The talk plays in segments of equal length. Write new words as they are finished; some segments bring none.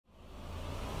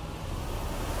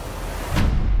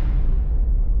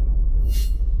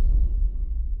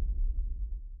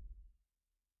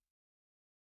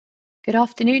Good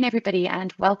afternoon, everybody,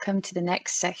 and welcome to the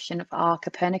next session of our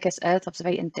Copernicus Earth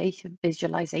Observation and Data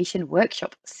Visualization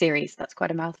Workshop series. That's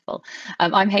quite a mouthful.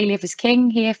 I'm Hayley King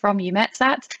here from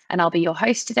EUMETSAT, and I'll be your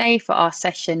host today for our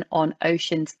session on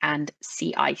oceans and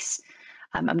sea ice.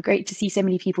 I'm great to see so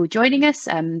many people joining us.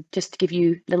 Just to give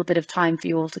you a little bit of time for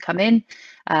you all to come in,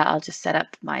 I'll just set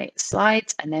up my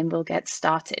slides and then we'll get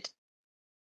started.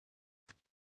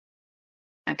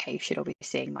 Okay, you should all be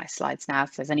seeing my slides now.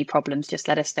 If there's any problems, just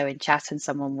let us know in chat and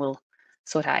someone will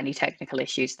sort out any technical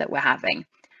issues that we're having.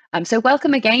 So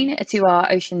welcome again to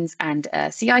our Oceans and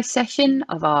Sea Ice session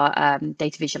of our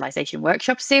Data Visualization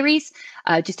Workshop series.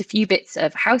 Just a few bits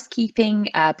of housekeeping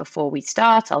before we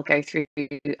start. I'll go through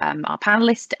our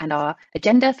panelists and our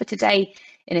agenda for today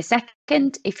in a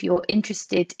second. If you're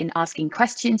interested in asking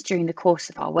questions during the course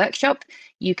of our workshop,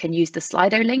 you can use the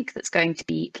Slido link that's going to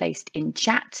be placed in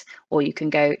chat, or you can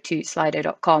go to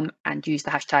slido.com and use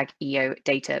the hashtag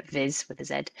EODataVis with a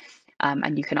Z.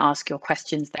 And you can ask your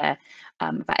questions there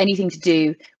about anything to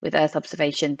do with Earth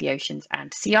observation, the oceans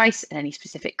and sea ice, and any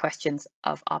specific questions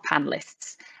of our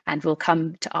panelists. And we'll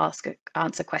come to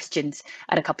answer questions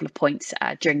at a couple of points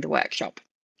during the workshop.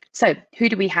 So who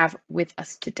do we have with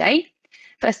us today?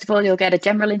 First of all, you'll get a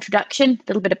general introduction, a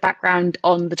little bit of background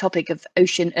on the topic of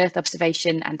ocean Earth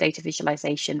observation and data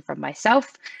visualization from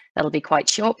myself. That'll be quite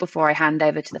short before I hand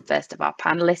over to the first of our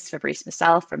panelists, Fabrice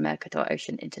Messal from Mercator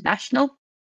Ocean International.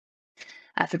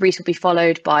 Fabrice will be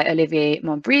followed by Olivier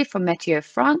Membrive from Meteo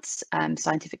France,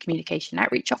 Scientific Communication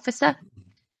Outreach Officer,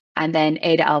 and then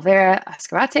Aida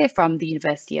Alvera-Azcarate from the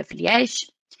University of Liège.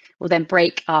 We'll then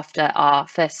break after our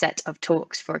first set of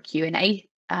talks for a Q&A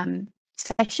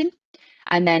session.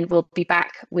 And then we'll be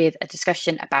back with a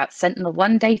discussion about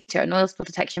Sentinel-1 data and oil spill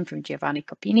detection from Giovanni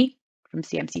Coppini from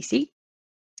CMCC.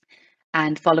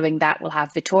 And following that, we'll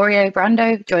have Vittorio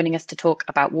Brando joining us to talk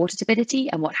about water turbidity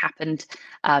and what happened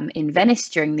in Venice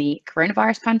during the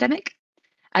coronavirus pandemic.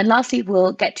 And lastly,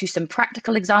 we'll get to some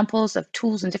practical examples of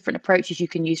tools and different approaches you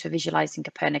can use for visualizing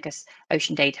Copernicus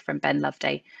ocean data from Ben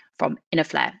Loveday from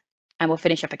InnoFlare. And we'll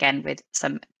finish up again with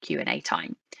some Q&A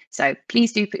time. So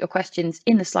please do put your questions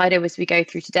in the Slido as we go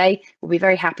through today. We'll be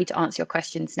very happy to answer your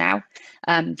questions now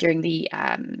during the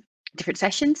different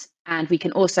sessions. And we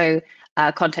can also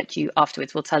contact you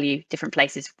afterwards. We'll tell you different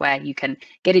places where you can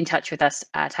get in touch with us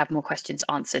to have more questions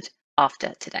answered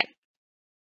after today.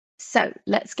 So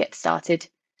let's get started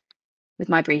with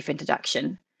my brief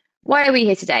introduction. Why are we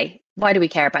here today? Why do we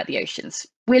care about the oceans?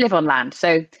 We live on land,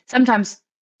 so sometimes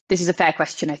this is a fair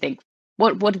question, I think.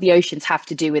 What do the oceans have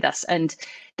to do with us? And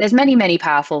there's many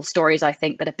powerful stories, I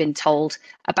think, that have been told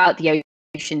about the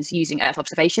oceans using Earth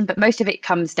observation, but most of it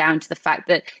comes down to the fact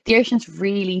that the oceans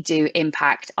really do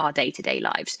impact our day-to-day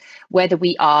lives, whether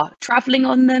we are traveling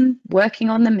on them,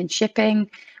 working on them in shipping,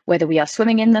 whether we are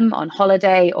swimming in them on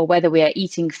holiday, or whether we are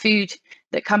eating food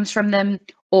that comes from them,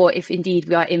 or if indeed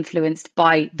we are influenced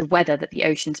by the weather that the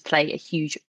oceans play a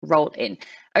huge role in.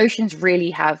 Oceans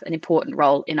really have an important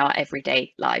role in our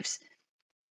everyday lives.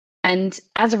 And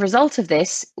as a result of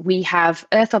this, we have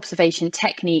Earth observation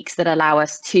techniques that allow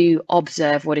us to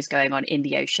observe what is going on in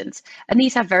the oceans. And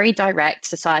these have very direct,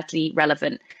 societally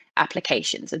relevant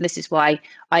applications. And this is why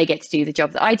I get to do the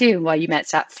job that I do and why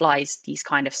EUMETSAT flies these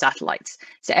kind of satellites.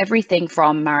 So everything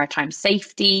from maritime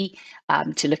safety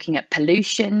to looking at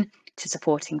pollution, to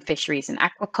supporting fisheries and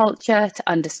aquaculture, to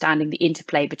understanding the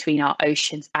interplay between our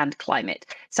oceans and climate.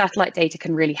 Satellite data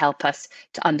can really help us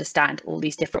to understand all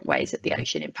these different ways that the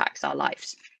ocean impacts our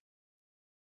lives.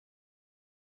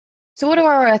 So what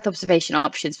are our Earth observation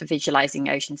options for visualizing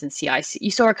oceans and sea ice?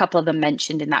 You saw a couple of them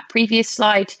mentioned in that previous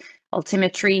slide: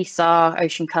 altimetry, SAR,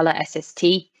 ocean color, SST.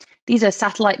 These are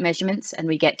satellite measurements and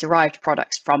we get derived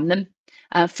products from them.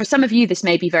 For some of you, this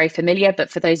may be very familiar, but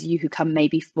for those of you who come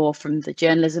maybe more from the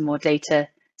journalism or data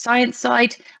science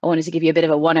side, I wanted to give you a bit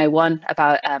of a 101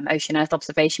 about ocean Earth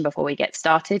observation before we get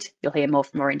started. You'll hear more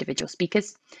from our individual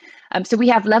speakers. So we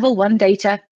have level 1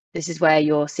 data. This is where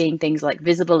you're seeing things like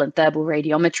visible and thermal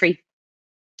radiometry.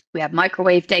 We have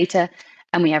microwave data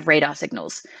and we have radar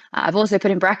signals. I've also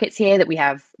put in brackets here that we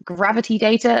have gravity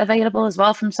data available as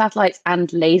well from satellites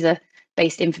and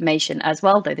laser-based information as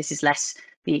well, though this is less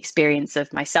the experience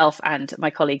of myself and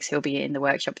my colleagues who'll be in the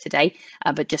workshop today,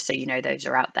 but just so you know, those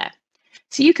are out there.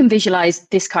 So you can visualize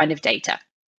this kind of data.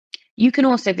 You can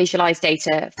also visualize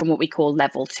data from what we call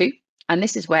level 2. And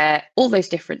this is where all those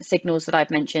different signals that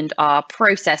I've mentioned are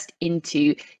processed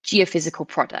into geophysical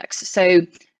products. So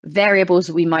variables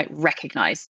we might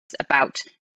recognize about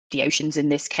the oceans in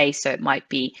this case. So it might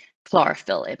be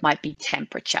chlorophyll, it might be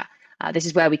temperature. This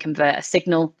is where we convert a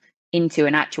signal into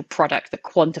an actual product that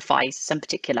quantifies some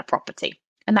particular property,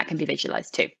 and that can be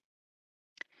visualized too.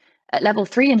 At level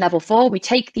 3 and level 4, we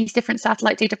take these different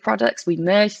satellite data products, we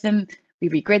merge them, we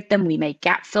regrid them, we may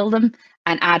gap fill them,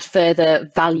 and add further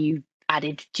value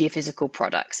added geophysical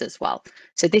products as well.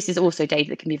 So this is also data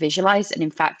that can be visualized. And in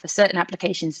fact, for certain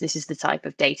applications, this is the type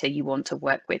of data you want to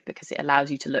work with because it allows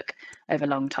you to look over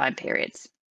long time periods.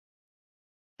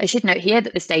 I should note here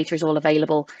that this data is all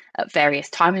available at various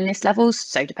timeliness levels.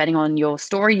 So depending on your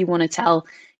story you want to tell,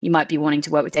 you might be wanting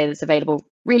to work with data that's available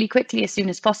really quickly as soon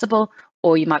as possible,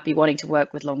 or you might be wanting to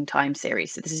work with long time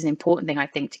series. So this is an important thing, I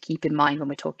think, to keep in mind when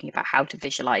we're talking about how to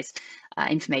visualize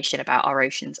information about our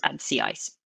oceans and sea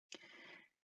ice.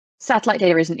 Satellite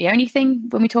data isn't the only thing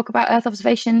when we talk about Earth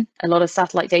observation. A lot of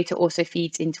satellite data also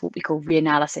feeds into what we call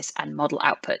reanalysis and model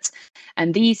outputs.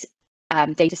 And these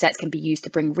data sets can be used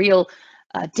to bring real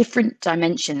different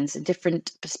dimensions and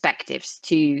different perspectives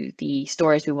to the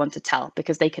stories we want to tell,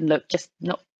 because they can look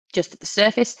not just at the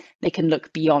surface, they can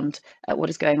look beyond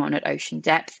what is going on at ocean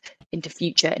depth into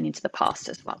future and into the past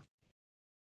as well.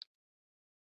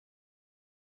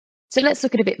 So let's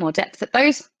look at a bit more depth at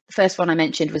those. The first one I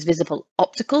mentioned was visible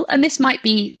optical, and this might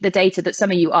be the data that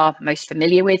some of you are most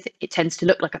familiar with. It tends to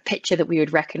look like a picture that we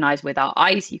would recognize with our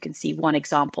eyes. You can see one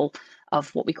example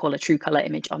of what we call a true color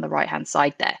image on the right-hand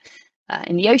side there.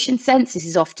 In the ocean sense, this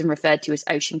is often referred to as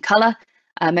ocean color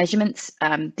measurements.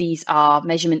 These are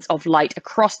measurements of light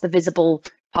across the visible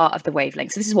part of the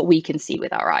wavelength. So this is what we can see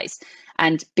with our eyes.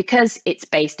 And because it's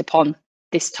based upon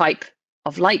this type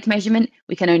of light measurement,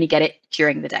 we can only get it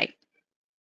during the day.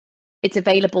 It's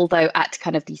available, though, at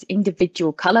kind of these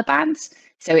individual color bands.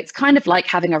 So it's kind of like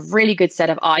having a really good set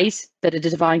of eyes that are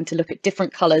designed to look at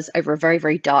different colors over a very,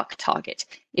 very dark target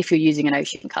if you're using an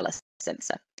ocean color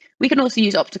sensor. We can also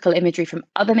use optical imagery from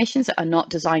other missions that are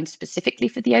not designed specifically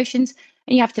for the oceans,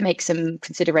 and you have to make some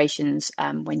considerations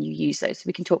when you use those. So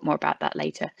we can talk more about that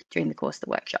later during the course of the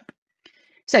workshop.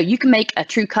 So you can make a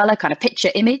true color kind of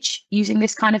picture image using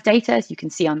this kind of data, as you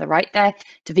can see on the right there,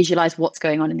 to visualize what's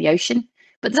going on in the ocean.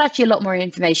 But there's actually a lot more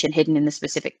information hidden in the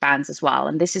specific bands as well.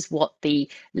 And this is what the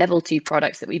level 2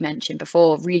 products that we mentioned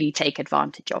before really take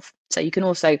advantage of. So you can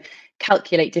also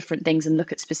calculate different things and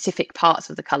look at specific parts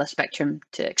of the color spectrum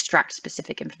to extract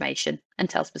specific information and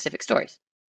tell specific stories.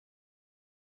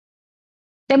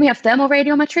 Then we have thermal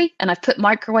radiometry, and I've put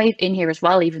microwave in here as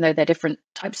well, even though they're different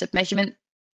types of measurement.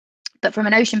 But from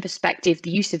an ocean perspective, the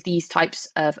use of these types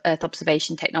of Earth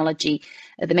observation technology,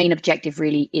 the main objective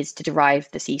really is to derive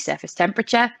the sea surface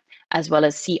temperature, as well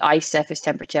as sea ice surface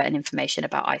temperature and information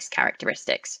about ice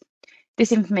characteristics.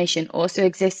 This information also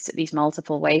exists at these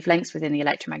multiple wavelengths within the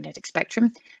electromagnetic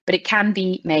spectrum, but it can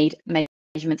be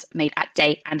measurements made at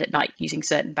day and at night using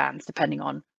certain bands, depending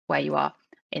on where you are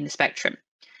in the spectrum.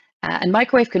 And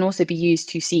microwave can also be used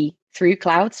to see through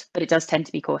clouds, but it does tend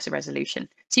to be coarser resolution.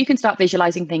 So you can start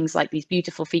visualizing things like these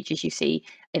beautiful features you see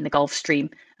in the Gulf Stream,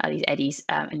 these eddies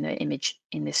in the image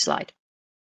in this slide.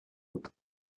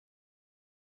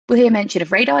 We'll hear mention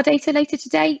of radar data later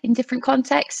today in different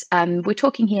contexts. We're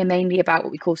talking here mainly about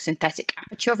what we call synthetic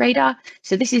aperture radar.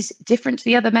 So this is different to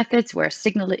the other methods where a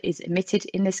signal is emitted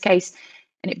in this case,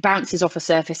 and it bounces off a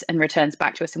surface and returns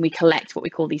back to us, and we collect what we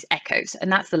call these echoes.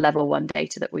 And that's the level 1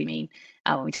 data that we mean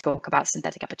when we talk about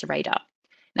synthetic aperture radar.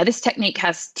 Now, this technique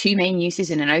has 2 main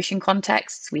uses in an ocean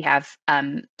context. We have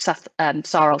SAR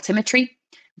altimetry,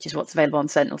 which is what's available on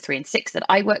Sentinel-3 and 6 that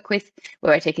I work with,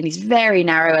 where we're taking these very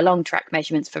narrow along track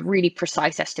measurements for really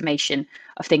precise estimation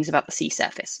of things about the sea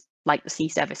surface, like the sea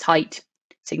surface height,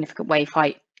 significant wave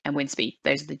height, and wind speed.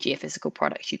 Those are the geophysical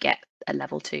products you get at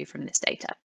level 2 from this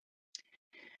data.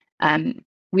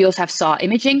 We also have SAR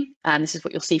imaging, and this is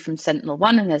what you'll see from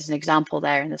Sentinel-1, and there's an example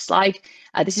there in the slide.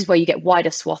 This is where you get wider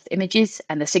swath images,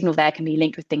 and the signal there can be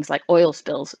linked with things like oil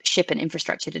spills, ship and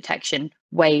infrastructure detection,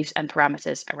 waves, and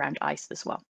parameters around ice as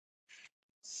well.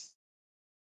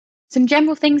 Some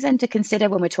general things then to consider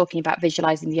when we're talking about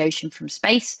visualizing the ocean from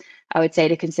space. I would say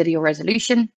to consider your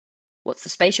resolution. What's the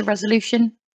spatial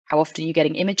resolution? How often are you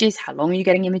getting images? How long are you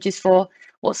getting images for?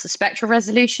 What's the spectral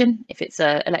resolution? If it's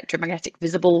an electromagnetic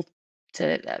visible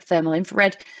to thermal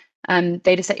infrared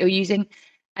data set you're using,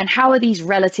 and how are these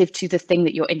relative to the thing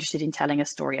that you're interested in telling a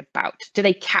story about? Do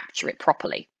they capture it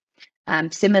properly?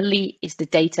 Similarly, is the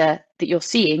data that you're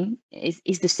seeing,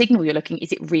 is the signal you're looking,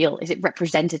 is it real? Is it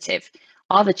representative?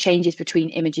 Are the changes between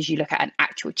images you look at an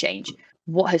actual change?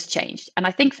 What has changed? And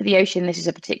I think for the ocean, this is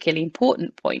a particularly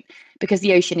important point because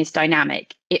the ocean is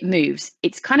dynamic. It moves.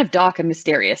 It's kind of dark and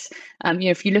mysterious.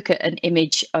 If you look at an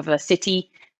image of a city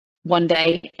one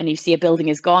day and you see a building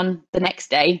is gone, the next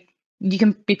day you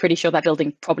can be pretty sure that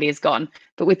building probably is gone.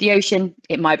 But with the ocean,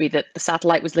 it might be that the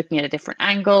satellite was looking at a different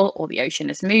angle, or the ocean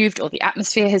has moved, or the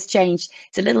atmosphere has changed.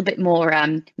 It's a little bit more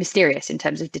mysterious in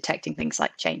terms of detecting things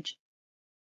like change.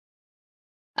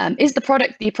 Is the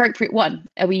product the appropriate one?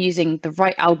 Are we using the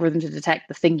right algorithm to detect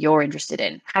the thing you're interested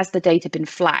in? Has the data been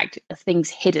flagged? Are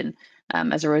things hidden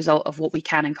as a result of what we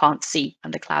can and can't see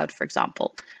under cloud, for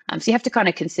example? So you have to kind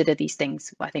of consider these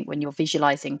things, I think, when you're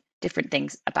visualizing different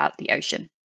things about the ocean.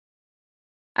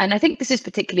 And I think this is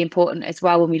particularly important as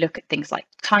well when we look at things like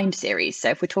time series.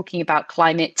 So if we're talking about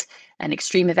climate and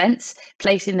extreme events,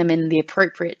 placing them in the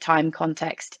appropriate time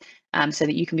context so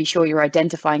that you can be sure you're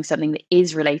identifying something that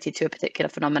is related to a particular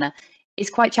phenomena is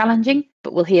quite challenging,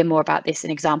 but we'll hear more about this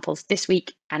in examples this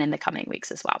week and in the coming weeks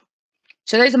as well.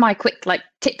 So those are my quick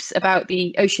tips about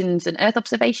the oceans and Earth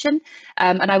observation.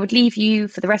 And I would leave you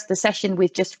for the rest of the session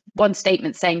with just one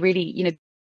statement saying really,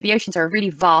 the oceans are a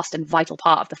really vast and vital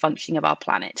part of the functioning of our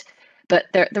planet, but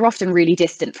they're often really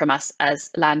distant from us as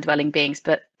land-dwelling beings.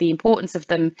 But the importance of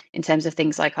them in terms of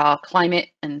things like our climate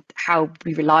and how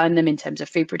we rely on them in terms of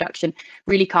food production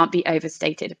really can't be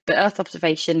overstated. But Earth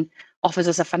observation offers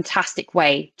us a fantastic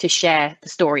way to share the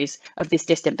stories of this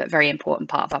distant but very important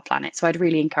part of our planet. So I'd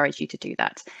really encourage you to do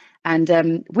that.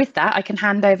 And with that, I can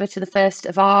hand over to the first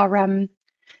of our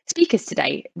speakers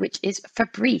today, which is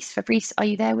Fabrice. Fabrice, are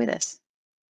you there with us?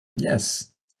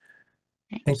 Yes.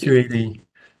 Thank you, Hayley,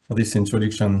 for this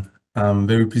introduction. I'm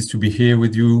very pleased to be here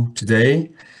with you today.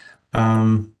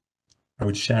 I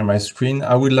would share my screen.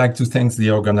 I would like to thank the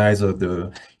organizer,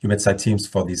 the EUMETSAT teams,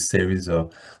 for this series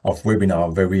of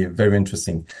webinar. Very, very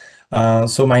interesting.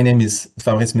 So my name is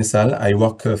Fabrice Messal. I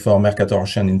work for Mercator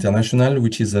Ocean International,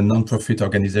 which is a non-profit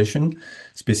organization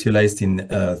specialized in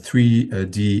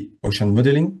 3D ocean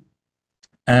modeling.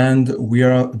 And we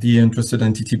are the interested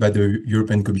entity by the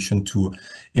European Commission to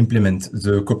implement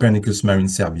the Copernicus Marine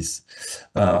Service.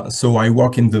 So I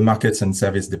work in the Markets and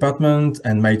Service Department,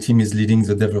 and my team is leading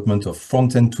the development of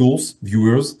front-end tools,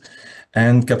 viewers,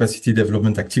 and capacity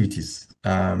development activities.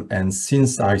 And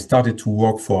since I started to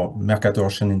work for Mercator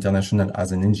Ocean International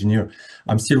as an engineer,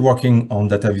 I'm still working on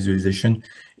data visualization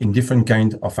in different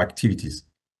kinds of activities.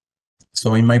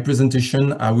 So in my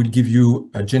presentation, I will give you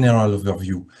a general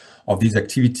overview of these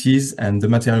activities and the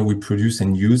material we produce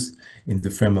and use in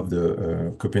the frame of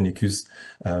the Copernicus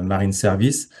Marine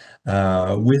Service,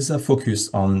 with a focus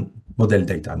on model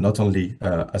data, not only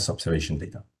as observation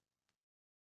data.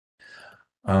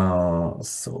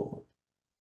 So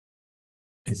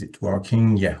is it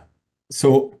working? Yeah.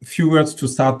 So a few words to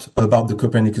start about the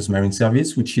Copernicus Marine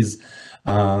Service, which is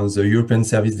the European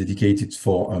service dedicated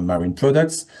for marine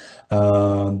products.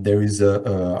 There is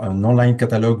an online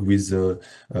catalog with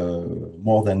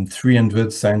more than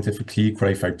 300 scientifically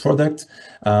qualified products.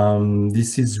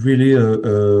 This is really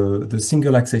the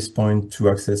single access point to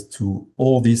access to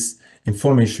all this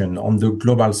information on the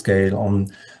global scale, on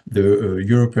the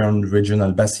European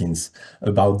regional basins,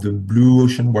 about the blue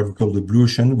ocean, what we call the blue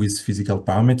ocean with physical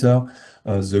parameter,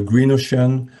 the green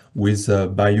ocean with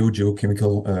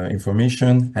biogeochemical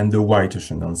information, and the white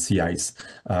ocean on sea ice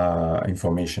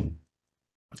information.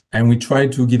 And we try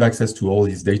to give access to all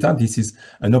this data. This is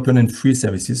an open and free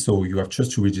services, so you have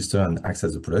just to register and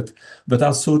access the product, but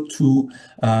also to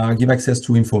give access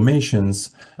to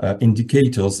informations,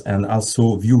 indicators, and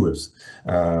also viewers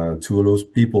to allow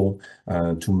people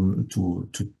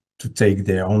to take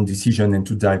their own decision and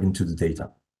to dive into the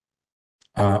data.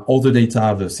 All the data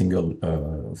have a single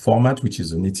format, which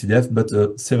is an ECMWF,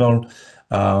 but several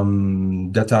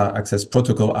data access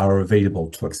protocols are available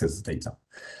to access the data.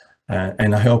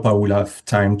 And I hope I will have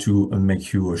time to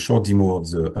make you a short demo of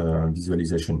the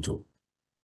visualization tool.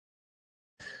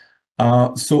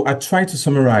 So I try to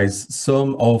summarize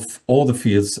some of all the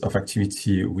fields of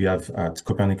activity we have at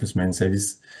Copernicus Marine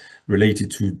Service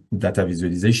related to data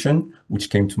visualization, which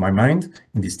came to my mind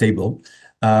in this table.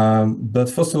 But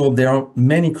first of all, there are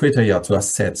many criteria to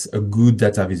assess a good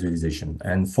data visualization.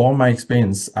 And for my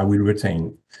experience, I will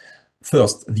retain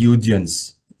first the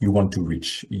audience you want to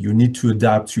reach. You need to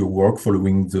adapt your work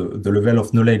following the level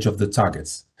of knowledge of the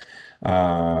targets.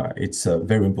 It's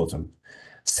very important.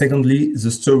 Secondly,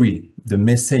 the story, the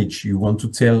message you want to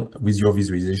tell with your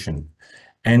visualization.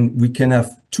 And we can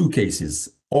have two cases.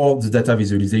 Or the data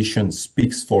visualization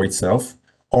speaks for itself,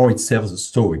 or it serves a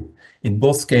story. In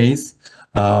both cases,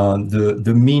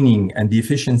 the meaning and the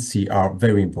efficiency are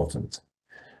very important.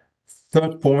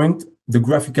 Third point, the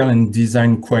graphical and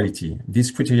design quality.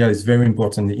 This criteria is very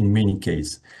important in many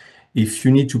cases. If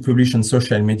you need to publish on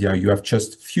social media, you have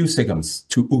just few seconds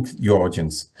to hook your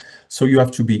audience. So you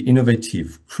have to be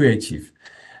innovative, creative.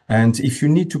 And if you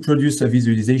need to produce a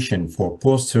visualization for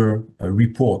poster, a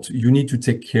report, you need to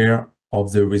take care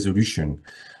of the resolution,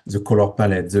 the color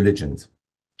palette, the legend.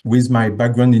 With my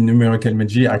background in numerical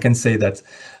imagery, I can say that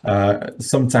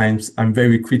sometimes I'm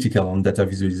very critical on data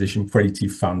visualization quality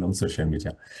found on social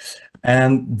media.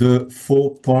 And the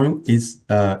fourth point is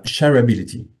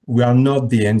shareability. We are not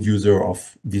the end user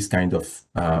of this kind of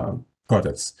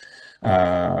products,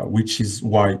 which is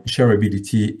why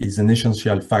shareability is an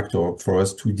essential factor for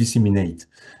us to disseminate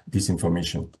this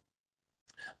information.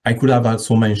 I could have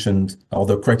also mentioned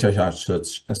other criteria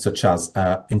such as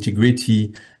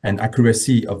integrity and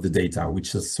accuracy of the data,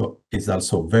 which is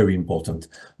also very important.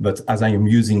 But as I am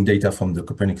using data from the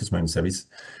Copernicus Marine Service,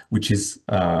 which is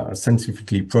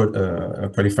scientifically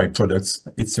qualified products,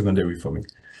 it's secondary for me.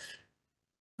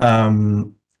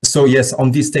 So yes,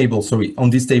 on this table, so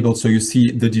you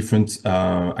see the different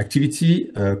activity,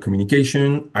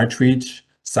 communication, outreach,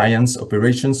 science,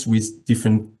 operations with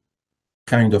different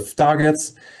kind of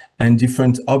targets and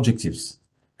different objectives.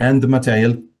 And the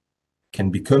material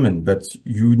can be common, but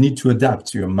you need to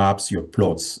adapt your maps, your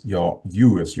plots, your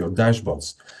viewers, your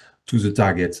dashboards to the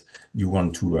target you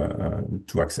want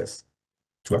to access.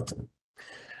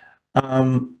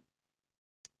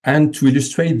 And to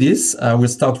illustrate this, we'll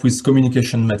start with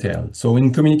communication material. So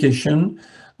in communication,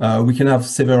 we can have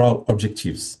several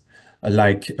objectives,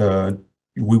 like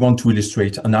we want to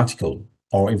illustrate an article,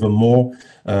 or even more,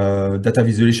 data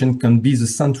visualization can be the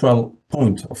central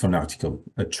point of an article,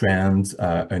 a trend,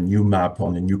 a new map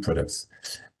on a new products.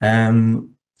 And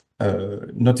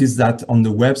notice that on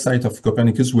the website of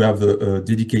Copernicus, we have a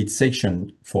dedicated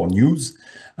section for news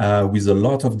with a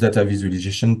lot of data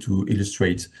visualization to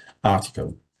illustrate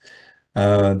article.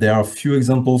 There are a few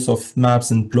examples of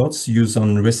maps and plots used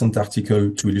on recent article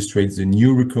to illustrate the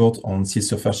new record on sea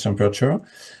surface temperature.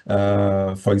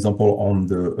 For example, on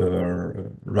the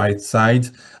right side,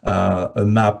 a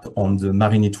map on the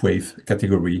marine heat wave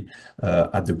category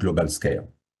at the global scale.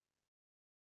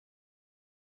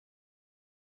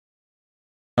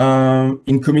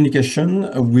 In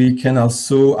communication, we can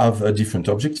also have a different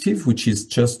objective, which is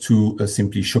just to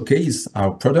simply showcase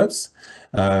our products.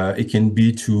 It can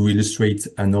be to illustrate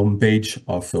an home page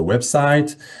of a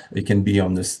website. It can be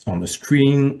on the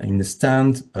screen, in the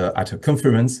stand, at a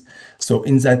conference. So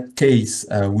in that case,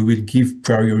 we will give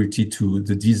priority to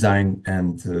the design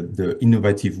and the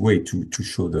innovative way to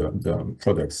show the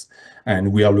products.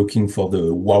 And we are looking for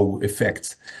the wow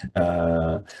effect.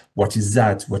 What is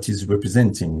that? What is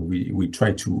representing? We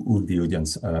try to hook the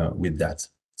audience with that.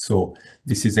 So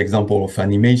this is example of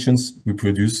animations we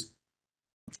produce.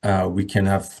 We can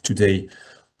have today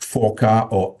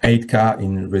 4K or 8K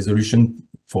in resolution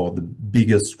for the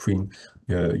biggest screen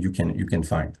you can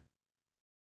find.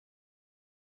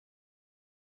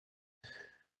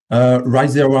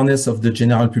 Raise the awareness of the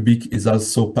general public is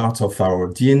also part of our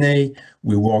DNA.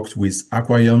 We worked with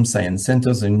aquariums, science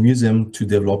centers, and museums to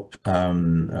develop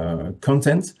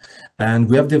content. And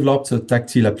we have developed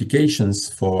tactile applications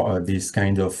for this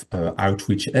kind of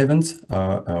outreach event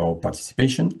or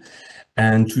participation.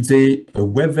 And today, a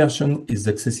web version is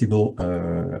accessible,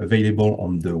 available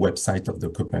on the website of the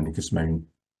Copernicus Marine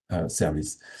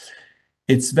Service.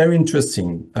 It's very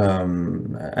interesting,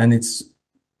 and it's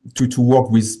to work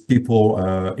with people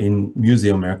in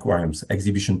museum aquariums,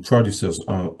 exhibition producers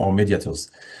or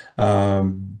mediators,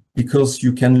 because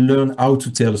you can learn how to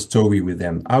tell a story with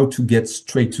them, how to get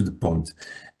straight to the point,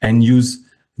 and use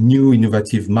new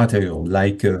innovative material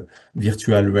like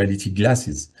virtual reality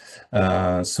glasses.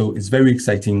 So it's very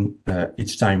exciting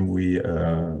each time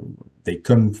they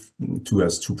come to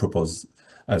us to propose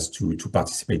us to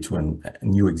participate to a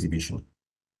new exhibition.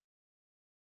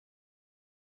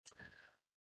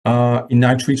 In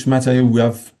outreach material,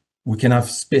 we can have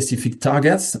specific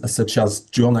targets such as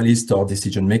journalists or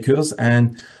decision makers,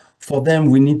 and for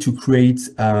them we need to create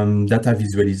data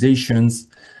visualizations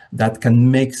that can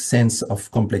make sense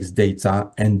of complex data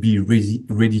and be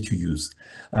ready to use.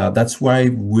 That's why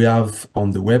we have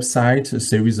on the website a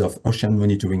series of ocean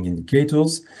monitoring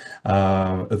indicators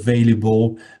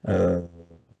available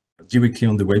directly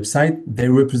on the website. They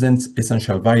represent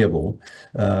essential variables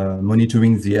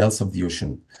monitoring the health of the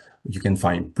ocean. You can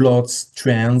find plots,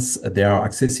 trends, they are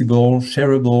accessible,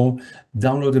 shareable,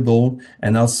 downloadable,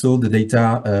 and also the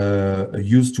data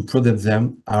used to produce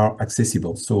them are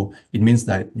accessible. So it means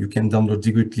that you can download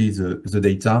directly the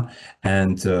data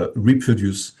and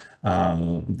reproduce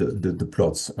the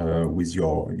plots with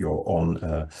your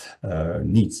own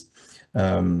needs.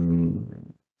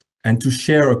 And to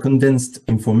share a condensed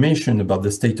information about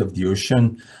the state of the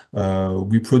ocean,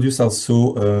 we produce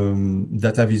also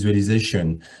data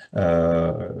visualization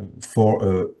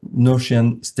for an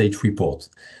ocean state report.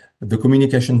 The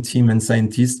communication team and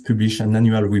scientists publish an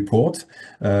annual report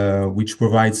which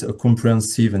provides a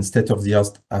comprehensive and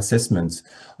state-of-the-art assessment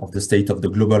of the state of the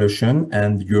global ocean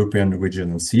and European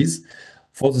regional seas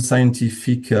for the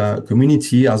scientific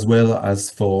community as well as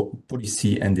for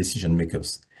policy and decision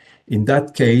makers. In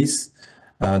that case,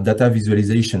 data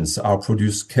visualizations are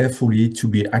produced carefully to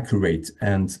be accurate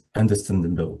and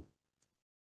understandable.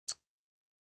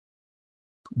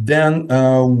 Then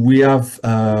we have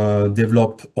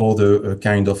developed other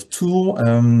kind of tool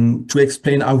to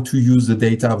explain how to use the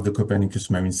data of the Copernicus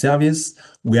Marine Service.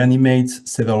 We animate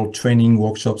several training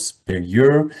workshops per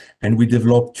year, and we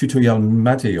develop tutorial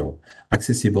material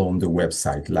accessible on the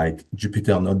website, like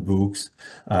Jupyter notebooks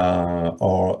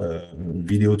or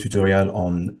video tutorial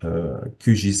on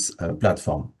QGIS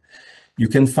platform. You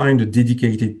can find a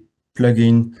dedicated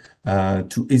plugin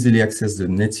to easily access the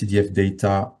NetCDF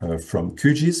data from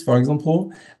QGIS, for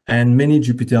example, and many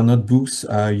Jupyter notebooks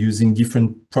using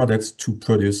different products to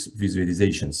produce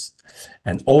visualizations.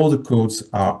 And all the codes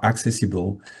are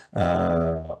accessible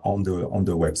on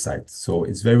the website. So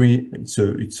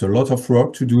it's a lot of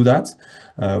work to do that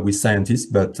with scientists,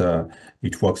 but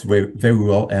it works very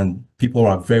well, and people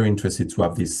are very interested to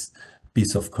have this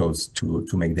piece of code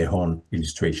to make their own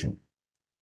illustration.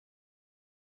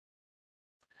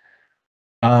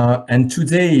 And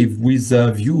today, with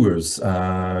viewers,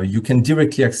 you can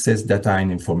directly access data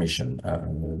and information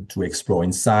to explore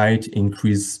insight,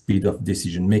 increase speed of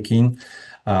decision making.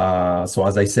 So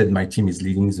as I said, my team is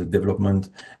leading the development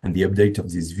and the update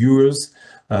of these viewers.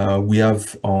 We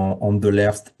have on the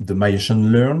left the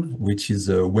MyOcean Learn, which is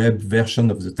a web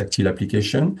version of the tactile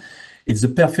application. It's a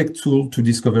perfect tool to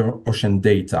discover ocean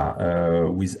data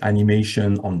with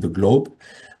animation on the globe.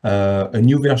 A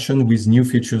new version with new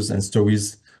features and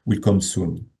stories will come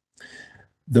soon.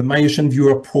 The MyOcean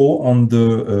Viewer Pro on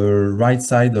the right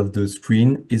side of the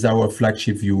screen is our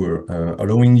flagship viewer,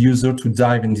 allowing users to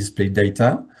dive and display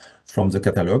data from the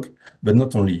catalog, but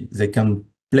not only. They can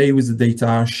play with the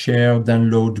data, share,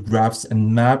 download graphs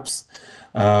and maps.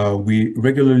 We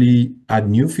regularly add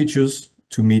new features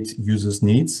to meet users'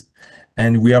 needs,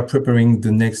 and we are preparing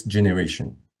the next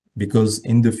generation, because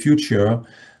in the future,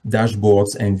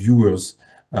 dashboards and viewers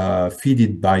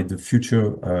fed by the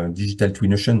future digital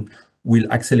twin ocean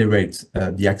will accelerate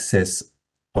the access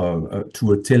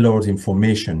to a tailored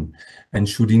information and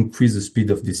should increase the speed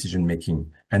of decision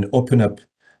making and open up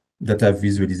data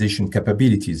visualization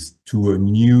capabilities to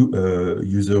new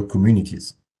user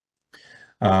communities.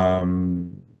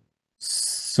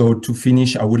 So to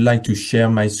finish, I would like to share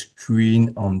my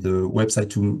screen on the website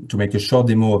to make a short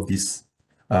demo of this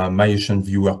MyOcean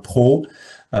Viewer Pro.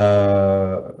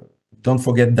 Don't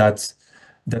forget that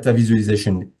data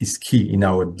visualization is key in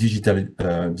our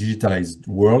digitalized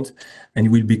world, and it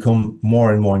will become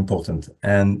more and more important.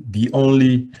 And the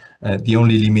only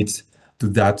limit to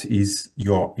that is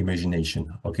your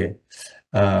imagination. Okay.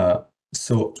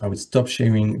 So I will stop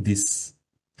sharing this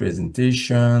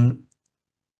presentation.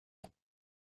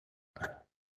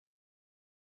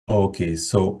 Okay.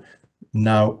 So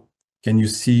now, can you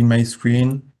see my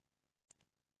screen?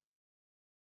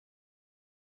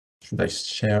 Should I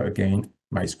share again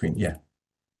my screen? Yeah.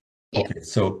 Okay,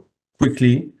 so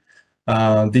quickly,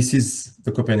 this is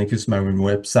the Copernicus Marine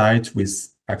website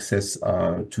with access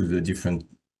to the different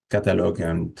catalog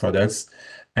and products.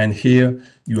 And here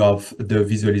you have the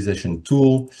visualization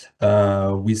tool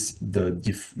with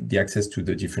the access to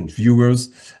the different viewers.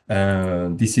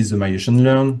 This is the MyOcean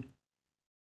Learn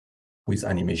with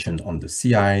animation on the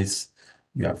sea ice.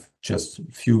 You have just a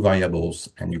few variables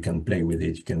and you can play with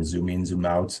it. You can zoom in, zoom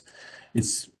out.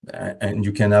 And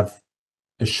you can have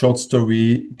a short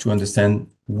story to understand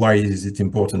why is it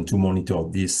important to monitor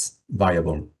this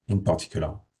variable in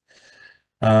particular.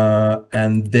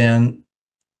 And then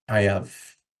I have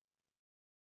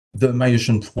the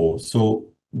MyOcean Pro. So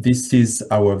this is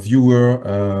our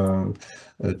viewer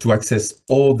to access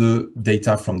all the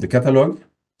data from the catalog.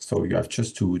 So you have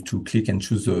just to click and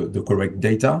choose the correct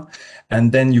data.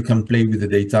 And then you can play with the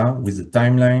data, with the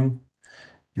timeline.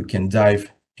 You can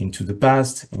dive into the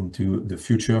past, into the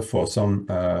future for some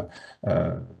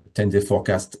 10-day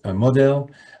forecast model.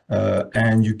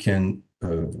 And you can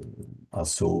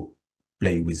also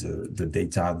play with the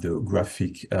data, the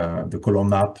graphic, the color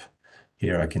map.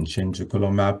 Here I can change the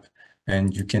color map,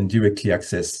 and you can directly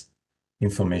access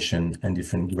information and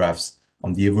different graphs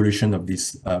on the evolution of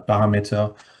this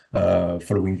parameter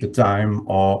following the time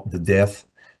or the depth.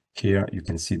 Here you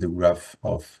can see the graph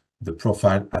of the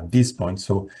profile at this point.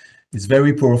 So it's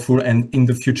very powerful, and in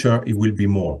the future it will be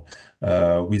more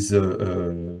with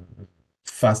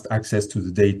fast access to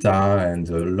the data and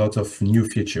a lot of new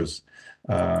features.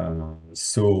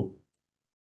 So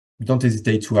don't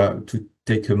hesitate to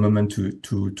take a moment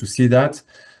to see that.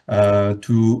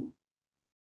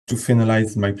 To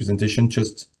finalize my presentation,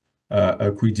 just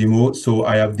a quick demo. So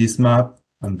I have this map.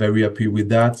 I'm very happy with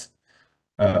that.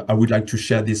 I would like to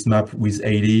share this map with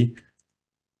Hayley.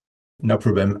 No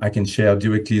problem. I can share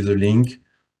directly the link,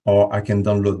 or I can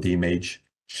download the image,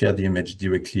 share the image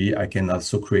directly. I can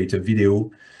also create a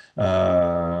video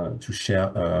to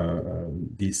share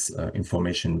this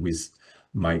information with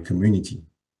my community.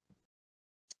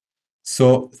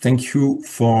 So thank you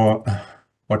for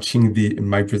watching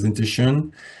my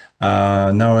presentation.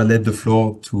 Now I let the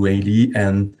floor to Hayley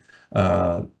and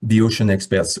the ocean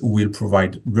experts who will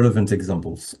provide relevant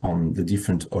examples on the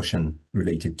different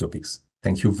ocean-related topics.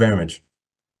 Thank you very much.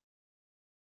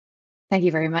 Thank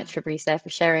you very much, Fabrice, there for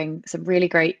sharing some really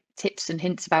great tips and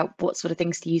hints about what sort of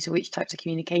things to use for which types of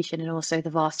communication, and also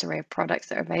the vast array of products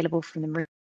that are available from the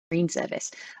Marine Service.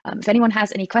 If anyone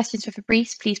has any questions for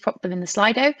Fabrice, please pop them in the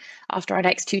Slido. After our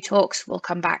next 2 talks, we'll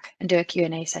come back and do a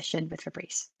Q&A session with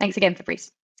Fabrice. Thanks again,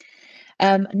 Fabrice.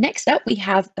 Next up, we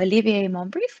have Olivier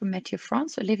Membrive from Meteo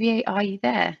France. Olivier, are you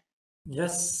there?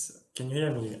 Yes, can you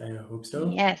hear me? I hope so.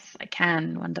 Yes, I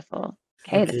can. Wonderful.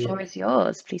 Okay, the floor is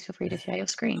yours. Please feel free to share your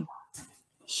screen.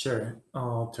 Sure,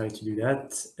 I'll try to do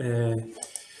that.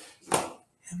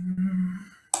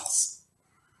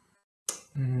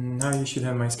 Now you should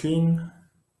have my screen.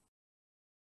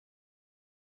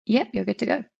 Yep, you're good to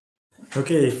go.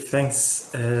 Okay,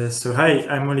 thanks. So hi,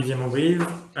 I'm Olivier Membrive.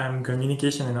 I'm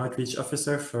Communication and Outreach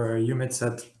Officer for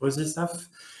EUMETSAT OSISAF.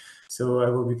 So I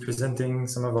will be presenting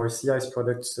some of our CIS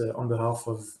products on behalf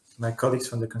of my colleagues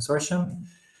from the consortium.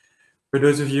 For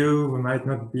those of you who might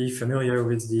not be familiar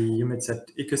with the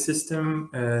EUMETSAT ecosystem,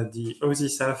 the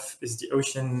OSISAF is the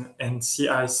Ocean and Sea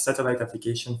Ice Satellite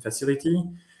Application Facility.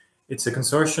 It's a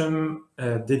consortium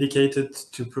dedicated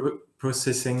to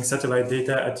processing satellite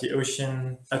data at the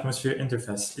ocean-atmosphere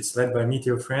interface. It's led by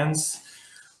Meteo France,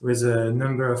 with a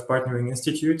number of partnering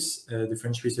institutes, the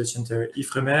French Research Center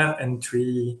EFREMER, and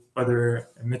 3 other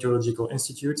meteorological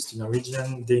institutes, the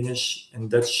Norwegian, Danish, and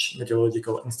Dutch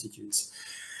meteorological institutes.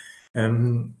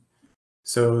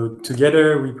 So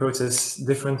together we process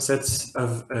different sets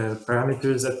of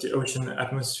parameters at the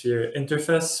ocean-atmosphere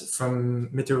interface from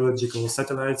meteorological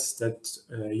satellites that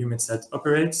EUMETSAT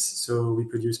operates. So we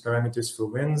produce parameters for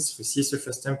winds, for sea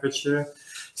surface temperature,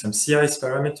 some sea ice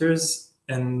parameters,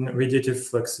 and radiative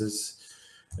fluxes.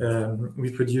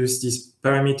 We produce these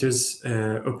parameters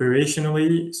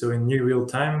operationally, so in near real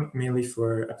time, mainly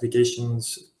for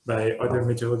applications by other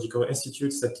meteorological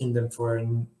institutes that need them for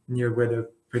near weather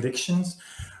predictions,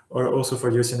 or also for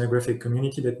the oceanographic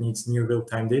community that needs near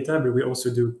real-time data. But we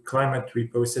also do climate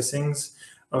reprocessings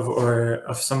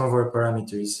of some of our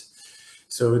parameters.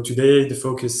 So today the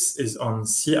focus is on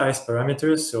sea ice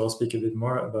parameters. So I'll speak a bit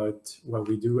more about what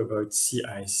we do about sea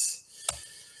ice.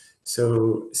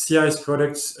 So sea ice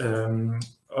products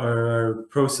are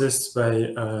processed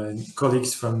by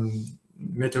colleagues from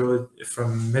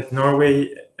Norway,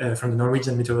 from the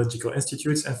Norwegian Meteorological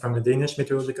Institutes and from the Danish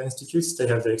Meteorological Institutes. They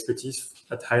have the expertise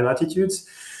at high latitudes,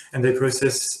 and they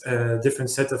process a different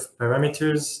set of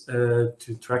parameters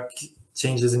to track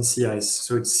changes in sea ice.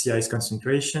 So it's sea ice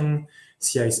concentration,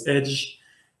 sea ice edge.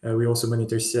 We also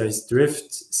monitor sea ice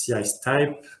drift, sea ice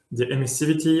type, the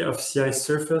emissivity of sea ice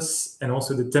surface, and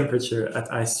also the temperature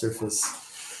at ice surface.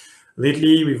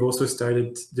 Lately, we've also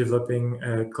started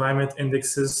developing climate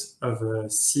indexes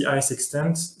of sea ice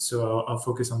extent. So I'll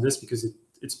focus on this because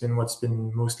it's been what's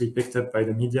been mostly picked up by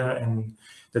the media and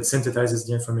that synthesizes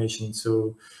the information.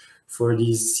 So for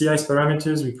these sea ice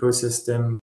parameters, we process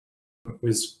them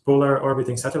with polar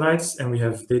orbiting satellites, and we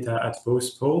have data at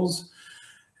both poles.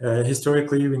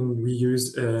 Historically, we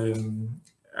use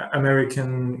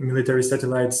American military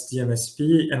satellites,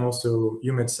 DMSP, and also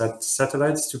EUMETSAT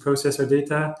satellites to process our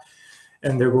data.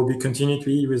 And there will be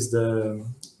continuity with the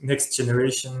next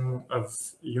generation of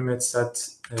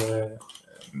EUMETSAT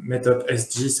METOP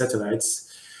SG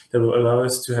satellites that will allow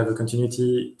us to have a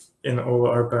continuity in all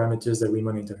our parameters that we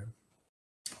monitor.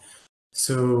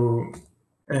 So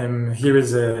here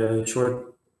is a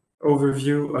short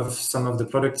overview of some of the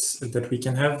products that we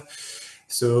can have.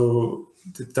 So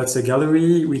that's a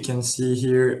gallery. We can see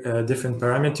here different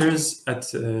parameters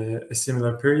at a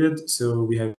similar period. So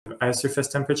we have ice surface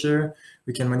temperature.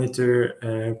 We can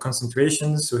monitor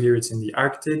concentrations. So here it's in the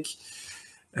Arctic.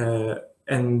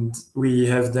 And we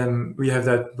have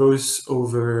that both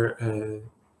over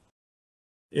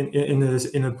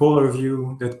in a polar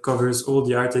view that covers all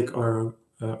the Arctic or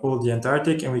all the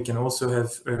Antarctic, and we can also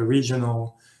have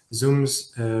regional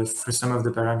zooms for some of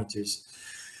the parameters.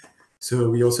 So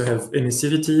we also have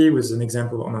emissivity with an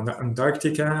example on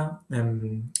Antarctica,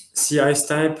 sea ice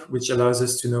type, which allows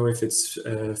us to know if it's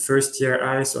first year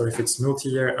ice or if it's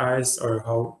multi-year ice, or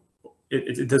how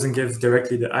it doesn't give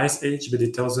directly the ice age, but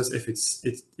it tells us if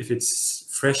it's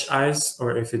fresh ice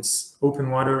or if it's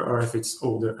open water or if it's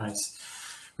older ice.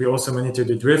 We also monitor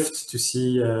the drift to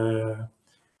see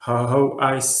how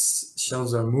ice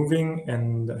shelves are moving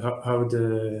and how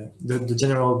the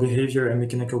general behavior and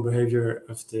mechanical behavior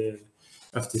of the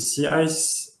sea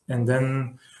ice. And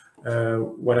then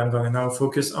what I'm going to now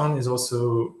focus on is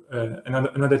also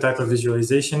another type of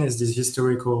visualization, is this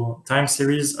historical time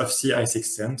series of sea ice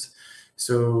extent.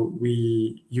 So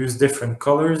we use different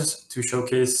colors to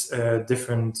showcase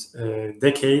different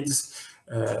decades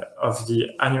of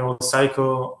the annual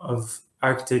cycle of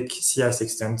Arctic sea ice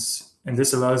extents. And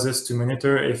this allows us to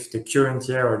monitor if the current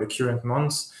year or the current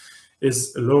months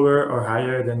is lower or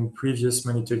higher than previous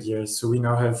monitored years. So we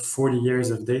now have 40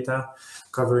 years of data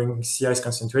covering sea ice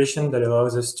concentration that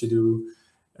allows us to do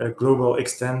a global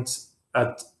extent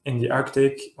in the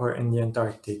Arctic or in the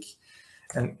Antarctic.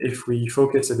 And if we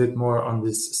focus a bit more on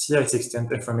this sea ice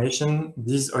extent information,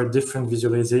 these are different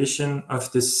visualization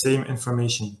of this same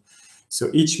information. So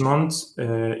each month,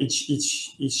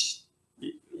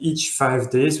 each 5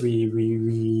 days,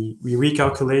 we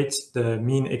recalculate the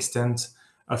mean extent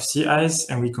of sea ice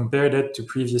and we compare that to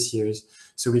previous years.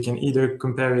 So we can either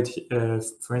compare it,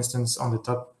 for instance, on the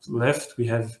top left, we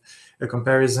have a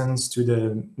comparisons to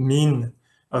the mean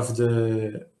of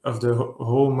the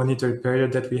whole monitored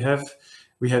period that we have.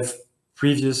 We have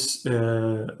previous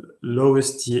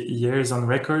lowest years on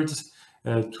record,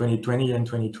 2020 and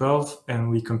 2012, and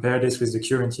we compare this with the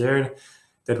current year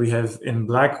that we have in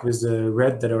black with the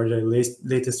red that are the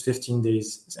latest 15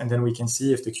 days. And then we can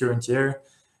see if the current year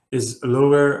is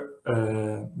lower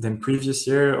than previous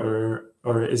year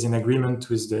or is in agreement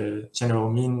with the general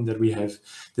mean that we have.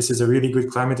 This is a really good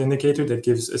climate indicator that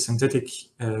gives a synthetic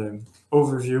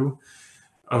overview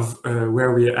of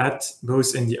where we're at,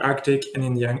 both in the Arctic and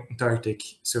in the Antarctic.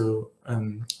 So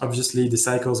obviously the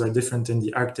cycles are different in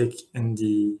the Arctic and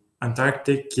the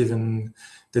Antarctic, given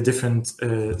the different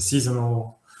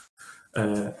seasonal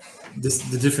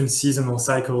the different seasonal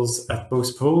cycles at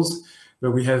both poles.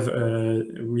 But we have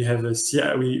a sea.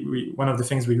 One of the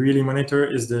things we really monitor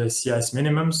is the sea ice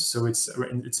minimums. So it's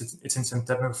in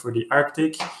September for the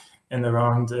Arctic and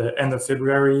around the end of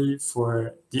February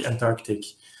for the Antarctic.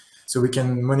 So we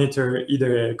can monitor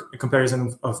either a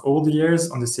comparison of all the years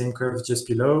on the same curve just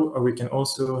below, or we can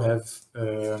also have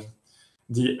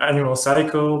the annual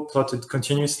cycle plotted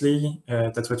continuously.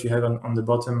 That's what you have on the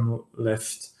bottom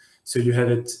left. So you have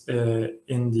it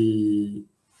in the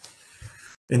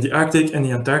Arctic and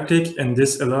the Antarctic, and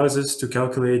this allows us to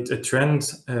calculate a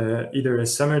trend, either a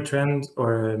summer trend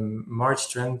or a March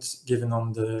trend, given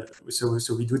on the. So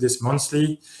we do this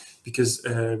monthly, because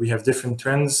we have different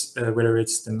trends, whether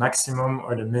it's the maximum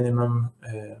or the minimum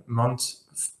month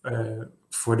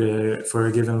for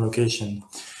a given location.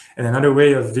 And another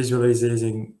way of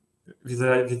visualizing this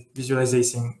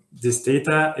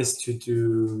data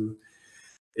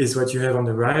is what you have on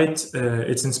the right.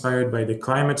 It's inspired by the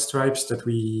climate stripes that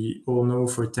we all know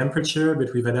for temperature,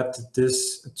 but we've adapted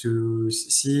this to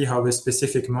see how a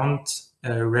specific month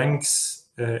ranks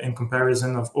in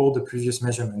comparison of all the previous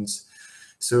measurements.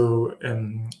 So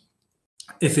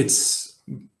if it's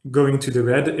going to the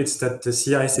red, it's that the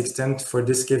sea ice extent for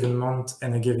this given month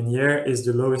and a given year is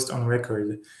the lowest on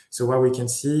record. So what we can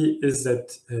see is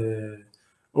that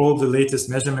all the latest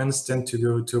measurements tend to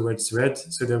go towards red,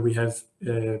 so that we have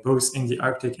both in the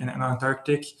Arctic and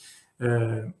Antarctic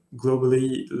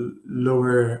globally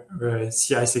lower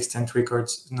sea ice extent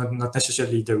records, not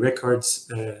necessarily the records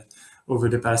over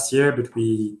the past year, but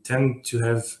we tend to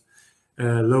have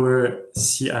lower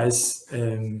sea ice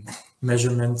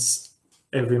measurements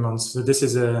every month. So this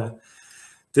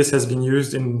has been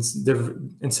used in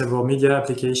several media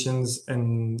applications,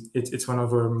 and it's one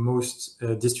of our most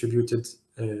distributed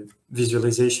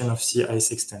visualization of sea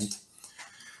ice extent.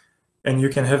 And you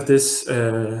can have this,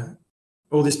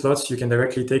 all these plots, you can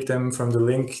directly take them from the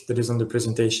link that is on the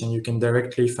presentation. You can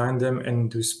directly find them and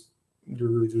do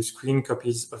screen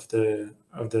copies of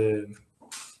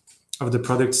the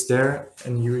products there,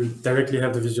 and you directly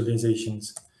have the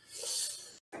visualizations.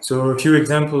 So a few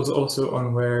examples also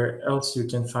on where else you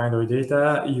can find our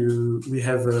data. We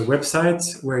have a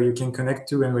website where you can connect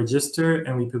to and register,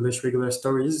 and we publish regular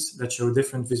stories that show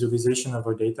different visualization of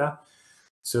our data.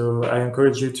 So I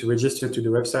encourage you to register to the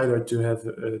website or to have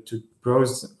to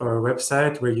browse our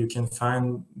website, where you can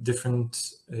find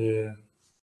different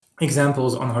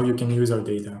examples on how you can use our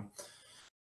data.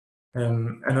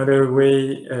 Another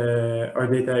way our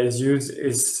data is used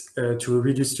is through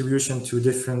redistribution to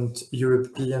different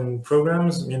European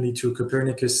programs, mainly through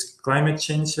Copernicus Climate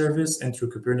Change Service and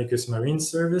through Copernicus Marine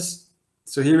Service.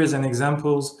 So here is an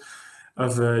example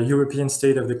of a European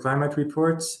State of the Climate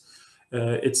report.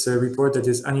 It's a report that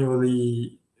is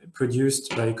annually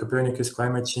produced by Copernicus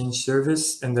Climate Change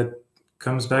Service, and that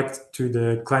comes back to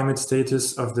the climate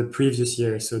status of the previous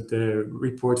year. So the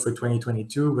report for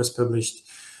 2022 was published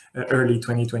early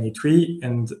 2023,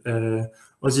 and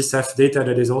OSISAF data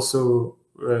that is also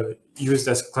used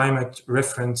as climate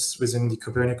reference within the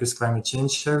Copernicus Climate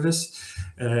Change Service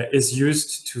is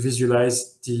used to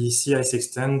visualize the sea ice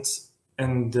extent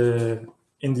and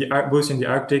both in the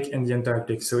Arctic and the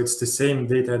Antarctic. So it's the same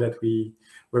data that we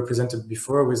were presented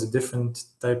before with a different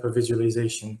type of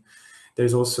visualization.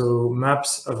 There's also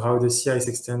maps of how the sea ice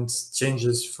extent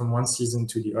changes from one season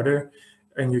to the other,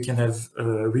 and you can have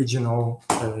regional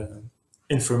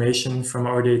information from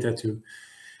our data too.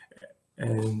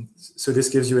 And so this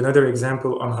gives you another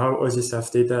example on how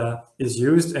OSISAF data is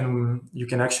used, and you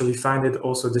can actually find it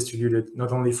also distributed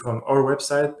not only from our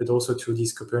website, but also through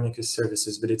these Copernicus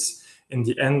services. But it's in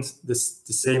the end the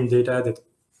same data that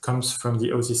comes from the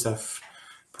OSISAF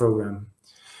program.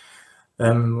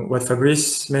 What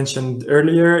Fabrice mentioned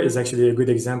earlier is actually a good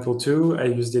example too. I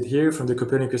used it here from the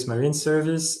Copernicus Marine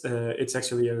Service. It's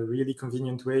actually a really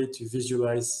convenient way to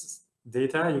visualize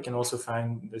data. You can also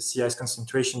find the sea ice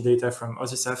concentration data from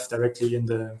OSISAF directly in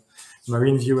the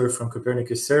marine viewer from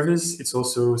Copernicus service. It's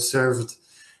also served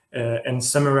and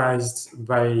summarized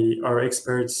by our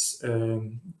experts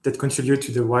that contribute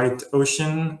to the White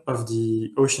Ocean of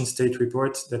the Ocean State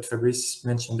report that Fabrice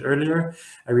mentioned earlier.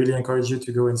 I really encourage you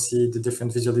to go and see the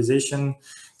different visualization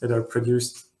that are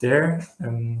produced there.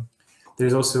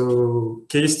 There's also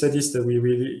case studies that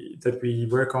we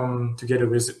work on together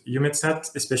with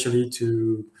EUMETSAT, especially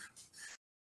to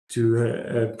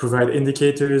provide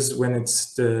indicators when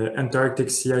it's the Antarctic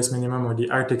sea ice minimum or the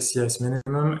Arctic sea ice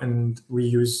minimum, and we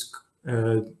use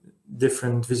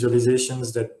different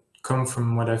visualizations that come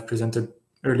from what I've presented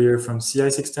earlier from sea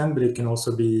ice extent, but it can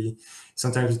also be,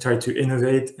 sometimes we try to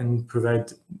innovate and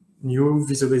provide new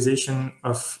visualization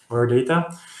of our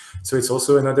data. So it's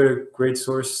also another great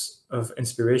source of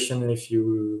inspiration if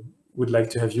you would like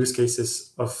to have use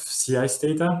cases of sea ice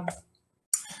data.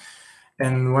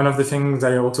 And one of the things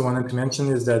I also wanted to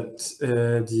mention is that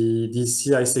the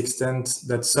sea ice extent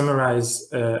that summarize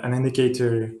an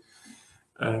indicator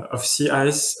of sea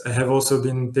ice have also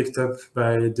been picked up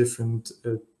by different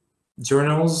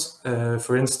journals.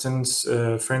 For instance,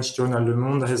 French journal Le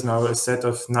Monde has now a set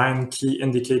of 9 key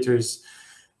indicators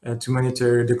to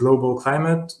monitor the global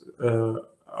climate,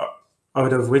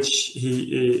 out of which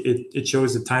it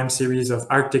shows the time series of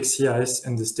Arctic sea ice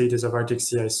and the status of Arctic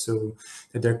sea ice, so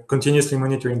that they're continuously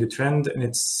monitoring the trend, and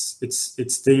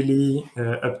it's daily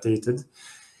updated.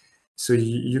 So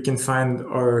you can find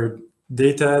our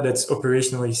data that's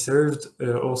operationally served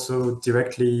also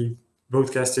directly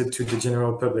broadcasted to the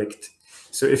general public.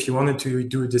 So if you wanted to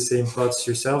do the same plots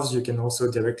yourselves, you can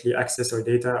also directly access our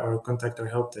data or contact our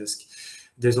help desk.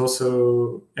 There's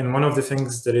also, and one of the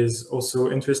things that is also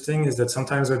interesting is that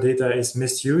sometimes our data is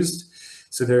misused.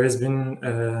 So there has been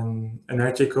an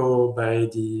article by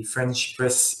the French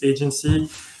press agency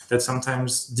that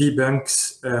sometimes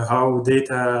debunks how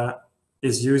data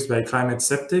is used by climate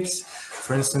skeptics.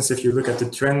 For instance, if you look at the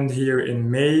trend here in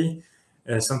May,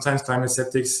 sometimes climate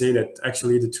skeptics say that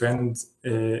actually the trend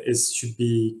should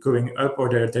be going up, or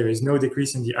that there is no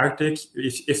decrease in the Arctic.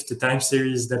 If the time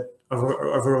series that of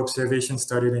our observation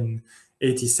started in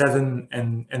 87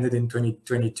 and ended in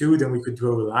 2022, then we could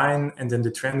draw a line, and then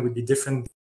the trend would be different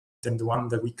than the one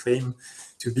that we claim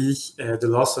to be the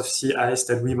loss of sea ice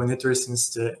that we monitor since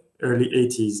the early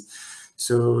 80s.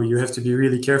 So you have to be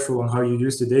really careful on how you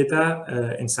use the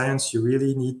data. In science, you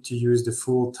really need to use the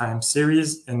full time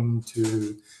series and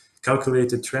to calculate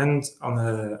the trend on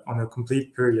a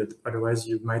complete period. Otherwise,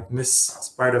 you might miss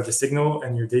part of the signal,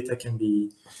 and your data can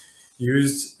be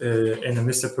used in a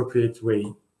misappropriate way.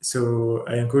 So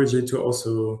I encourage you to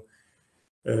also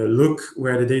look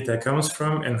where the data comes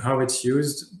from and how it's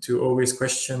used, to always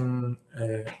question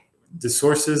the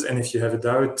sources. And if you have a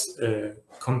doubt,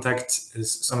 contact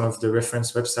some of the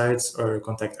reference websites or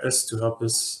contact us to help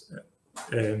us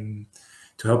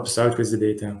out with the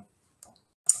data,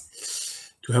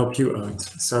 to help you out.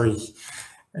 Sorry.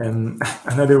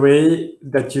 Another way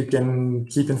that you can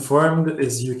keep informed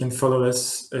is you can follow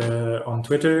us on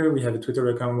Twitter. We have a Twitter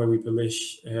account where we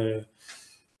publish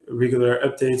regular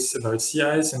updates about sea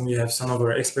ice, and we have some of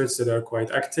our experts that are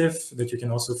quite active that you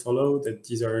can also follow. That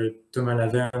these are Thomas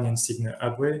Laverne and Signe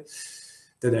Abwe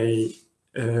that I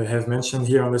have mentioned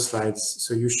here on the slides.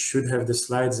 So you should have the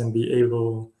slides and be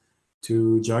able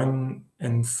to join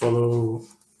and follow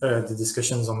the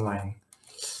discussions online.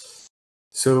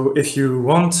 So if you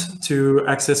want to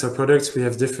access our products, we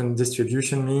have different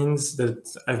distribution means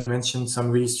that I've mentioned,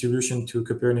 some redistribution to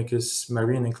Copernicus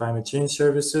Marine and Climate Change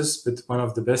Services, but one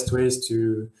of the best ways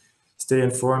to stay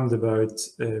informed about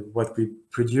what we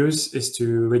produce is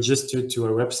to register to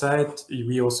our website.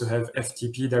 We also have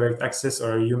FTP direct access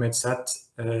or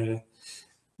EUMETSAT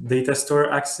data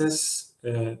store access.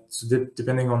 So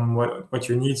depending on what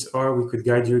your needs are, we could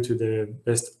guide you to the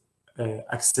best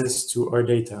access to our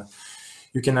data.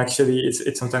 You can actually,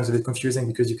 it's sometimes a bit confusing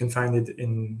because you can find it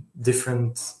in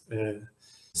different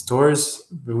stores,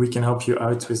 but we can help you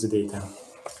out with the data.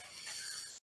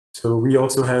 So we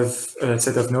also have a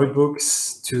set of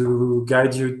notebooks to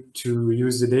guide you to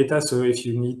use the data. So if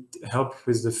you need help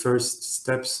with the first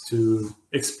steps to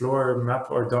explore,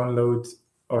 map, or download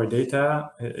our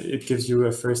data, it gives you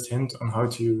a first hint on how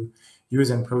to use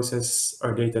and process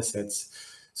our data sets.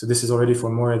 So this is already for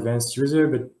more advanced user,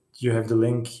 but you have the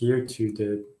link here to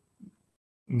the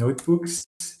notebooks.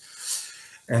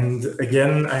 And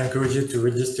again, I encourage you to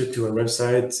register to our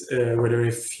website, whether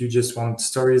if you just want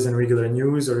stories and regular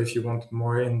news, or if you want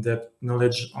more in-depth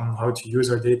knowledge on how to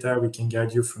use our data, we can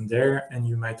guide you from there. And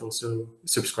you might also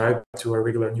subscribe to our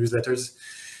regular newsletters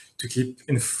to keep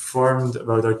informed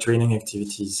about our training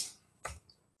activities.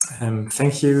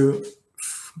 Thank you.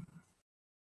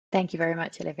 Thank you very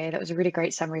much, Olivier. That was a really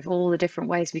great summary of all the different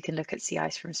ways we can look at sea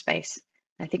ice from space.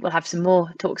 I think we'll have some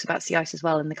more talks about sea ice as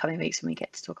well in the coming weeks when we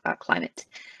get to talk about climate.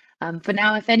 For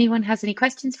now, if anyone has any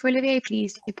questions for Olivier,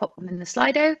 please do pop them in the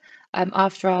Slido.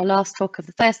 After our last talk of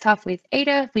the first half with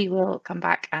Aida, we will come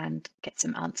back and get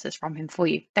some answers from him for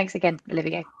you. Thanks again,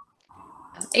 Olivier.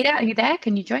 Aida, are you there?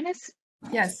 Can you join us?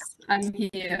 Yes, I'm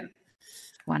here.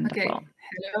 Wonderful. Okay.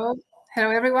 Hello,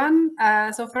 everyone.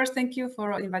 So first, thank you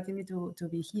for inviting me to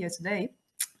be here today.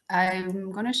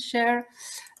 I'm going to share,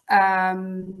 let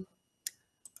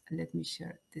me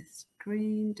share this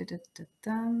screen.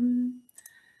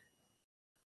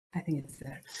 I think it's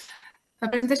there. My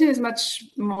presentation is much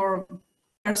more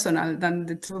personal than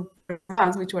the two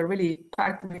ones, which were really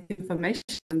packed with information.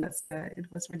 It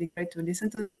was really great to listen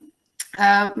to.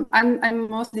 I'm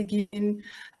mostly giving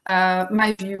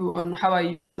my view on how I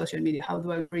use social media. How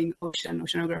do I bring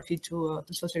oceanography to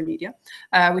social media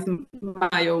with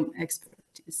my own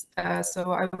expertise?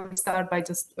 So I will start by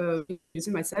just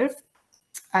introducing myself.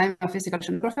 I'm a physical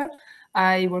oceanographer.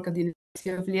 I work at the University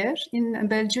of Liège in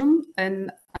Belgium,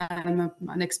 and I'm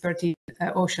an expert in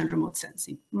ocean remote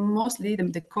sensing. Mostly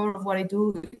the core of what I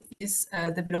do is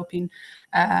developing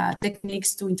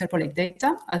techniques to interpolate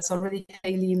data. As already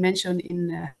Hayley mentioned in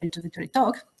the introductory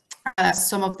talk,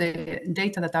 some of the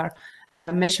data that are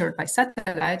measured by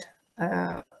satellite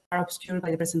are obscured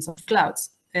by the presence of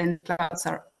clouds, and clouds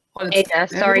are all Aida,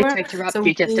 sorry to interrupt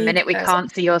you just a minute. We can't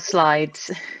see your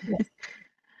slides.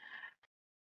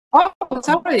 Oh,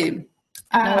 sorry.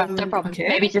 No, no problem. Okay.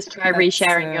 Maybe just try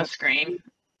resharing your screen.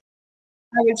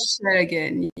 I will share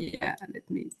again. Yeah, let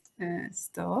me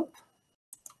stop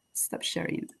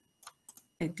sharing.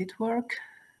 It did work.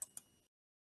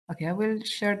 Okay, I will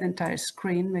share the entire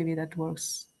screen. Maybe that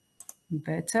works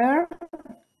better.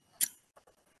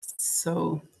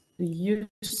 So you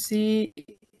see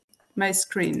my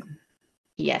screen?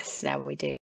 Yes, now we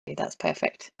do. That's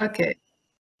perfect. Okay.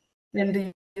 And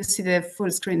do you see the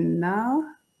full screen now?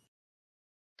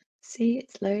 See,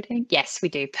 it's loading. Yes, we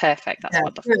do. Perfect. That's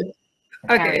wonderful. Good.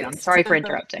 Okay. Carry on. Sorry for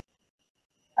interrupting.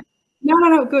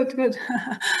 No, good.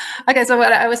 Okay, so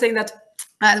what I was saying that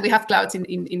we have clouds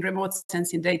in remote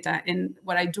sensing data, and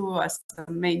what I do as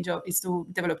a main job is to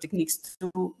develop techniques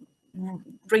to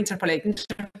interpolate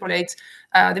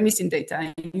the missing data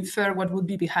and infer what would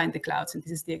be behind the clouds. And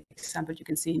this is the example you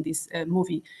can see in this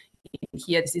movie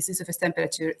here. This is surface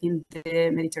temperature in the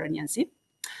Mediterranean Sea.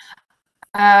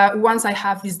 Once I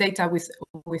have this data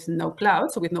with no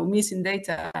clouds, so with no missing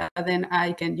data, then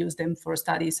I can use them for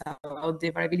studies about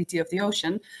the variability of the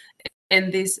ocean.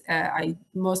 And this I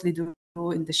mostly do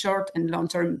in the short and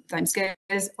long-term time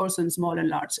scales, also in small and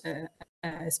large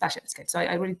spatial scale. So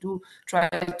I really do try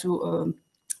to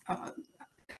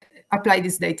apply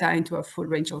this data into a full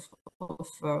range of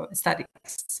studies.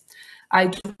 I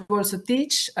do also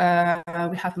teach. We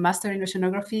have a master in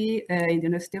oceanography in the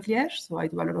University of Liège, so I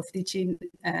do a lot of teaching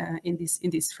in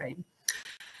this frame.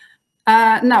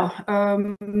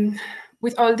 Now,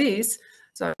 with all this,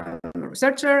 so I'm a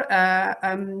researcher. I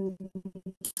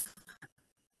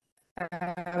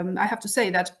have to say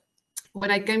that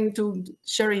when I came to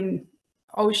sharing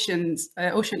ocean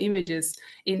images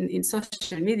in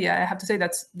social media, I have to say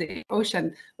that the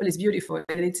ocean, well, it's beautiful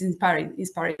and it's inspiring.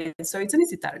 So it's an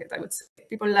easy target, I would say.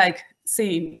 People like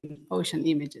seeing ocean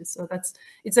images, so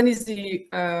it's an easy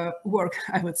work,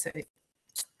 I would say.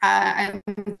 I'm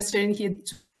sharing here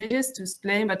two images to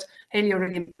explain, but Hayley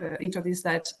already introduced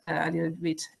that a little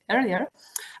bit earlier.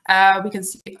 We can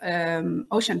see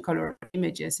ocean color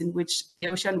images in which the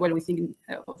ocean, well, we think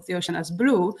of the ocean as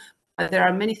blue, but there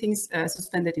are many things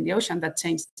suspended in the ocean that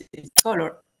change its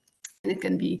color. And it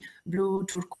can be blue,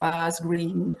 turquoise,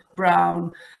 green,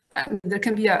 brown. There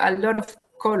can be a lot of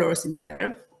colors in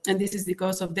there. And this is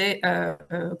because of the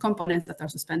components that are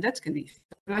suspended. It can be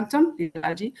plankton,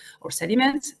 algae, or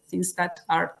sediment, things that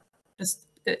are just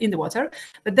in the water.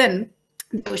 But then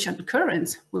the ocean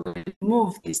currents will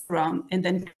move this around and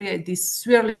then create these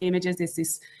swirling images,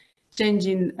 this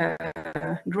changing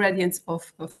gradients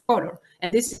of color.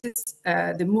 And this is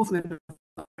the movement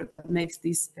that makes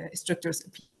these structures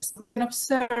appear. So we can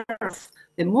observe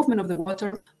the movement of the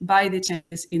water by the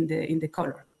changes in the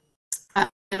color.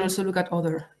 And also look at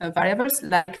other variables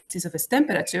like the surface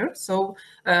temperature. So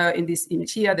in this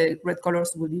image here, the red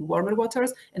colors will be warmer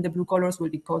waters and the blue colors will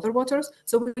be colder waters.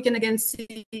 So we can again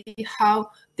see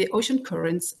how the ocean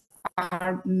currents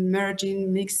are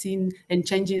merging, mixing, and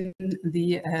changing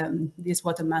these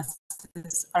water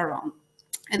masses around.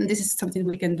 And this is something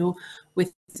we can do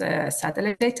with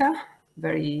satellite data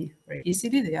very, very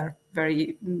easily. They are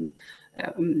very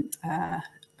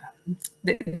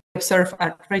they observe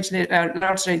a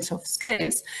large range of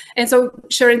scales. And so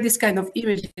sharing this kind of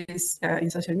images in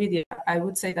social media, I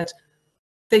would say that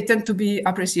they tend to be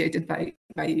appreciated by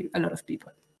a lot of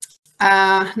people.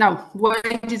 Now, why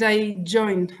did I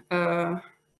join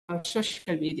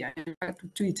social media,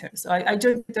 Twitter? So I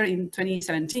joined Twitter in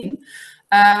 2017.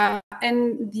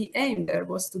 And the aim there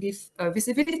was to give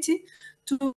visibility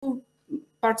to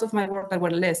parts of my work that were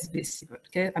less visible.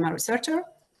 Okay, I'm a researcher.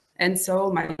 And so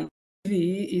my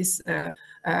CV is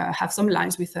have some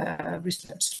lines with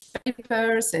research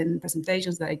papers and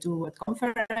presentations that I do at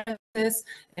conferences,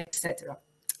 etc.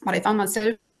 But I found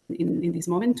myself in this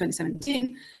moment,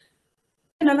 2017,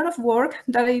 in a lot of work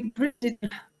that I really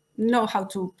didn't know how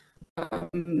to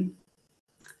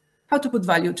put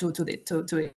value to it.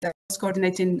 I was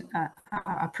coordinating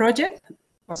a project,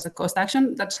 was a cost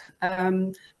action that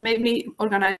made me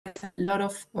organize a lot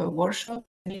of workshops,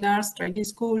 seminars, training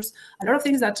schools, a lot of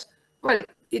things that, well,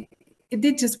 it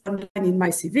did just one line in my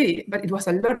CV, but it was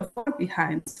a lot of work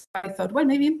behind. So I thought, well,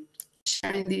 maybe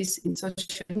sharing this in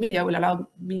social media will allow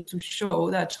me to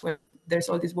show that, well, there's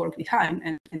all this work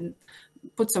behind and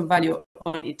put some value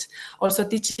on it. Also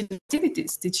teaching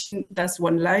activities. Teaching, that's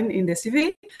one line in the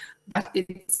CV, but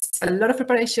it's a lot of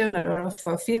preparation, a lot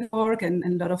of field work, and a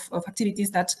lot of activities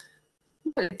that,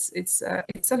 well, it's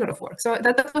a lot of work. So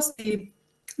that was the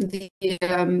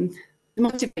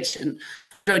motivation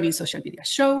joining social media.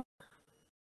 Show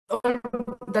all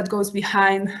that goes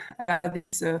behind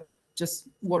these just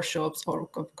workshops or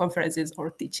conferences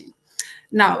or teaching.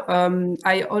 Now,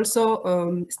 I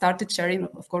also started sharing,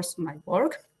 of course, my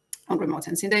work on remote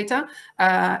sensing data.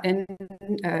 And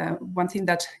one thing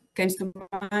that comes to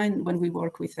mind when we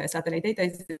work with satellite data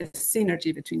is the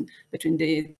synergy between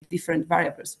the different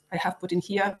variables. I have put in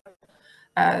here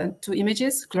two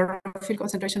images, chlorophyll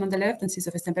concentration on the left and sea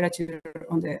surface temperature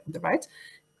on the right.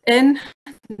 And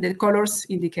the colors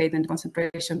indicate the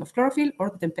concentration of chlorophyll or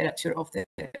the temperature of the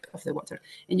water.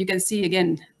 And you can see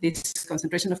again this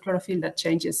concentration of chlorophyll that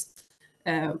changes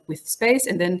with space,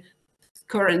 and then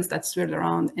currents that swirl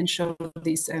around and show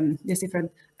this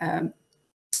different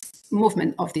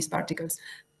movement of these particles.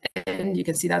 And you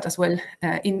can see that as well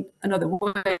in another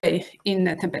way in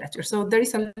temperature. So there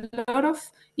is a lot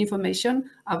of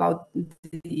information about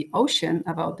the ocean,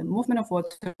 about the movement of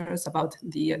waters, about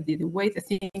the way the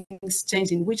things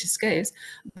change in which scales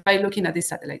by looking at this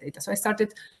satellite data. So I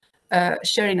started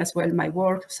sharing as well my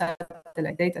work,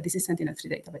 satellite data. This is Sentinel-3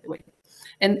 data, by the way.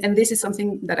 And this is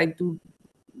something that I do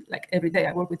like every day.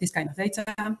 I work with this kind of data,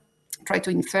 try to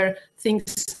infer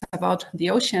things about the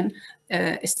ocean,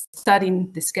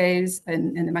 studying the scales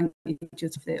and the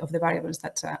magnitudes of the variables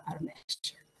that are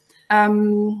measured.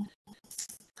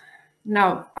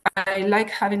 Now, I like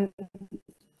having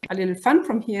a little fun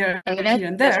from here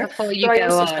and there. Before you so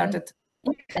go on,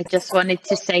 I just wanted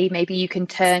to say maybe you can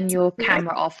turn your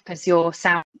camera off because your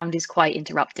sound is quite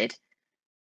interrupted.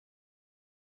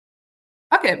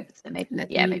 Okay. So maybe,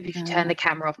 maybe if you turn the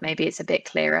camera off, maybe it's a bit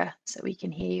clearer so we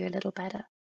can hear you a little better.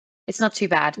 It's not too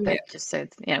bad, but just so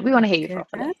we want to hear you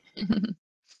properly.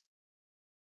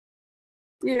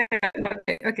 Yeah.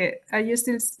 Okay. Are you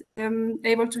still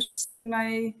able to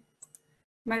see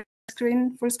my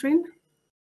screen, full screen?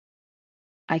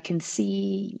 I can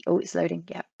see. Oh, it's loading.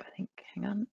 Yep. I think. Hang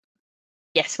on.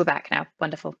 Yes, we're back now.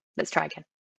 Wonderful. Let's try again.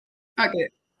 Okay.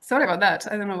 Sorry about that.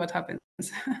 I don't know what happens.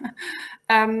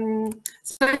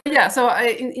 So yeah, so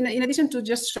in addition to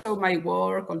just show my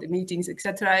work, all the meetings,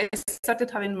 etc., I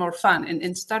started having more fun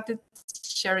and started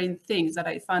sharing things that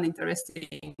I found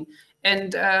interesting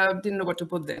and didn't know where to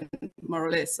put them, more or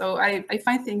less. So I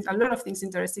find a lot of things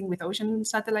interesting with ocean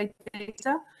satellite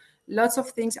data. Lots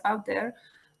of things out there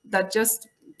that just,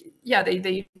 yeah,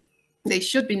 they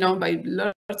should be known by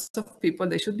lots of people.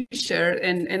 They should be shared.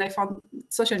 And I found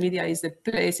social media is the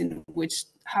place in which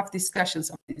have discussions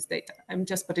of this data. I'm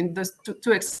just putting those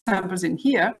two examples in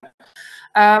here,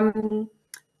 in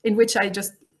which I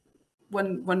just,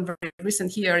 one very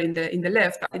recent here in the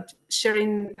left,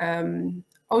 sharing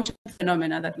ocean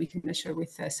phenomena that we can measure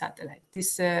with a satellite.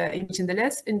 This image in the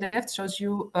left shows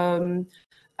you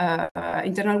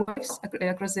internal waves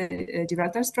across the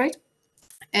Gibraltar Strait.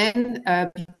 And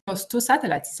those two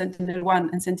satellites,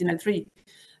 Sentinel-1 and Sentinel-3,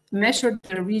 measured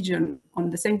the region on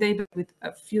the same day, but with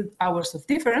a few hours of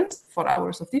difference, 4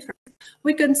 hours of difference.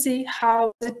 We can see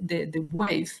how the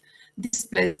wave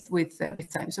displays with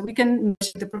time. So we can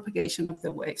measure the propagation of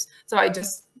the waves. So I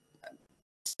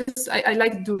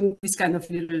like doing this kind of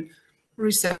little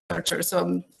researcher.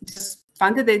 So just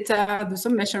find the data, do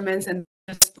some measurements, and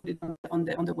just put it on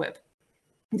the web.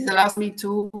 This allows me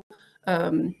to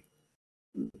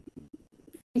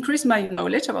increase my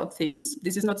knowledge about things.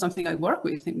 This is not something I work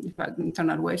with. In fact,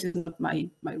 internal waves is not my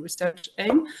research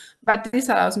aim, but this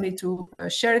allows me to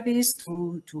share this,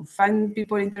 to find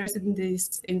people interested in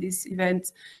this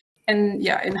event,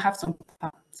 and have some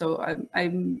fun. So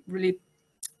I'm really,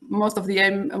 most of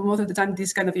the time,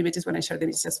 these kind of images, when I share them,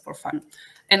 it's just for fun.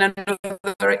 And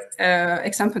another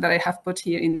example that I have put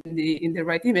here in the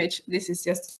right image, this is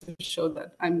just to show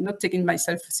that I'm not taking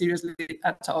myself seriously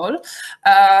at all.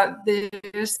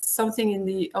 There's something in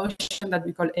the ocean that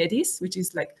we call eddies, which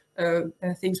is like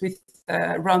things with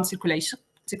round circulation.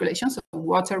 So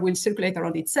water will circulate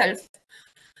around itself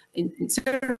in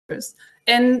circles.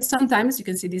 And sometimes you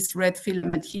can see this red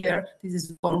filament here. This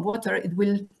is warm water. It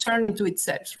will turn into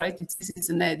itself, right? This is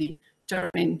an eddy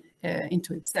turning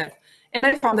into itself. And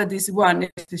I found that this one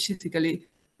specifically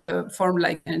formed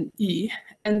like an E.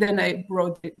 And then I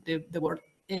wrote the word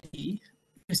eddy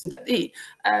using that E,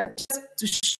 just to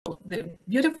show the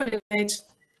beautiful image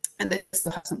and then just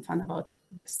to have some fun about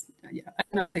this. Yeah, I'm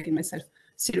not taking myself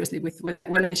seriously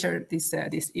when I share these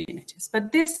images,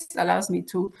 but this allows me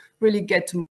to really get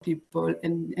to people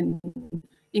and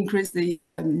increase the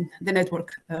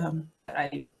network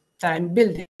that I'm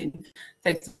building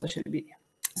thanks to social media.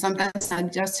 Sometimes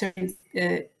I'm just sharing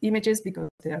images because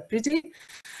they are pretty.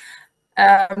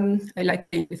 I like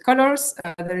playing with colors.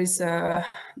 There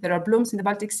are blooms in the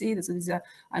Baltic Sea. This is a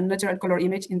natural color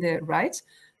image in the right.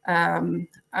 An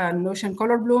ocean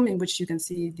color bloom in which you can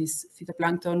see this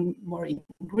phytoplankton more in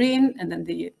green and then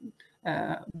the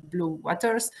blue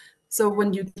waters. So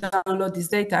when you download this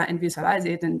data and visualize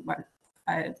it, and well,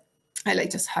 I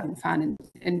like just having fun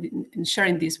and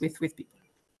sharing this with people.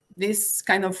 This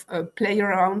kind of play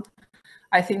around,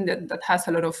 I think that has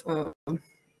a lot of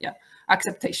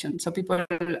acceptation. So people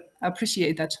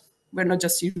appreciate that we're not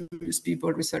just serious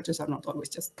people. Researchers are not always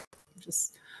just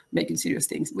making serious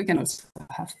things. We can also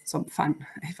have some fun,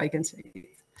 if I can say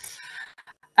it.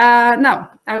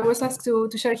 Now, I was asked to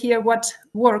share here what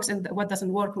works and what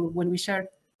doesn't work when we share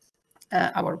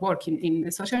our work in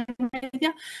the social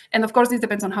media. And of course, this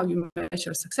depends on how you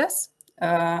measure success.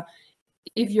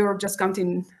 If you're just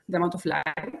counting the amount of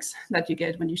likes that you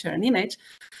get when you share an image,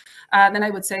 then I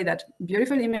would say that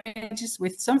beautiful images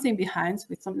with something behind,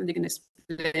 with something they can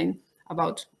explain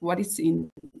about what is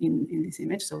in this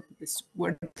image. So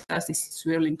where does this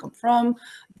swirling come from?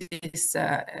 These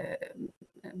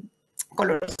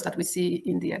colors that we see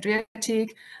in the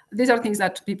Adriatic. These are things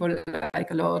that people like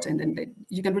a lot, and then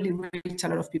you can really reach a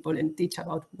lot of people and teach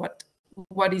about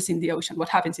what is in the ocean, what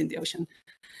happens in the ocean.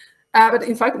 But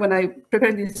in fact, when I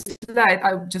prepared this slide,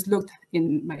 I just looked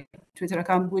in my Twitter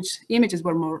account which images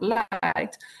were more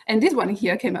liked, and this one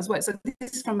here came as well. So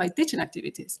this is from my teaching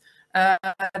activities.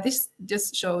 This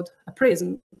just showed a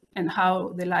prism and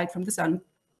how the light from the sun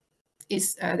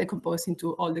is decomposed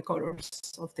into all the colors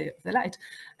of the light.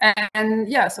 And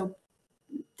yeah, so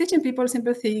teaching people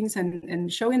simple things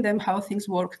and showing them how things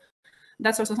work,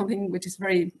 that's also something which is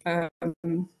very,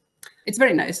 it's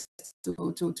very nice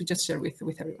to just share with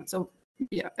everyone. So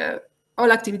yeah,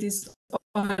 all activities,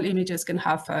 all images can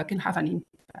have an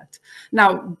impact.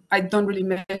 Now, I don't really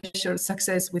measure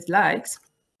success with likes.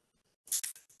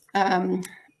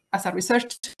 As a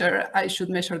researcher, I should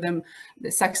measure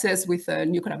the success with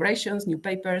new collaborations, new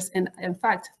papers. And in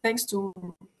fact, thanks to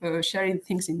sharing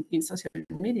things in social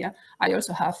media, I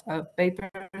also have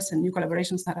papers and new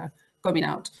collaborations that are coming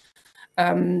out.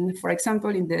 For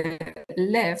example, in the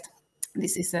left,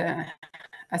 this is a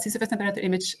surface temperature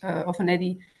image of an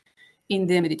eddy in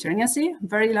the Mediterranean Sea,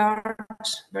 very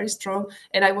large, very strong.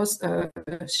 And I was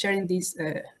sharing this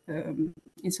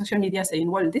in social media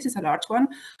saying, well, this is a large one.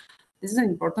 This is an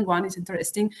important one, it's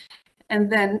interesting.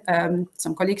 And then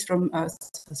some colleagues from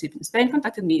Spain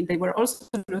contacted me. They were also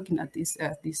looking at this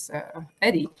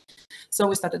eddy. So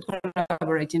we started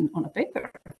collaborating on a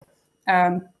paper.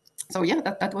 So yeah,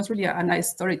 that was really a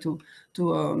nice story to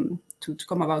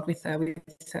come about with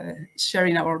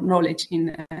sharing our knowledge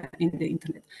in the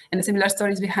internet. And the similar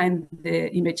stories behind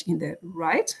the image in the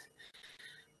right.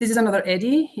 This is another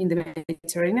eddy in the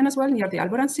Mediterranean as well, near the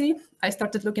Alvera Sea. I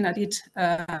started looking at it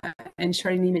and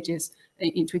sharing images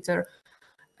in Twitter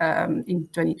in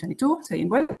 2022, saying,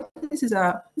 well, this is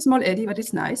a small eddy, but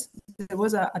it's nice. There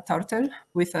was a turtle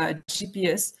with a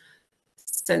GPS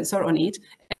sensor on it,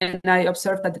 and I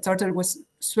observed that the turtle was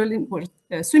swimming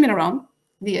around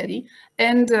the eddy,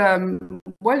 and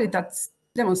well, that's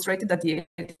demonstrated that the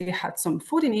eddy had some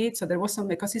food in it, so there was some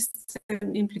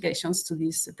ecosystem implications to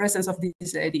this presence of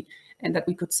this eddy, and that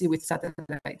we could see with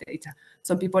satellite data.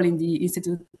 Some people in the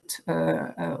Institute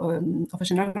of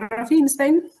Oceanography in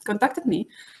Spain contacted me.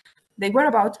 They were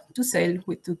about to sail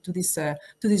to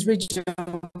this region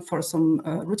for some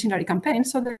routinary campaign,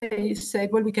 so they said,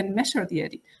 well, we can measure the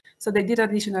eddy. So they did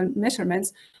additional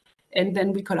measurements, and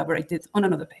then we collaborated on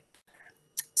another paper.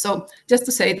 So just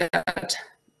to say that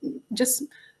just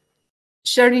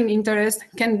sharing interest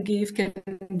can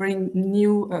bring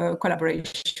new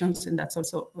collaborations, and that's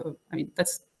also, I mean,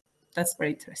 that's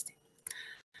very interesting.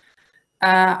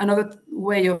 Another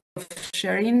way of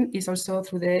sharing is also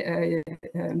through the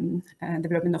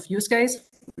development of use case,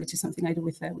 which is something I do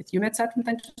with EUMETSAT from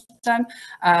time to time.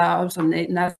 Also,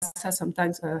 NASA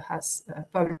sometimes has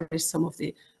published some of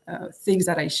the things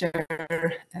that I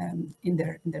share in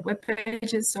their web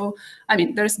pages. So, I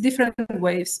mean, there's different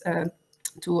ways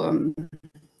to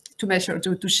measure,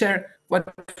 to share what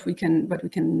we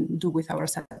can do with our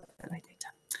satellite data.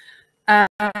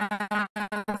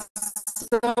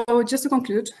 So just to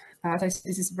conclude, this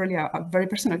is really a very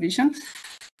personal vision.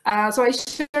 So I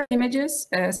share images,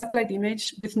 satellite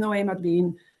image, with no aim at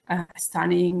being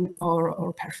stunning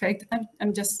or perfect.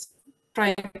 I'm just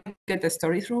trying to get the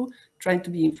story through, trying to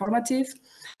be informative.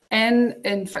 And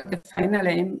in fact, the final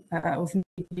aim of me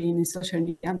being in social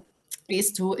media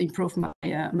is to improve my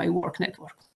work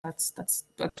network. That's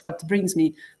what brings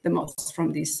me the most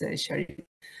from this sharing.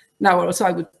 Now, also,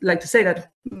 I would like to say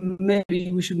that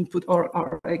maybe we shouldn't put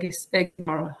our eggs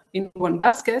in one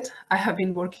basket. I've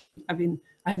been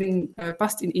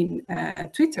posting in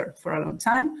Twitter for a long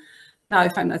time. Now,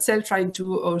 if I'm not trying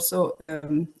to also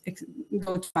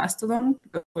go to Mastodon,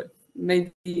 but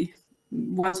maybe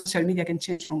one social media can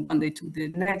change from one day to the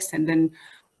next, and then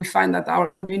we find that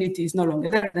our community is no longer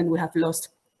there, then we have lost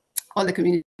all the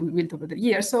community we built over the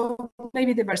years. So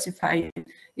maybe diversifying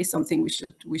is something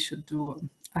we should do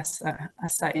as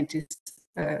scientists,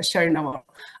 sharing our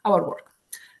work.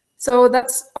 So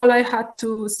that's all I had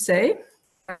to say.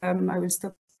 I will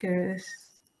stop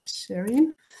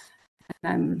sharing.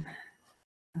 And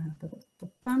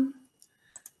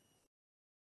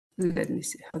let me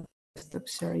see how to stop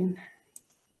sharing.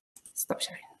 Stop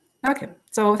sharing. Okay,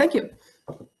 so thank you.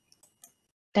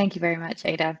 Thank you very much,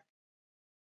 Aida.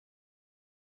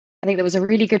 I think that was a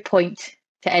really good point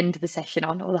to end the session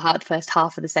on, or the first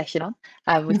half of the session on.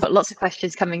 We've got lots of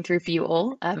questions coming through for you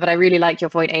all, but I really liked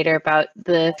your point, Aida, about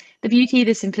the beauty,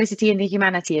 the simplicity, and the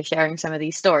humanity of sharing some of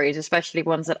these stories, especially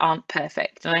ones that aren't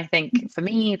perfect. And I think for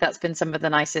me, that's been some of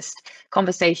the nicest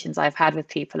conversations I've had with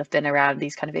people have been around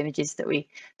these kind of images that we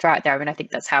throw out there. I mean, I think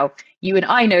that's how you and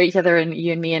I know each other, and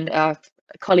you and me and our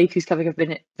colleague who's coming up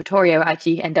in Vittorio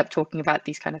actually end up talking about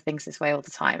these kind of things this way all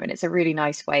the time. And it's a really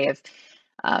nice way of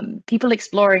people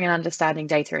exploring and understanding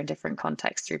data in different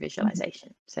contexts through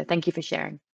visualization. So thank you for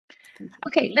sharing.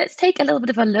 Okay, let's take a little bit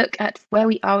of a look at where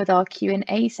we are with our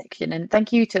Q&A section. And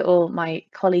thank you to all my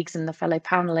colleagues and the fellow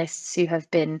panelists who have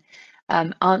been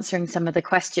answering some of the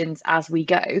questions as we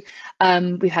go.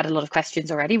 We've had a lot of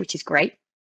questions already, which is great.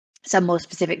 Some more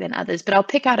specific than others, but I'll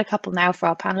pick out a couple now for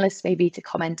our panelists maybe to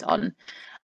comment on.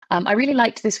 I really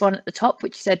liked this one at the top,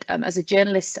 which said, as a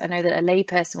journalist, I know that a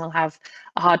layperson will have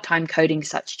a hard time coding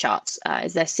such charts.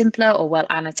 Is there simpler or well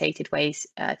annotated ways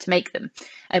to make them?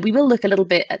 And we will look a little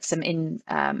bit at some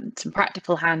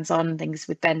practical hands-on things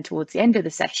with Ben towards the end of the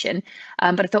session.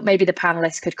 But I thought maybe the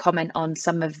panelists could comment on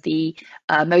some of the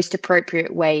most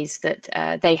appropriate ways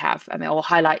that they have, or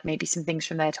highlight maybe some things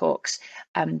from their talks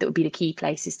that would be the key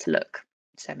places to look.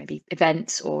 So maybe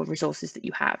events or resources that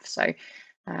you have. So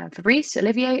Fabrice,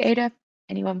 Olivier, Aida,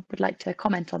 anyone would like to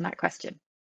comment on that question?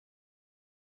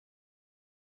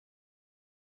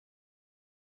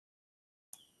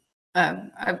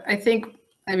 I think,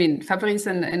 Fabrice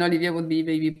and Olivier would be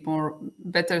maybe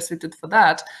better suited for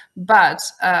that. But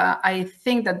I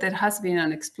think that there has been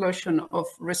an explosion of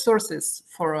resources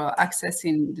for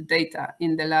accessing the data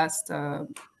in the last, I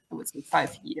would say,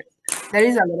 5 years. There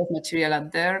is a lot of material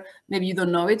out there. Maybe you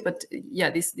don't know it, but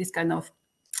yeah, this kind of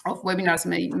webinars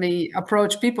may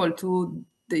approach people to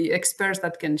the experts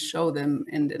that can show them,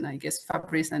 and then I guess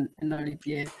Fabrice and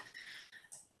Olivier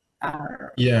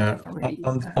are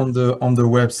on the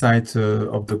website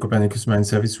of the Copernicus Marine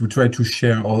Service. We try to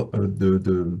share all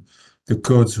the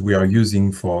codes we are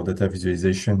using for data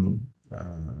visualization,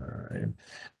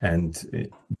 and the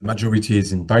majority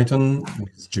is in Python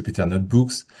with Jupyter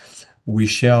notebooks. We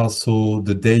share also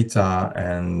the data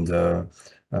and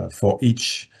for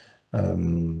each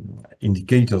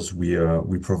indicators we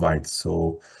provide.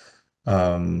 So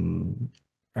and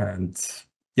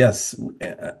yes,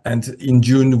 and in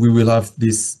June we will have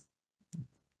this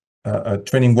a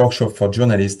training workshop for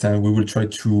journalists, and we will try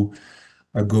to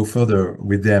go further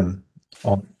with them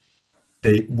on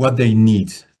what they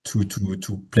need to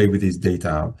play with this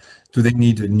data. Do they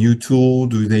need a new tool?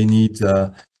 Do they need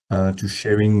to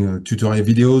sharing tutorial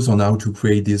videos on how to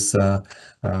create this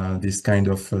this kind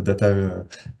of data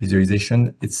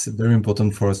visualization? It's very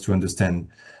important for us to understand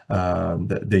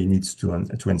that they need to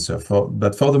answer.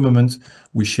 But for the moment,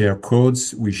 we share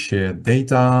codes, we share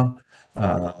data,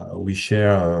 we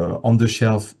share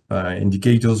on-the-shelf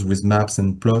indicators with maps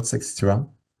and plots, etc.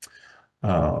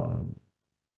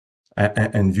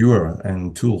 And viewer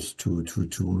and tools to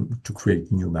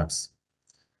create new maps.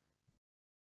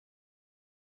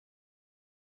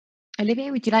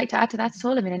 Olivier, would you like to add to that at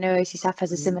all? I mean, I know OCSAF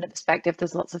has a similar perspective.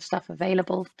 There's lots of stuff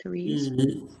available to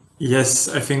reuse. Yes,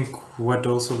 I think what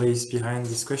also lays behind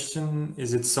this question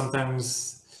is it's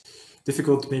sometimes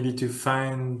difficult maybe to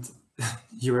find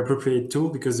your appropriate tool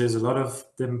because there's a lot of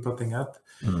them popping up.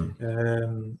 I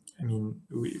mean,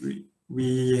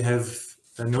 we have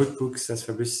notebooks, as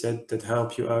Fabrice said, that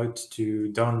help you out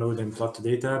to download and plot the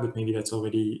data, but maybe that's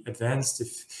already advanced.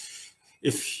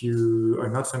 If you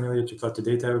are not familiar to plot the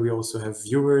data, we also have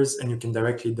viewers, and you can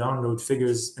directly download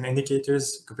figures and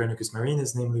indicators. Copernicus Marine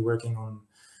is namely working on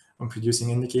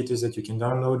producing indicators that you can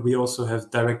download. We also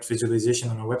have direct visualization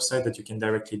on our website that you can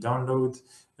directly download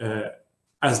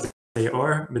as they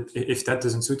are. But if that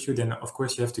doesn't suit you, then of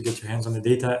course you have to get your hands on the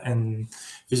data and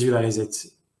visualize it.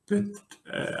 But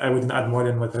I wouldn't add more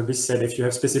than what Fabrice said. If you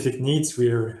have specific needs,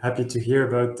 we're happy to hear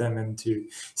about them and to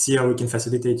see how we can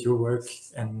facilitate your work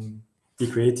and be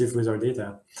creative with our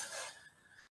data.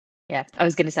 Yeah, I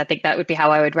was going to say, I think that would be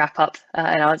how I would wrap up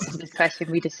an answer to this question.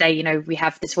 We just say, you know, we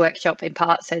have this workshop in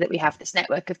part so that we have this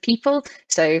network of people.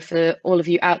 So for all of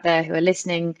you out there who are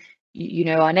listening, you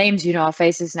know our names, you know our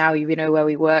faces now, you know where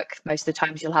we work. Most of the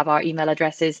times you'll have our email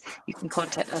addresses. You can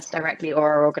contact us directly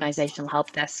or our organizational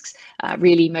help desks.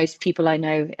 Really, most people I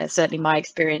know, certainly my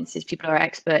experience is people who are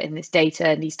expert in this data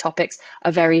and these topics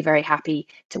are very, very happy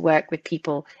to work with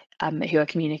people who are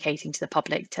communicating to the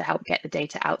public to help get the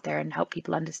data out there and help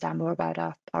people understand more about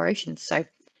our oceans. So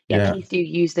yeah, please do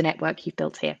use the network you've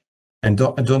built here. And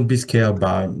don't be scared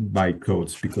by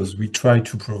codes, because we try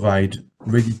to provide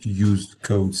ready-to-use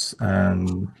codes,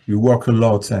 and we work a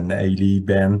lot. And Hayley,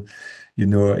 Ben, you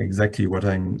know exactly what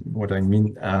I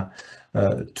mean.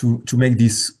 To make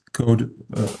this code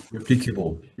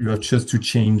replicable, you have just to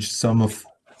change some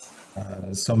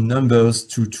numbers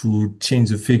to change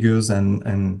the figures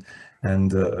and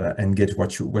get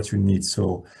what you need.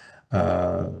 So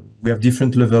we have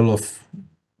different level of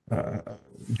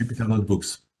Jupyter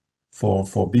notebooks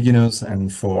for beginners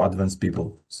and for advanced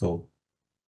people. So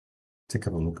take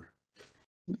a look.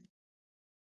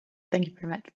 Thank you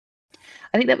very much.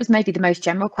 I think that was maybe the most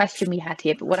general question we had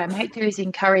here, but what I might do is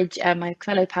encourage my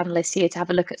fellow panelists here to have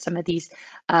a look at some of these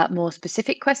more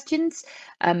specific questions.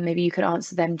 Maybe you could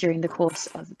answer them during the course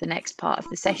of the next part of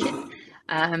the session.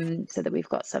 so that we've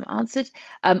got some answered.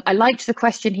 I liked the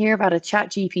question here about a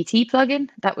ChatGPT plugin.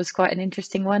 That was quite an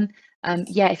interesting one.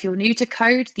 Yeah, if you're new to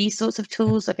code, these sorts of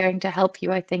tools are going to help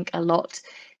you, I think, a lot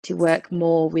to work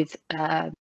more with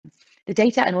the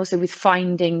data and also with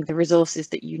finding the resources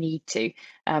that you need to.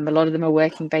 A lot of them are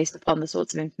working based upon the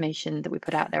sorts of information that we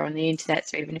put out there on the internet.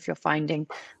 So even if you're finding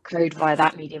code via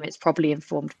that medium, it's probably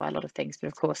informed by a lot of things. But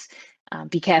of course,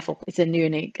 be careful. It's a new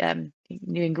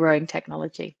and growing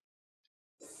technology.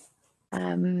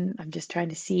 I'm just trying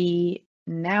to see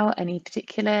now any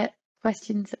particular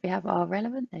questions that we have are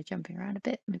relevant. They're jumping around a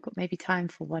bit. We've got maybe time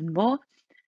for one more.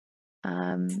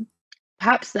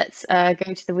 Perhaps let's go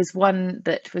to, there was one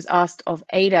that was asked of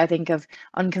Aida, I think,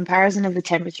 on comparison of the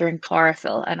temperature in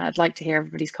chlorophyll, and I'd like to hear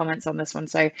everybody's comments on this one.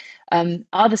 So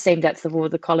are the same depth of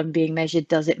water column being measured?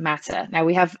 Does it matter? Now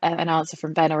we have an answer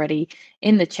from Ben already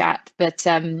in the chat, but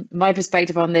my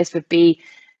perspective on this would be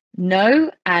no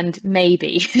and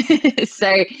maybe.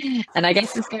 So, and I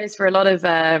guess this goes for a lot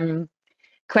of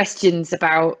questions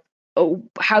about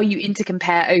how you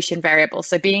intercompare ocean variables.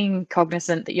 So being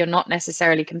cognizant that you're not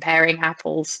necessarily comparing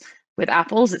apples with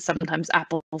apples, it's sometimes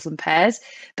apples and pears,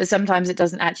 but sometimes it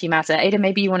doesn't actually matter. Aida,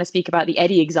 maybe you want to speak about the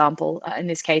eddy example in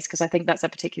this case, because I think that's a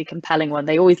particularly compelling one.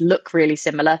 They always look really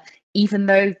similar, even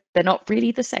though they're not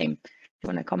really the same. Do you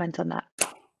want to comment on that?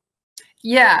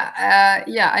 Yeah,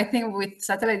 I think with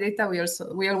satellite data,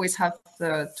 we always have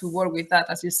to work with that.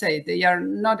 As you say, they are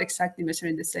not exactly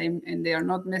measuring the same, and they are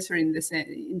not measuring the same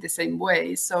in the same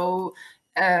way. So,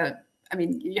 I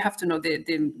mean, you have to know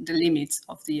the limits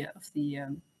of the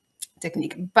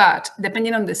technique. But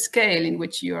depending on the scale in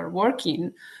which you are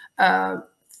working,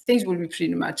 things will be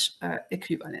pretty much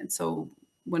equivalent. So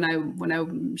when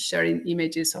I'm sharing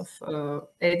images of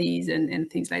eddies and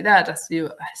things like that, as you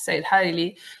said,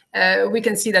 Hayley, we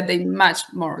can see that they match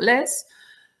more or less.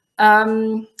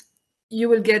 You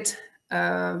will get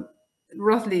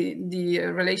roughly the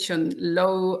relation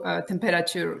low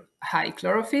temperature, high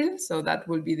chlorophyll. So that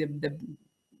will be the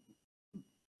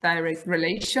direct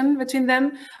relation between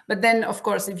them. But then, of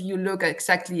course, if you look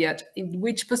exactly at in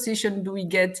which position do we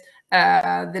get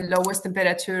the lowest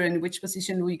temperature and which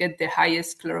position do we get the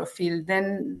highest chlorophyll,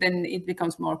 then it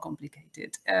becomes more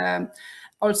complicated.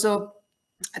 Also,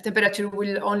 a temperature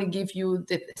will only give you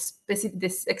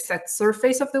this exact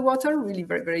surface of the water, really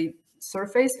very, very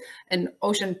surface, and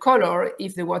ocean color.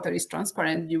 If the water is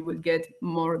transparent, you will get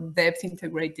more depth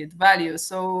integrated values.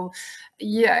 So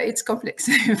yeah, it's complex.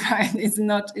 It's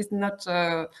not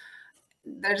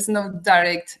there's no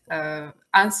direct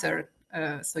answer.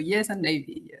 So yes and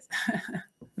maybe, yes.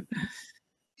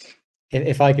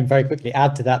 If I can very quickly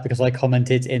add to that, because I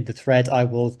commented in the thread, I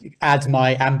will add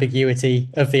my ambiguity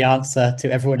of the answer to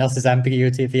everyone else's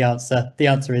ambiguity of the answer. The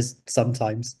answer is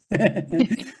sometimes.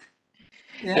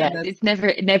 Yeah, it's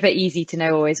never easy to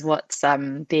know always what's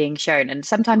being shown, and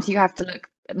sometimes you have to look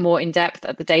more in depth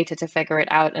at the data to figure it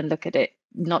out and look at it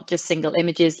not just single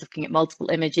images, looking at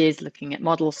multiple images, looking at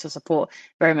models to support.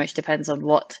 Very much depends on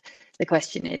what the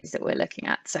question is that we're looking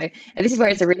at. So this is where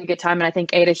it's a really good time, and I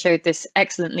think Aida showed this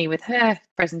excellently with her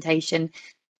presentation,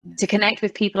 to connect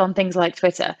with people on things like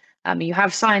Twitter. You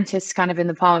have scientists kind of in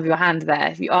the palm of your hand there.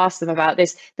 If you ask them about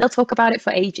this, they'll talk about it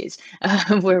for ages.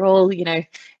 We're all, you know,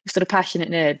 sort of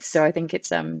passionate nerds. So I think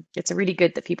it's really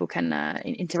good that people can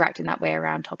interact in that way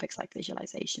around topics like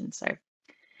visualization. So,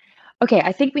 okay,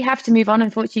 I think we have to move on,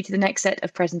 unfortunately, to the next set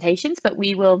of presentations, but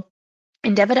we will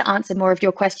endeavour to answer more of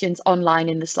your questions online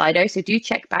in the Slido. So do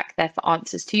check back there for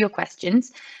answers to your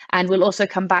questions. And we'll also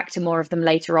come back to more of them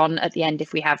later on at the end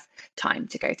if we have time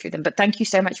to go through them. But thank you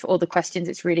so much for all the questions.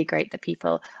 It's really great that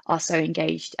people are so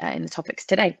engaged in the topics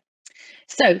today.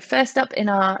 So first up in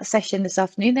our session this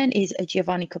afternoon then is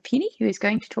Giovanni Coppini, who is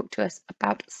going to talk to us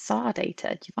about SAR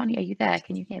data. Giovanni, are you there?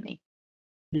 Can you hear me?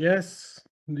 Yes.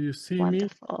 Do you see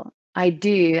Wonderful. me? I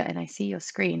do, and I see your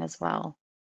screen as well.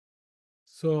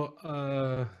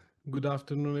 So, good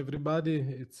afternoon, everybody.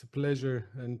 It's a pleasure,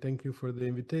 and thank you for the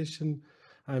invitation.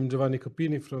 I'm Giovanni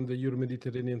Coppini from the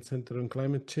Euro-Mediterranean Center on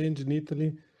Climate Change in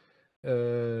Italy.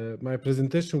 My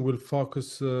presentation will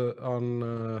focus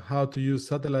on how to use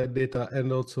satellite data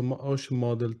and also ocean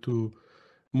model to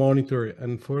monitor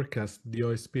and forecast the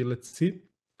oil spill at sea.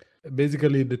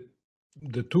 Basically,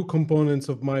 the two components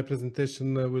of my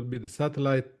presentation will be the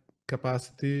satellite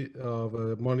capacity of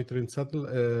monitoring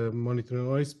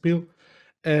oil spill,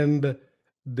 and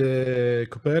the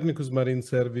Copernicus Marine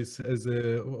Service as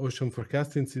an ocean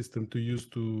forecasting system to use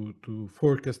to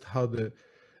forecast how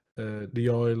the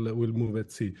oil will move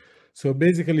at sea. So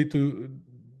basically,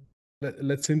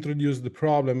 let's introduce the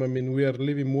problem. I mean, we are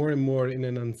living more and more in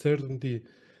an uncertainty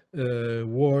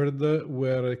world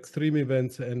where extreme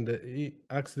events and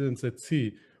accidents at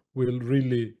sea will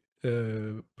really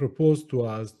propose to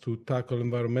us to tackle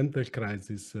environmental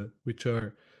crises, which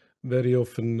are very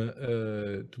often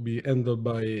to be handled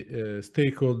by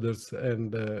stakeholders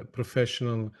and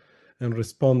professional and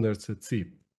responders at sea.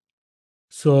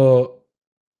 So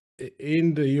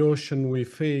in the ocean, we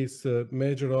face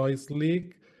major oil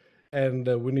leak, and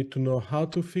we need to know how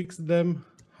to fix them,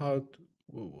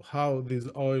 how this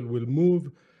oil will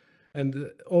move.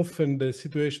 And often the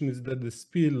situation is that the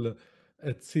spill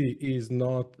at sea is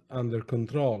not under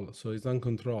control, so it's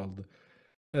uncontrolled.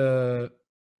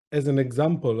 As an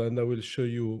example, and I will show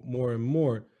you more and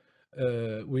more,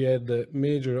 we had a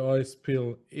major oil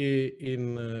spill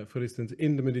in, for instance,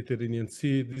 in the Mediterranean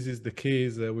Sea. This is the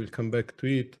case, I will come back to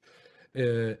it,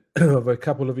 of a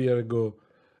couple of years ago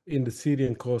in the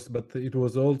Syrian coast, but it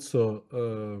was also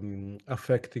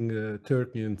affecting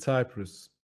Turkey and Cyprus.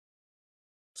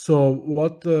 So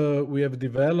what we have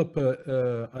developed,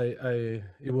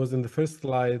 it was in the first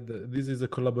slide. This is a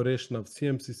collaboration of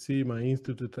CMCC, my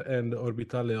institute, and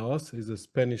Orbitale-OS, is a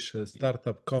Spanish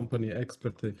startup company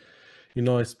expert in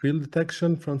oil spill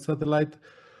detection from satellite.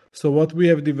 So what we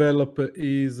have developed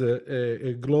is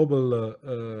a global,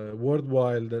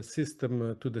 worldwide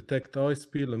system to detect oil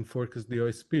spill and forecast the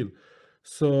oil spill.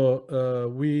 So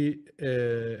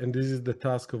and this is the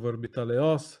task of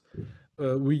Orbitale-OS.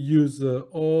 We use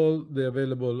all the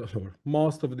available, or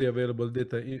most of the available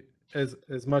data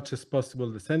as much as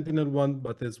possible, the Sentinel-1,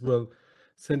 but as well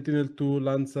Sentinel-2,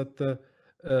 Landsat,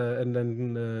 and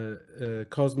then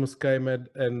Cosmos, SkyMed,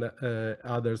 and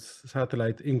other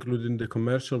satellites, including the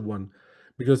commercial one,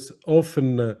 because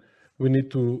often we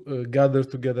need to gather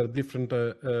together different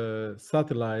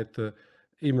satellite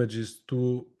images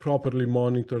to properly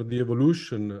monitor the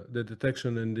evolution, the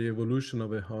detection and the evolution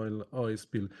of a oil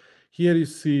spill. Here you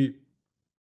see,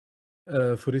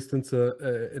 for instance,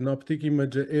 an optic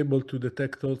image able to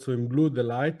detect also in blue the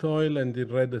light oil and in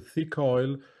red the thick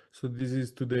oil. So this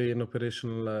is today an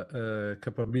operational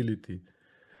capability.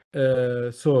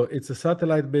 So it's a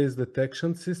satellite-based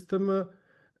detection system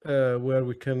where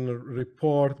we can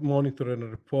monitor and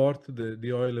report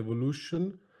the oil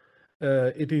evolution.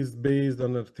 It is based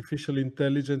on artificial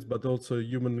intelligence, but also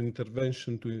human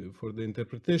intervention for the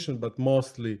interpretation, but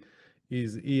mostly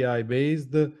is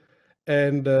AI-based.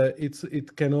 And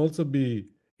it can also be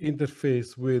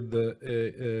interfaced with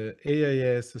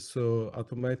AIS, so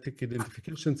automatic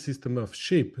identification system of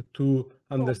ship, to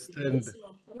understand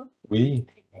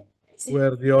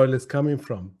where the oil is coming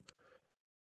from.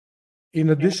 In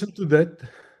addition to that,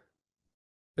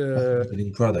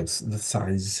 products, the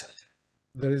size.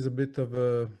 There is a bit of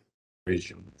a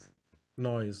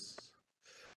noise.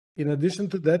 In addition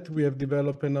to that, we have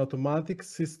developed an automatic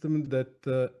system that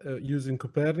using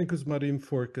Copernicus marine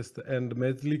forecast and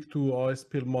MEDSLIC2 oil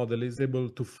spill model is able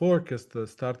to forecast,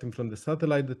 starting from the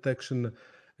satellite detection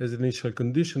as initial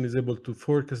condition, is able to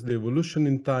forecast the evolution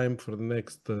in time for the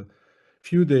next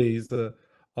few days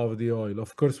of the oil.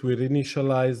 Of course, we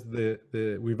reinitialize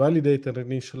we validate and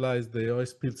initialize the oil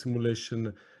spill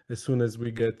simulation as soon as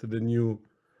we get the new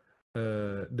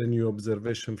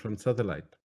observation from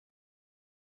satellite.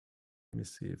 Let me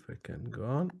see if I can go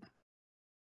on.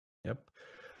 Yep.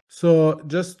 So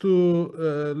just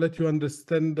to let you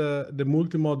understand the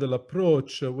multi-model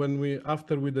approach,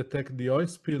 after we detect the oil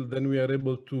spill, then we are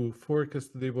able to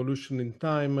forecast the evolution in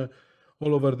time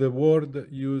all over the world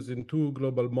using two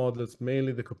global models,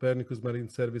 mainly the Copernicus Marine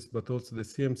Service, but also the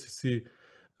CMCC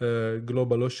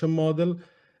Global Ocean Model.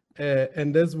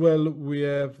 And as well, we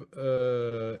have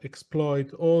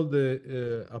exploit all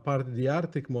the, apart the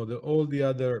Arctic model, all the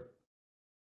other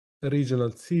regional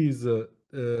seas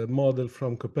model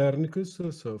from Copernicus,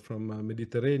 so from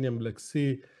Mediterranean, Black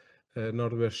Sea,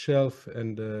 Northwest Shelf,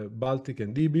 and Baltic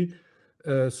and DB.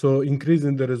 So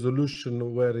increasing the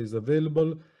resolution where is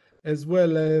available, as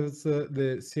well as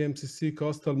the CMCC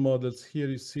coastal models. Here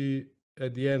you see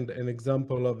at the end an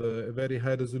example of a very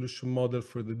high resolution model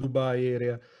for the Dubai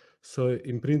area. So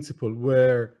in principle,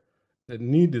 where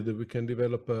needed, we can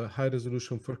develop a high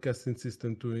resolution forecasting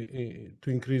system to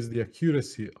increase the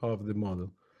accuracy of the model,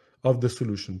 of the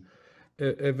solution.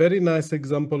 A very nice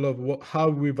example of how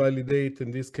we validate,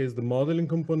 in this case, the modeling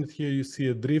component. Here you see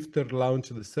a drifter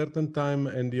launched at a certain time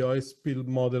and the oil spill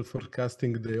model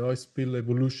forecasting the oil spill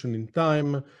evolution in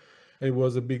time. It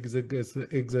was a big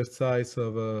exercise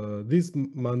of this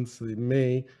month in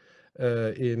May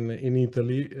in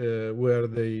Italy, where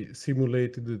they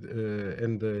simulated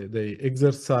and they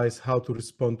exercised how to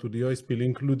respond to the oil spill,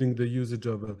 including the usage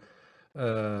of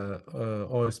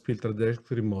oil spill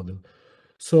trajectory model.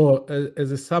 So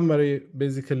as a summary,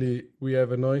 basically, we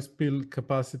have an oil spill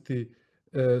capacity,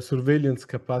 surveillance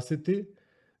capacity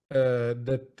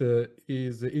that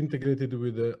is integrated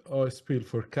with the oil spill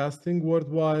forecasting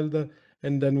worldwide,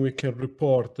 and then we can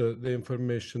report the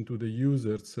information to the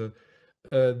users.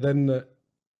 Then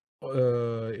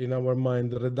in our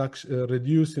mind,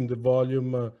 reducing the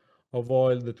volume of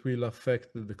oil that will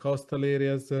affect the coastal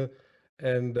areas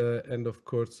and of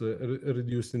course,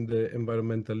 reducing the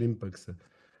environmental impacts.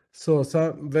 So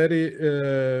some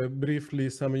very briefly,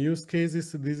 some use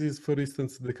cases. This is, for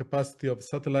instance, the capacity of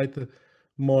satellite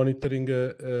monitoring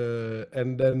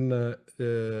and then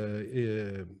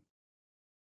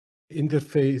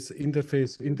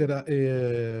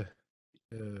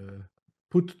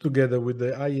put together with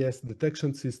the IES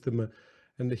detection system.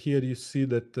 And here you see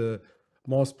that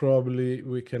most probably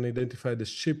we can identify the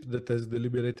ship that has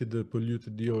deliberately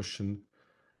polluted the ocean.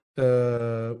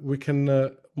 We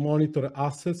can monitor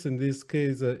assets. In this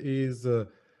case is oil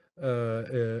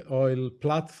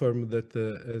platform that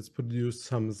has produced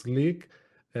some slick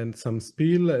and some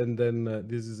spill. And then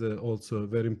this is also a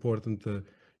very important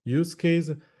use case.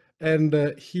 And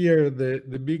here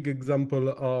the big example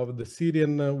of the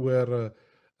Syrian where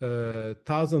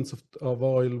thousands of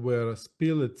oil were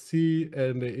spilled at sea,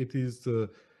 and it is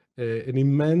an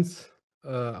immense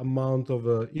amount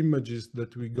of images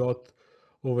that we got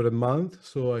over a month.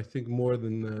 So I think more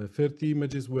than 30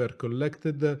 images were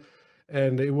collected.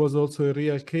 And it was also a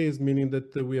real case, meaning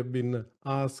that we have been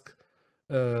asked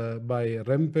by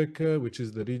REMPEC, which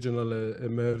is the Regional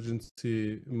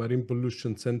Emergency Marine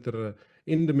Pollution Center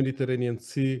in the Mediterranean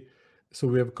Sea. So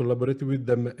we have collaborated with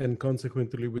them and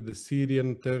consequently with the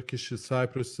Syrian, Turkish,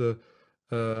 Cyprus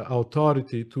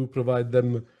authority to provide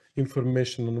them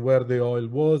information on where the oil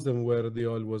was and where the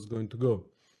oil was going to go.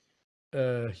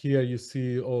 Here you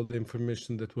see all the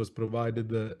information that was provided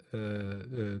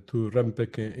to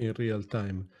REMPEC in real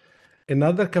time.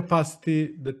 Another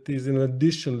capacity that is in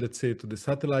addition, let's say, to the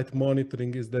satellite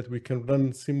monitoring is that we can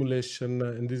run simulation,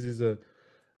 and this is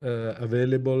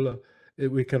available.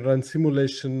 We can run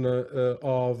simulation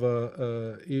of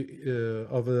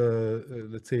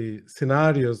let's say,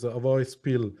 scenarios of oil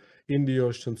spill in the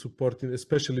ocean, supporting,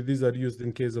 especially these are used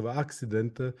in case of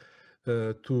accident,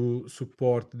 to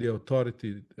support the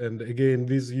authority. And again,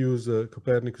 this use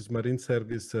Copernicus Marine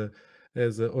Service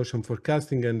as ocean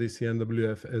forecasting and the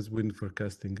ECMWF as wind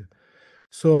forecasting.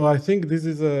 So I think this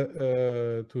is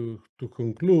to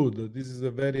conclude, this is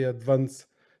a very advanced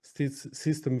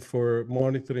system for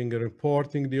monitoring and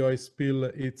reporting the oil spill.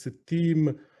 It's a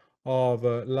team of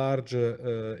large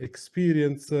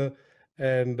experience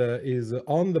and is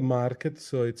on the market.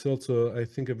 So it's also, I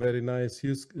think, a very nice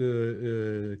use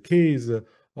case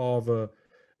of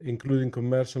including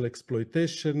commercial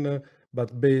exploitation,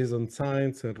 but based on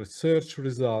science and research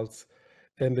results,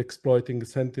 and exploiting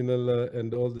Sentinel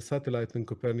and all the satellite and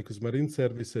Copernicus Marine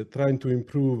Service, trying to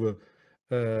improve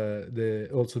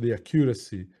also the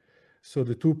accuracy. So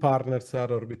the two partners are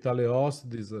Orbitale OS,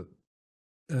 this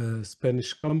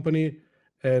Spanish company,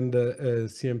 and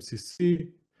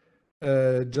CMCC.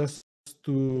 Just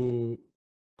to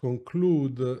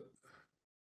conclude,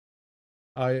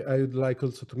 I would like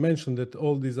also to mention that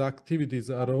all these activities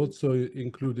are also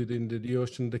included in the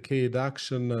Ocean Decade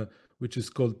Action, which is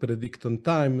called Predict on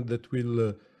Time, that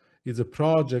will is a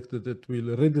project that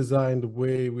will redesign the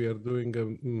way we are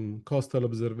doing coastal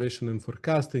observation and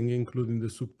forecasting, including the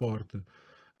support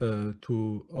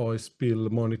to oil spill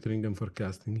monitoring and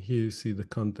forecasting. Here you see the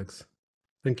context.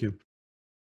 Thank you.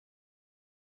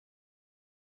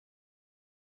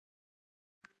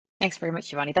 Thanks very much,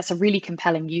 Giovanni. That's a really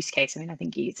compelling use case. I mean, I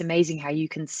think it's amazing how you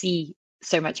can see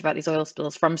so much about these oil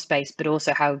spills from space, but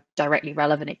also how directly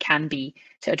relevant it can be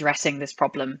to addressing this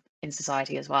problem in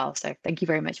society as well. So thank you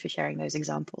very much for sharing those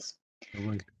examples.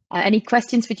 Any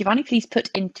questions for Giovanni, please put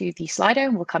into the Slido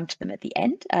and we'll come to them at the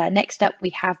end. Next up, we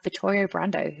have Vittorio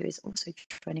Brando, who is also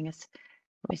joining us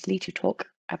mostly to talk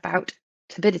about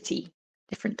turbidity,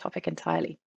 different topic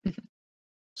entirely.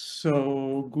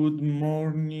 So good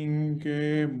morning.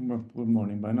 Good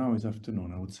morning. By now it's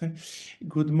afternoon, I would say.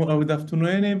 Good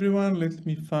afternoon, everyone. Let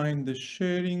me find the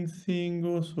sharing thing.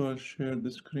 Also, I'll share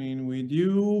the screen with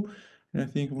you. And I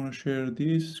think I'm going to share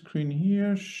this screen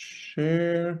here.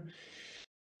 Share.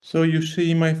 So you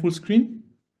see my full screen?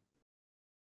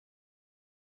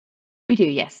 We do,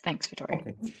 yes. Thanks, Vittorio.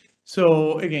 Okay.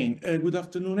 So again, good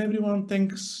afternoon, everyone.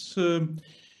 Thanks.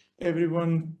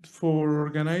 Everyone for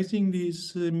organizing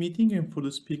this meeting and for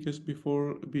the speakers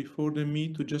before the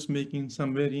meet to just making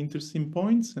some very interesting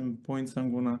points and points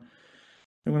I'm gonna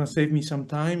save me some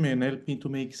time and help me to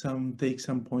take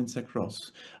some points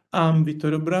across. I'm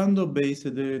Vittorio Brando, based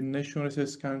at the National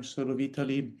Research Council of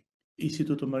Italy,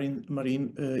 Institute of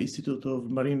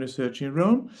Marine Research in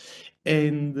Rome.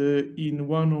 And in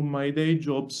one of my day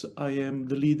jobs, I am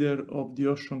the leader of the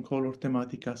Ocean Color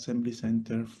Thematic Assembly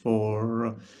Center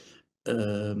for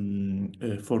the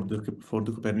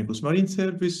Copernicus Marine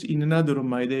Service. In another of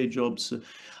my day jobs,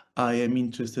 I am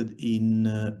interested in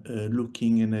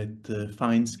looking at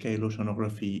fine-scale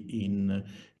oceanography in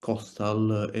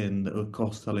coastal and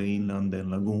inland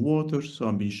and lagoon waters.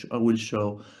 So I will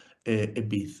show a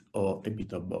bit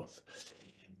of both.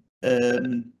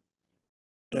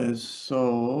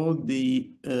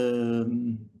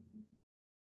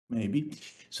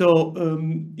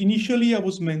 Initially, I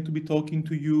was meant to be talking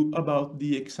to you about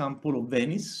the example of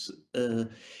Venice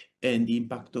and the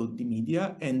impact of the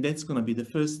media, and that's going to be the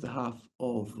first half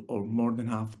of, or more than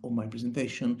half of my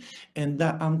presentation. And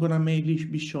that I'm going to mainly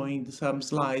be showing some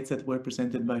slides that were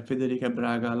presented by Federica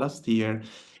Braga last year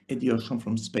at the Ocean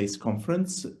from Space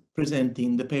conference,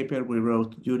 presenting the paper we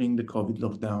wrote during the COVID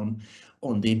lockdown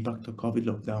on the impact of COVID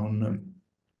lockdown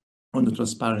on the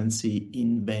transparency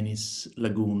in Venice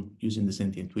Lagoon using the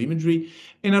sentient imagery.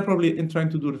 And I probably am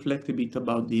trying to reflect a bit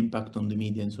about the impact on the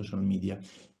media and social media.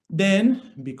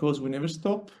 Then, because we never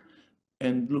stop,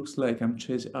 and looks like I'm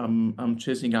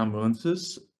chasing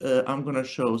ambulances, I'm going to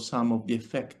show some of the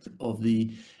effect of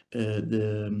the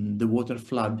water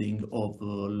flooding of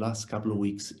last couple of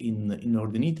weeks in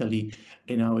northern Italy,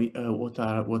 and how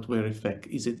what were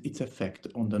its effect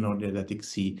on the North Adriatic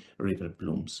Sea river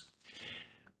plumes.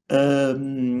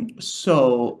 Moving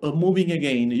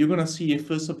again, you're going to see a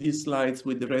first of these slides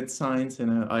with the red signs,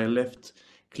 and I left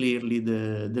clearly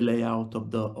the layout of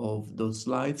those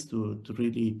slides to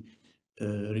really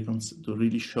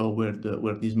show where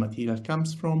this material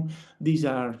comes from. These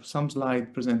are some slides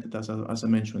presented as I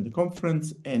mentioned in the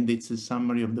conference, and it's a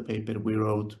summary of the paper we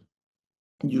wrote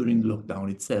during the lockdown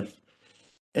itself.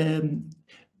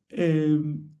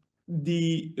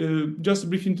 Just a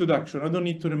brief introduction. I don't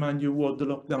need to remind you what the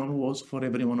lockdown was for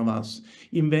every one of us.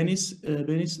 In Venice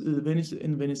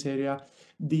area,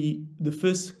 the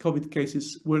first COVID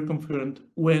cases were confirmed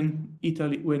when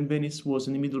Venice was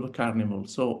in the middle of a carnival.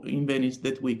 So in Venice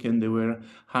that weekend, there were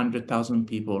 100,000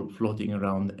 people floating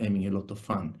around having a lot of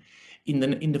fun.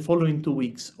 In the following 2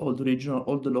 weeks, all the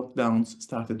lockdowns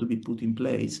started to be put in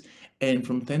place. And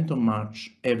from 10th of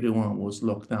March, everyone was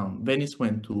locked down. Venice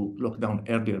went to lockdown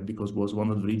earlier because it was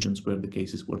one of the regions where the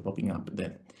cases were popping up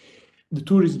then. The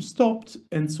tourism stopped,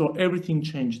 and so everything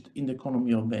changed in the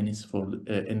economy of Venice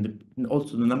and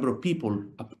also the number of people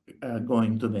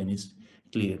going to Venice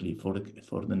clearly for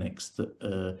the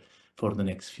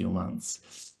next few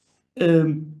months.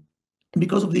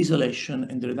 Because of the isolation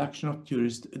and the reduction of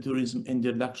tourism and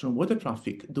the reduction of water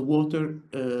traffic, the water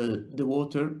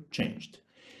changed.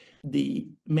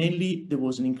 Mainly there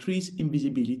was an increase in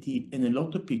visibility, and a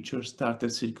lot of pictures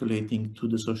started circulating through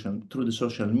the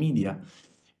social media.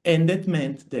 And that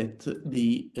meant that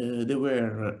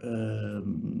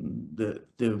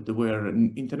there were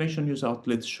international news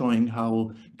outlets showing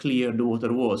how clear the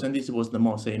water was, and this was the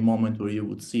most moment where you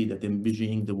would see that in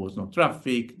Beijing there was no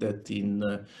traffic, that and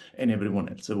everyone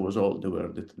else there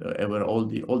were all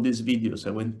these videos.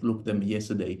 I went to look them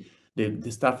yesterday. They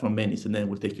start from Venice and then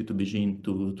will take you to Beijing,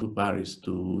 to Paris,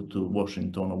 to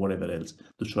Washington or whatever else,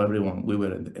 to show everyone we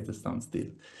were at a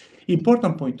standstill.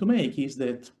 Important point to make is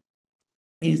that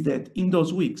in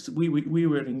those weeks, we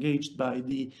were engaged by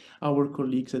our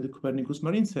colleagues at the Copernicus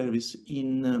Marine Service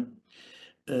in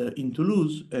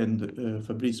Toulouse, and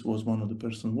Fabrice was one of the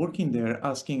persons working there,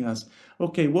 asking us,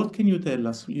 okay, what can you tell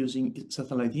us using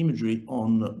satellite imagery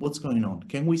on what's going on?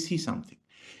 Can we see something?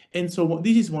 And so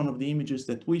this is one of the images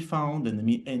that we found, and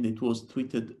it was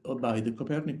tweeted by the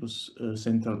Copernicus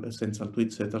central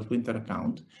Twitter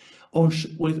account.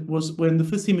 Was when the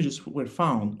first images were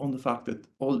found on the fact that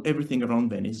everything around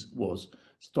Venice was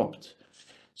stopped.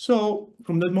 So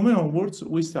from that moment onwards,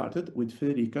 we started with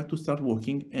Federica to start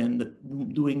working and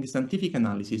doing scientific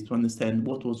analysis to understand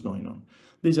what was going on.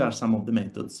 These are some of the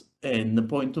methods, and the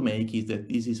point to make is that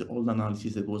this is all the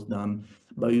analysis that was done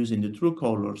by using the true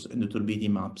colors and the turbidity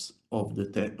maps of the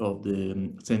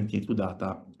Sentinel-2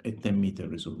 data at 10-meter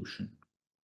resolution,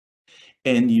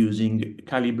 and using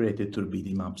calibrated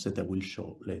turbidity maps that I will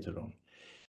show later on.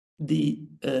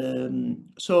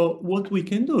 So what we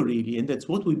can do really, and that's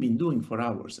what we've been doing for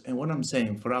hours, and what I'm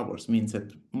saying for hours means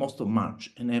that most of March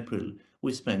and April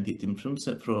we spent it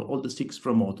for all the 6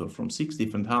 from 6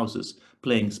 different houses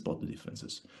playing spot the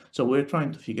differences. So we're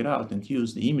trying to figure out and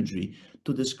use the imagery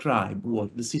to describe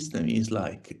what the system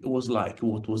was like,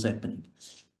 what was happening.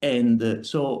 And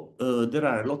so there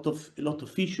are a lot of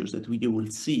features that you will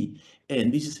see,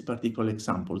 and this is a particular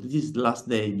example. This is the last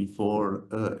day before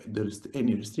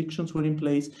any restrictions were in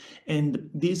place, and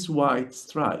this white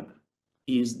stripe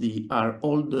are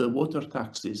all the water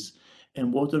taxis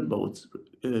and water boats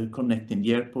connecting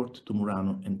the airport to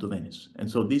Murano and to Venice. And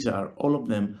so these are all of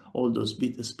them, all those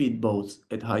speed boats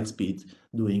at high speed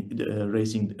doing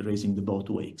racing the boat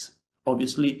wakes.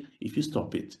 Obviously, if you stop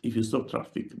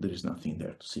traffic, there is nothing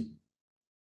there to see.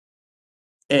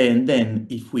 And then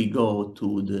if we go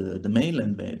to the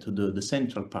mainland, to the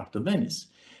central part of Venice,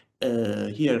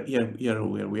 here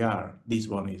where we are, this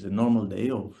one is a normal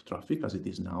day of traffic as it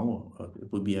is now, or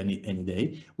it would be any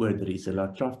day where there is a lot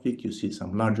of traffic. You see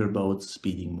some larger boats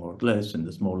speeding more or less, and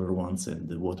the smaller ones and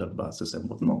the water buses and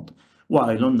whatnot.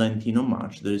 While on 19th of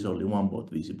March, there is only one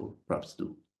boat visible, perhaps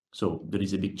two. So there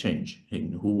is a big change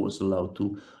in who was allowed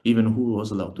to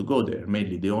go there.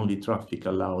 Mainly the only traffic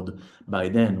allowed by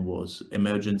then was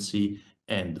emergency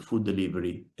and food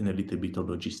delivery and a little bit of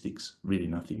logistics, really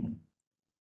nothing more.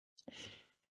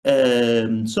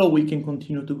 So we can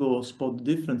continue to go spot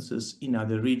differences in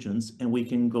other regions, and we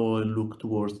can go and look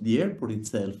towards the airport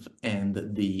itself and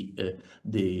the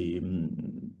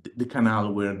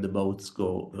canal where the boats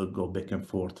go back and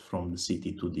forth from the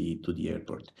city to the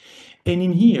airport. And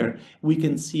in here we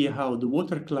can see how the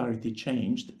water clarity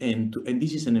changed, and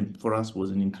this is for us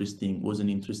was an interesting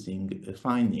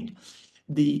finding.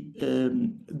 The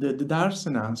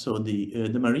Darsena, so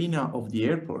the marina of the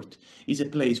airport, is a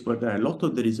place where there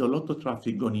is a lot of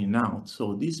traffic going in and out.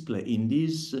 So in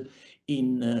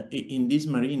this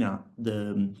marina,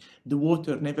 the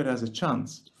water never has a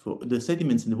chance the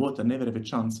sediments in the water never have a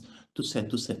chance to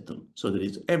settle. So there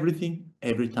is everything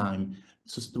every time,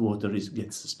 so the water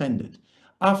gets suspended.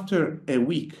 After a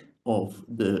week of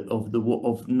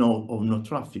no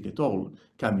traffic at all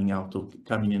coming in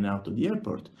and out of the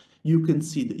airport, you can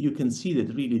see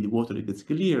that really the water gets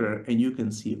clearer, and you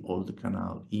can see all the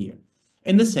canal here.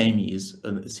 And the same is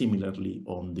similarly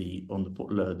on the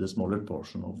smaller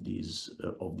portion of this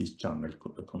channel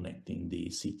connecting the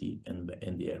city and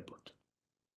the airport.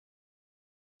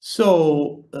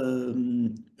 So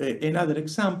another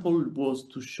example was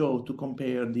to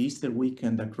compare the Easter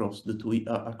weekend across the 2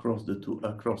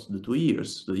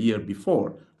 years. The year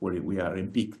before, where we are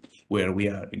in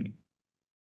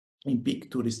peak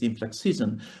tourist influx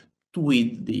season,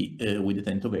 with the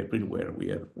 10th of April, where we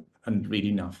are and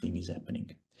really nothing is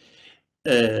happening.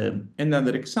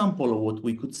 Another example of what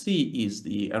we could see is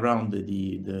around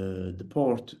the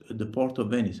port of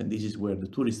Venice, and this is where the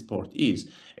tourist port is,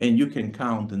 and you can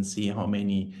count and see how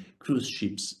many cruise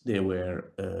ships there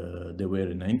were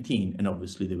in 19, and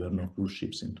obviously there were no cruise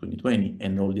ships in 2020,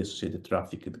 and all the associated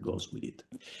traffic that goes with it.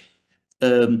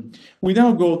 We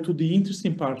now go to the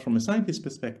interesting part from a scientist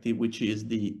perspective, which is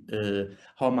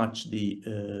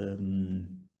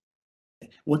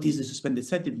what is the suspended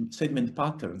sediment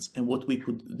patterns, and what we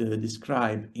could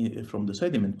describe from the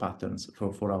sediment patterns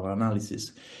for our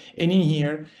analysis. And in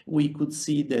here, we could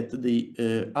see that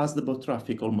as the boat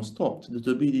traffic almost stopped, the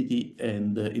turbidity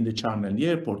in the channel and the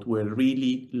airport were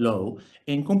really low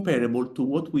and comparable to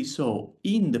what we saw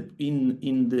in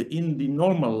the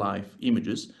normal life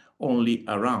images, only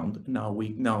around. Now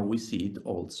we see it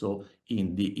also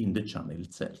in the channel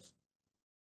itself.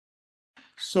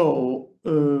 So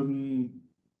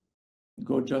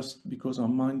go just because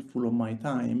I'm mindful of my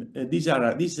time. This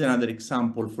is another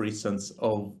example, for instance,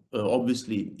 of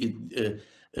obviously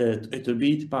a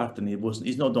turbidity pattern.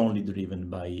 Is not only driven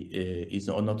by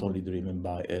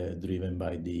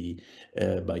the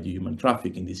human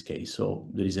traffic in this case. So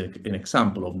there is an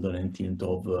example of the 19th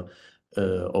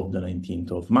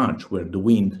of March, where there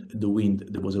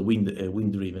was a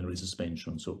wind-driven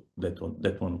resuspension. So that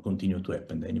one continued to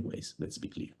happen anyways. Let's be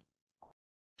clear.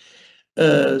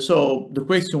 So the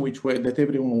question that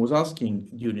everyone was asking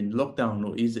during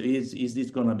lockdown is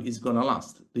this gonna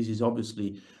last? This is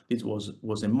obviously, this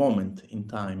was a moment in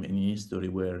time and in history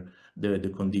where the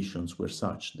conditions were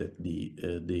such that the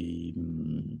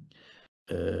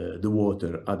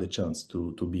water had a chance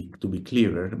to be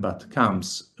clearer, but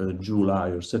comes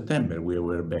July or September, we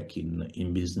were back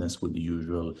in business with the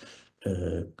usual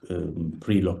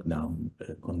pre-lockdown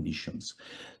conditions.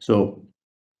 So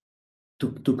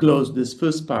to close this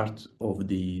first part of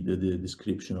the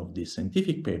description of this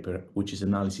scientific paper, which is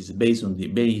analysis based on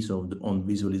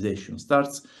visualization,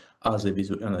 starts as a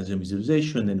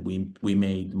visualization, and we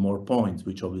made more points,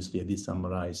 which obviously I did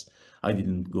summarize. I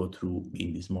didn't go through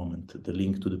in this moment. The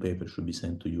link to the paper should be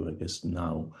sent to you, I guess,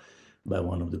 now by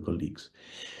one of the colleagues.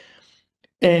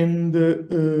 And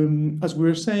as we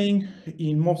were saying,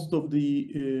 in most of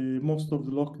the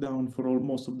lockdown for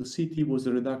most of the city was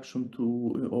a reduction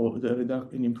to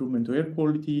an improvement to air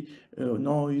quality,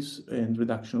 noise, and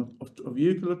reduction of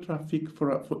vehicular traffic.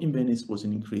 For in Venice was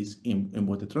an increase in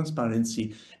water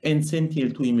transparency, and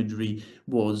Sentinel-2 imagery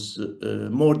was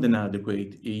more than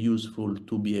adequate, useful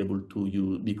to be able to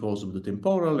use because of the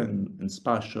temporal and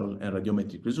spatial and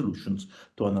radiometric resolutions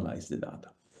to analyze the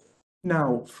data.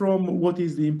 Now, from what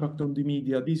is the impact on the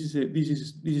media, this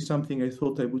is something I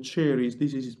thought I would share.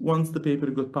 This is once the paper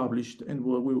got published and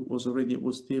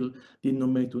was still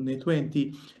in May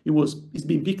 2020, it's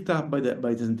been picked up by the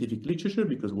scientific literature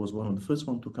because it was one of the first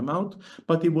one to come out,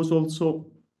 but it was also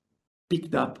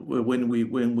picked up when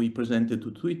we presented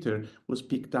to Twitter, was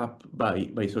picked up by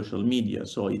social media.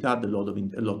 So it had a lot of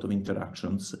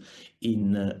interactions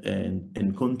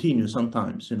and continue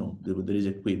sometimes. You know,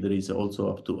 there is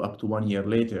also up to 1 year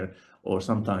later, or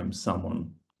sometimes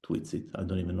someone tweets it. I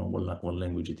don't even know what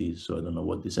language it is, so I don't know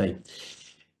what they say.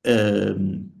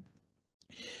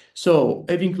 So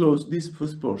having closed this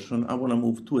first portion, I want to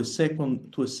move to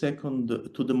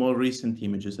the more recent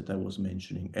images that I was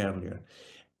mentioning earlier.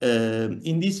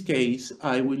 In this case,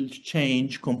 I will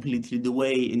change completely the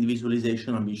way in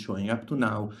visualization I've been showing. Up to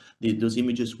now, those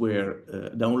images were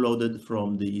downloaded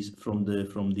from these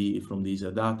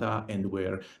data and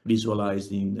were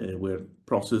visualized were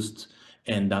processed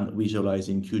and then visualized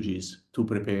in QGIS to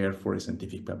prepare for a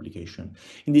scientific publication.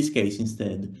 In this case,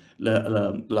 instead,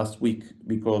 last week,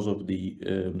 because of the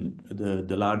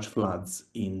large floods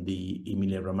in the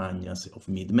Emilia-Romagna of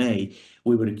mid-May,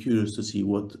 we were curious to see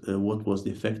what was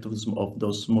the effect of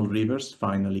those small rivers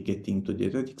finally getting to the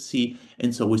Adriatic Sea,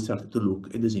 and so we started to look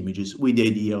at these images with the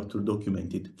idea to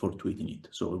document it for tweeting it.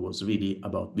 So it was really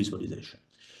about visualization.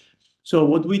 So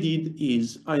what we did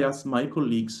is I asked my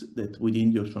colleagues that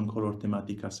within the Ocean Color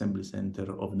Thematic Assembly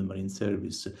Center of the Marine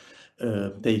Service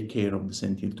take care of the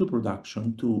Sentinel-2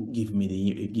 production to give me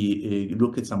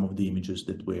look at some of the images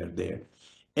that were there.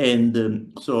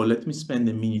 And so let me spend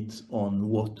a minute on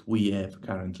what we have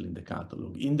currently in the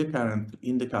catalog. In the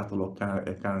catalog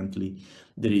currently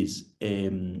there is a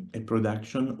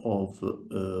production of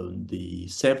the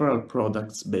several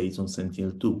products based on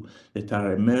Sentinel-2 that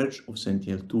are a merge of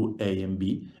Sentinel-2 A and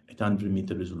B at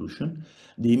 100-meter resolution.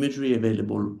 The imagery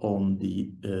available on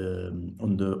the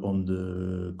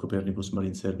Copernicus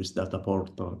Marine Service data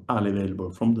portal are available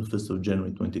from the 1st of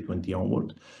January 2020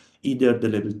 onward, either the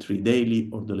level 3 daily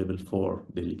or the level 4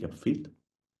 daily cap field.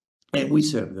 And we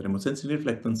serve the remote sensing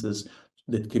reflectances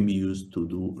that can be used to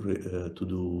do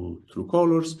true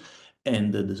colors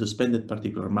and the suspended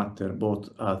particular matter, both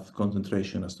at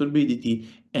concentration as turbidity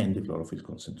and the chlorophyll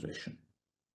concentration.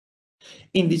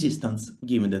 In this instance,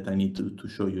 given that I need to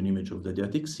show you an image of the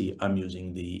Adriatic Sea, I'm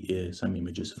using some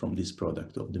images from this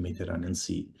product of the Mediterranean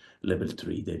Sea level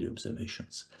 3 daily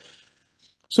observations.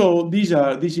 So these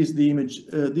are the images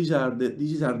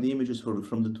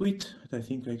from the tweet. I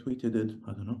think I tweeted it,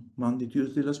 I don't know, Monday,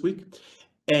 Tuesday last week.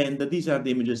 And these are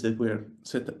the images that were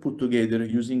put together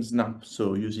using Snap,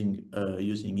 so using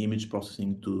image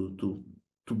processing to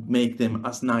make them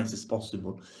as nice as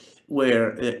possible.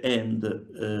 The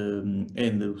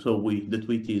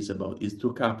tweet is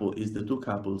the two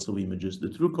couples of images, the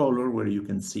true color where you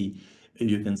can see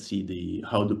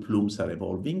how the plumes are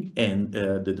evolving and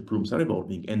the plumes are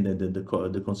evolving, and then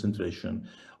the concentration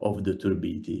of the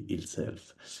turbidity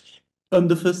itself. On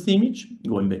the first image,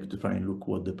 going back to try and look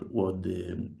what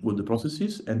the process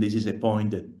is, and this is a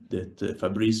point that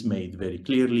Fabrice made very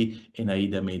clearly, and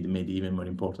Aida made even more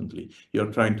importantly.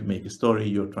 You're trying to make a story.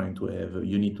 You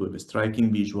need to have a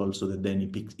striking visual so that then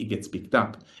it gets picked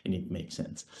up and it makes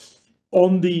sense.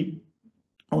 On the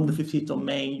 15th of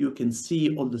May, you can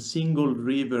see all the single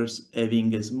rivers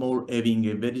having a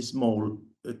very small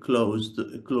close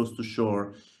to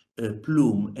shore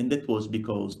plume, and that was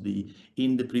because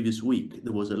in the previous week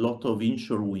there was a lot of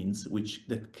inshore winds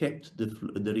that kept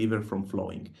the river from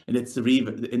flowing, and that's the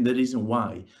reason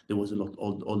why there was a lot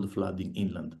all the flooding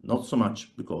inland. Not so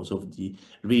much because of the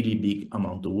really big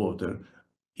amount of water.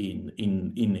 In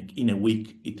a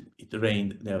week it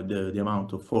rained the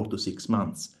amount of 4 to 6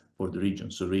 months for the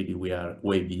region, so really we are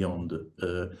way beyond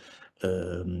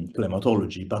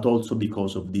climatology, but also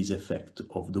because of this effect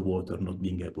of the water not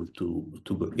being able to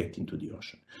get into the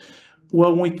ocean.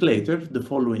 1 week later, the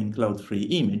following cloud-free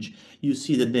image, you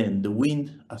see that then the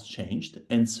wind has changed,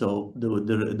 and so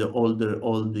all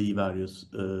the various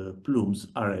plumes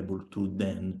are able to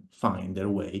then find their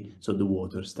way. So the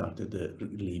water started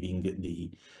leaving the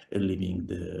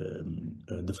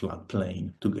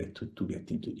floodplain to get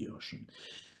into the ocean.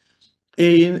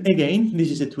 And again,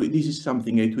 this is a tweet. This is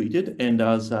something I tweeted, and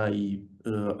as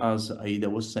Aida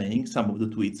was saying, some of the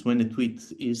tweets, when a tweet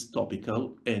is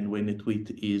topical and when a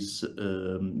tweet is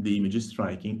the image is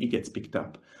striking, it gets picked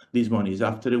up. This one is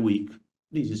after a week.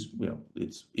 This is, well,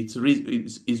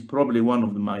 it's probably one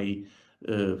of my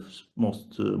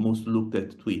most looked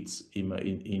at tweets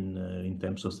in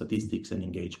terms of statistics and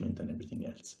engagement and everything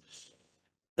else.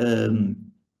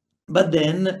 But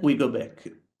then we go back.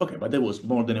 Okay, but that was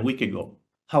more than a week ago.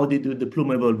 How did the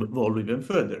plume evolve even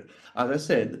further? As I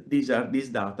said, this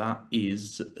data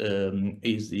is in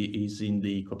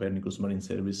the Copernicus Marine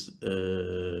Service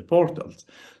portals.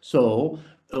 So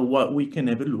what we can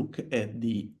have a look at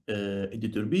the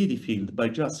turbidity field by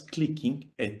just clicking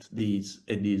at this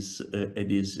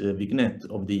vignette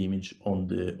of the image on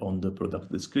the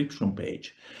product description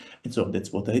page. And so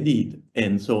that's what I did.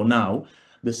 And so now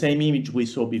the same image we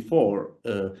saw before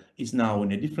is now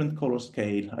in a different color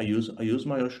scale. I use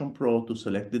my Ocean Pro to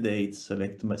select the dates,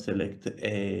 select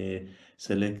a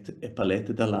palette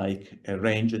that I like, a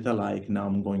range that I like. Now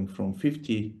I'm going from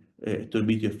 50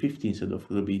 turbidity of 50 instead of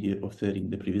turbidity of 30 in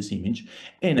the previous image,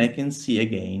 and I can see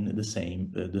again the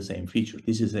same feature.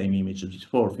 This is the same image as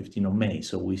before, 15 of May.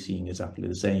 So we're seeing exactly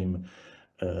the same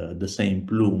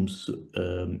plumes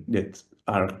that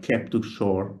are kept to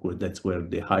shore. That's where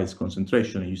the highest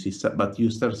concentration you see, but you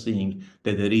start seeing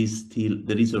that there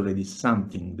is already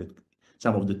something, that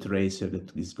some of the tracer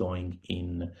that is going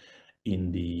in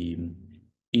the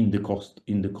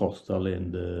coastal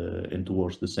and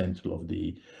towards the center of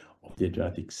the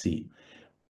Adriatic Sea.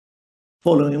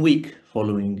 Following week,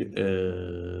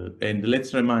 and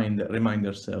let's remind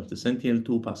ourselves, the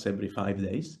Sentinel-2 pass every 5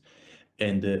 days,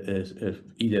 and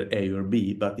either A or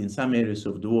B, but in some areas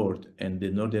of the world, and the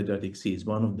North Adriatic Sea is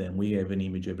one of them, we have an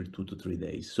image every 2 to 3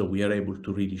 days. So we are able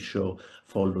to really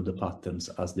follow the patterns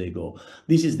as they go.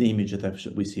 This is the image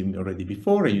that we've seen already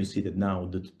before, and you see that now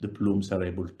the plumes are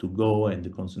able to go, and the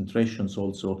concentrations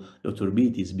also, the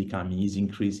turbidity is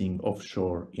increasing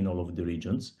offshore in all of the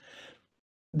regions.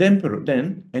 Then,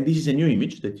 and this is a new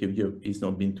image that it's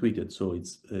not been tweeted, so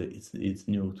it's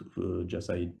new to, just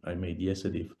I made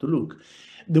yesterday to look.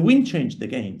 The wind changed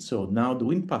again, so now the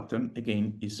wind pattern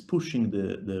again is pushing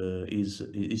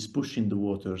pushing the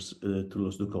waters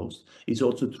towards the coast. It's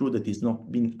also true that it's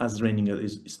not been as raining,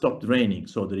 it's stopped raining,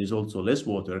 so there is also less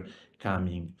water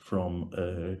coming from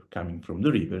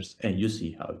the rivers, and you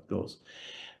see how it goes.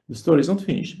 The story is not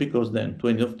finished, because then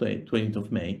 20th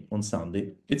of May on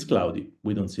Sunday, it's cloudy.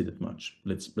 We don't see that much.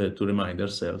 Let's to remind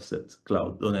ourselves that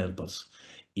cloud don't help us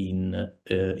in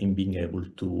being able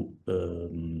to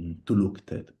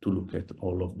look at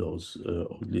all of those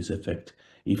this effect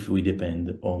if we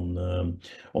depend on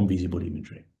visible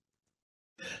imagery.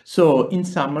 So in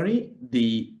summary,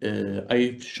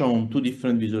 I've shown 2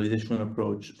 different visualization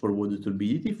approach for water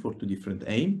turbidity for 2 different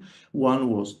aims. One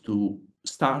was to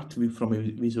start from a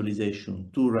visualization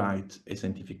to write a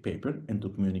scientific paper and to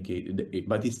communicate it,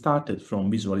 but it started from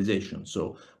visualization.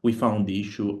 So we found the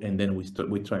issue, and then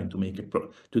we're trying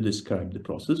to to describe the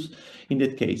process. In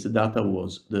that case, the data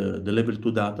was the level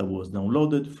 2 data was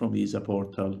downloaded from the ESA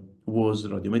portal, was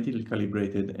radiometrically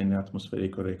calibrated and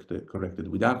atmospherically corrected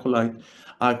with Acolyte.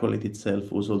 Acolyte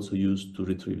itself was also used to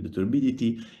retrieve the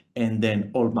turbidity, and then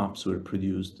all maps were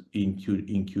produced in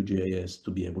QGIS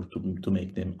to be able to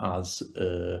make them as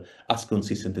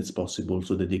consistent as possible,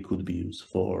 so that they could be used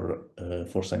for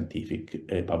scientific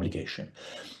publication.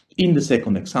 In the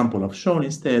second example I've shown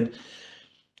instead,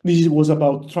 this was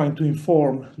about trying to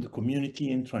inform the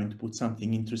community and trying to put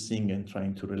something interesting and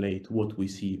trying to relate what we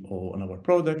see on our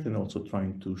product, and also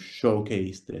trying to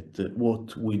showcase that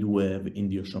what we do have in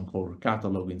the Ocean Core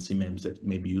catalog in CMEMS that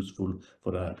may be useful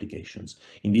for our applications.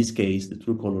 In this case, the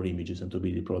true color images and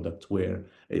turbidity products were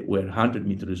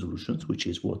 100-meter resolutions, which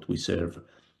is what we serve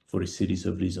for a series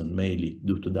of reasons, mainly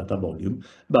due to data volume,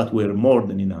 but were more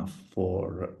than enough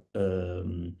for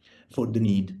the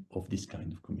need of this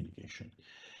kind of communication.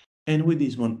 And with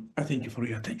this one, I thank you for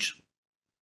your attention.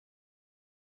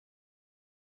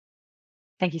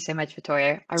 Thank you so much,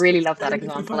 Vittorio. I really love that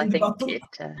example. I think it...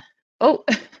 Oh,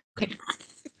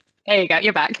 there you go.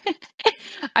 You're back.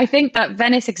 I think that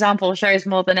Venice example shows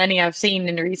more than any I've seen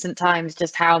in recent times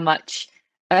just how much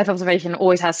Earth observation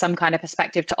always has some kind of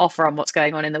perspective to offer on what's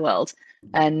going on in the world.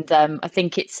 And I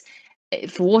think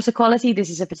for water quality, this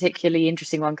is a particularly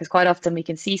interesting one, because quite often we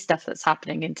can see stuff that's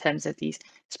happening in terms of these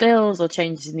spills or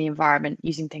changes in the environment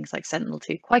using things like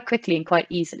Sentinel-2 quite quickly and quite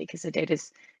easily, because the data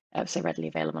is so readily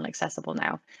available and accessible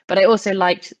now. But I also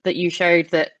liked that you showed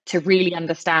that to really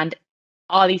understand,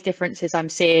 are these differences I'm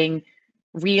seeing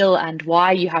real and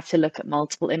why, you have to look at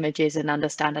multiple images and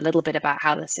understand a little bit about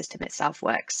how the system itself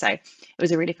works. So it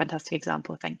was a really fantastic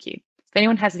example. Thank you. If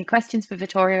anyone has any questions for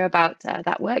Vittorio about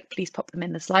that work, please pop them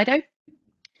in the Slido.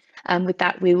 With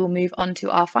that, we will move on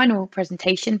to our final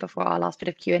presentation before our last bit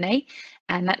of Q&A,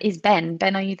 and that is Ben.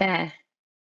 Ben, are you there?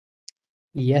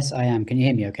 Yes, I am. Can you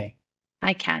hear me okay?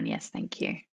 I can, yes, thank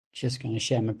you. Just going to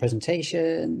share my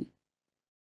presentation.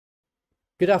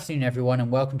 Good afternoon, everyone, and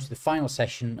welcome to the final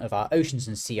session of our Oceans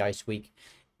and Sea Ice Week.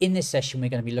 In this session, we're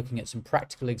going to be looking at some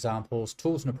practical examples,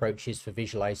 tools and approaches for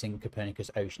visualizing Copernicus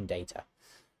ocean data.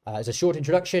 As a short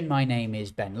introduction, my name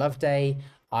is Ben Loveday.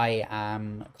 I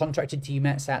am contracted to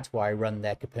EUMETSAT, where I run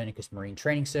their Copernicus Marine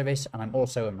Training Service, and I'm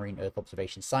also a marine Earth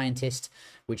observation scientist,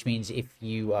 which means if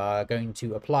you are going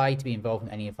to apply to be involved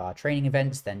in any of our training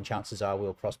events, then chances are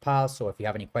we'll cross paths. Or if you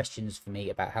have any questions for me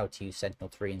about how to use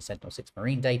Sentinel-3 and Sentinel-6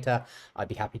 marine data, I'd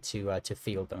be happy to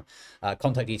field them.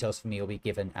 Contact details for me will be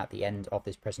given at the end of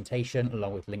this presentation,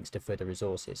 along with links to further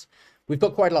resources. We've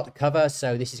got quite a lot to cover,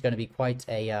 so this is going to be quite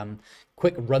a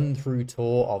quick run-through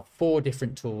tour of 4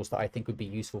 different tools that I think would be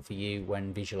useful for you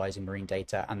when visualizing marine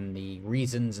data and the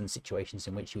reasons and situations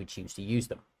in which you would choose to use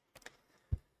them.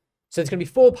 So there's going to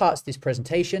be 4 parts to this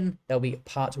presentation. There'll be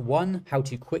part 1, how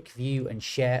to quick view and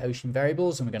share ocean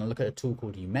variables, and we're going to look at a tool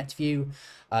called EUMETView.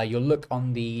 You'll look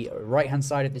on the right-hand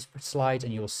side of this slide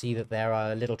and you'll see that there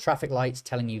are little traffic lights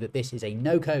telling you that this is a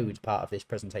no-code part of this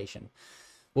presentation.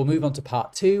 We'll move on to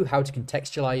part 2, how to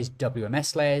contextualize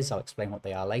WMS layers. I'll explain what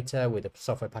they are later with a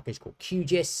software package called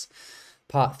QGIS.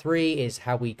 Part 3 is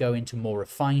how we go into more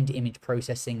refined image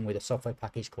processing with a software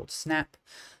package called Snap.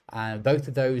 Both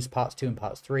of those, parts 2 and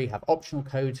parts 3, have optional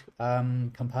code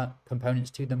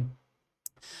components to them.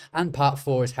 And part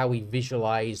 4 is how we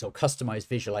visualize or customize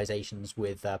visualizations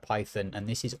with Python, and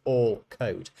this is all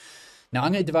code. Now,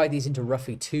 I'm going to divide these into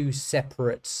roughly 2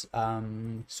 separate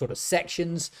sort of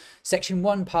sections. Section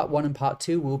 1, part 1 and part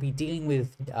 2 will be dealing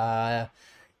with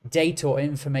data or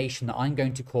information that I'm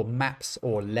going to call maps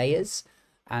or layers.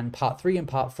 And part 3 and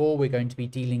part 4, we're going to be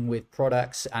dealing with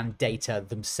products and data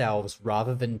themselves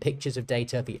rather than pictures of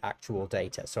data, the actual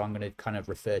data. So I'm going to kind of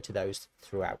refer to those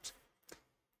throughout.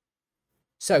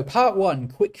 So part 1,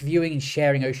 quick viewing and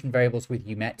sharing ocean variables with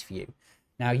EUMETView.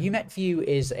 Now, EUMETView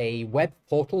is a web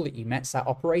portal that EUMETSAT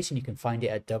operates, and you can find it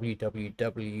at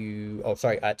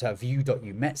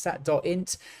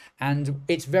view.eumetsat.int. And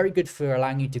it's very good for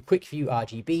allowing you to quick view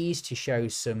RGBs to show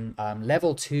some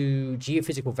level 2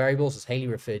 geophysical variables, as Hayley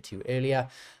referred to earlier,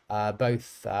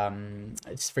 both,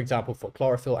 for example, for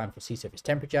chlorophyll and for sea surface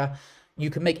temperature. You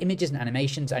can make images and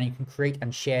animations, and you can create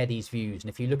and share these views. And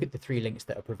if you look at the 3 links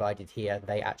that are provided here,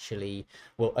 they actually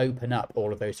will open up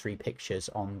all of those 3 pictures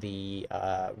on the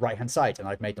right-hand side, and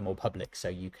I've made them all public, so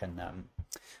you can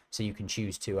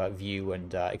choose to view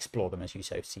and explore them as you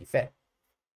so see fit.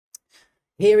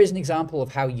 Here is an example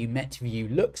of how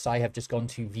EUMETView looks. I have just gone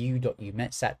to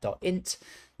view.eumetsat.int.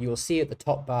 You will see at the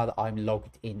top bar that I'm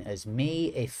logged in as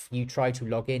me. If you try to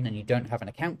log in and you don't have an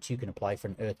account, you can apply for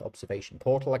an Earth Observation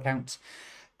Portal account.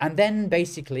 And then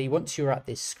basically, once you're at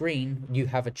this screen, you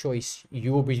have a choice.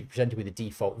 You will be presented with a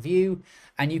default view,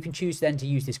 and you can choose then to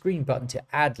use this green button to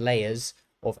add layers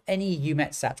of any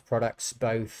EUMETSAT products,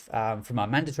 both from our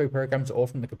mandatory programs or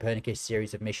from the Copernicus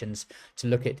series of missions, to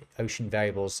look at ocean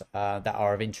variables that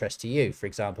are of interest to you. For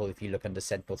example, if you look under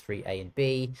Sentinel-3 A and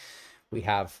B, we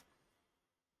have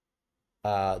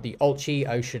the ALTCHI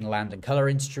ocean, land and color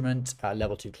instrument,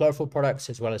 level 2 chlorophyll products,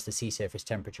 as well as the sea surface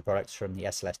temperature products from the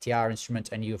SLSTR instrument,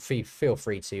 and you feel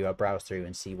free to browse through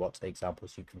and see what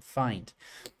examples you can find.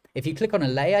 If you click on a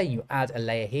layer, you add a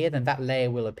layer here, then that layer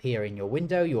will appear in your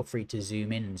window. You're free to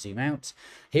zoom in and zoom out.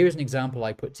 Here is an example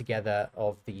I put together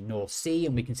of the North Sea,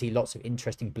 and we can see lots of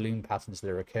interesting bloom patterns that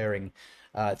are occurring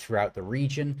throughout the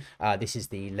region. This is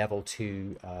the level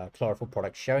 2 chlorophyll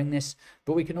product showing this,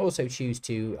 but we can also choose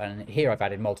to, and here I've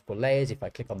added multiple layers. If I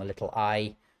click on the little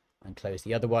eye and close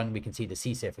the other one, we can see the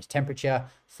sea surface temperature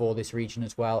for this region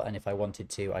as well. And if I wanted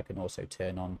to, I can also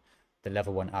turn on the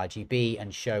level 1 RGB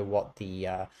and show what the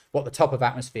top of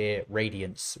atmosphere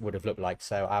radiance would have looked like.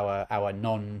 So our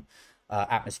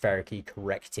non-atmospherically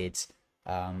corrected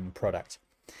product.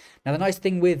 Now, the nice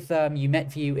thing with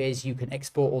EUMETView is you can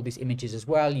export all these images as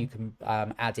well. You can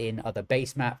add in other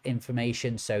base map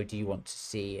information. So do you want to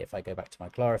see, if I go back to my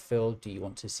chlorophyll, do you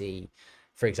want to see,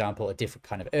 for example, a different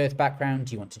kind of Earth background?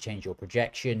 Do you want to change your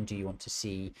projection? Do you want to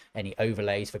see any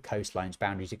overlays for coastlines,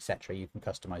 boundaries, etc.? You can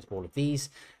customize all of these,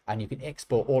 and you can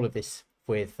export all of this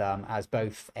with as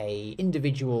both a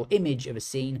individual image of a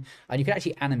scene, and you can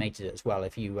actually animate it as well.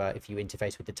 If you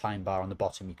interface with the time bar on the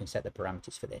bottom, you can set the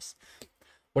parameters for this.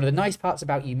 One of the nice parts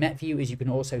about EUMETView is you can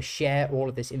also share all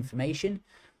of this information.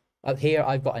 Up here,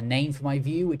 I've got a name for my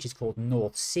view, which is called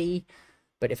North Sea.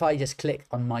 But if I just click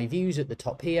on my views at the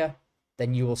top here,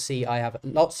 then you will see I have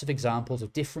lots of examples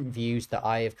of different views that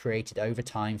I have created over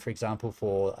time. For example,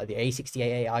 for the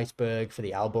A68A iceberg, for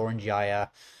the Alvera-Azcarate,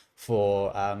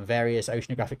 for various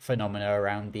oceanographic phenomena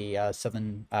around the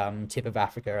southern tip of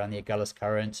Africa and the Agulhas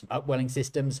currents and upwelling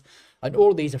systems. And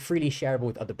all of these are freely shareable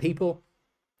with other people.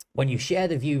 When you share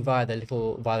the view via the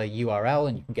URL,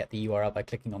 and you can get the URL by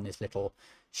clicking on this little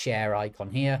share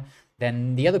icon here,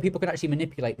 then the other people can actually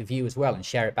manipulate the view as well and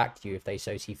share it back to you if they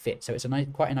so see fit. So it's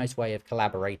quite a nice way of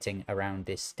collaborating around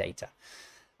this data,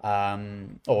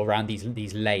 or around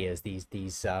these layers,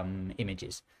 these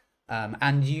images.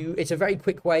 It's a very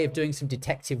quick way of doing some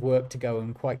detective work to go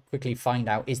and quite quickly find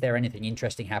out, is there anything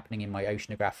interesting happening in my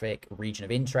oceanographic region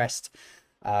of interest?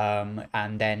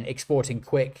 And then exporting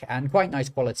quick and quite nice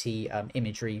quality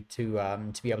imagery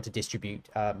to be able to distribute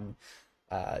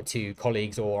to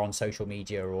colleagues or on social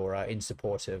media or in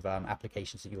support of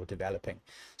applications that you're developing.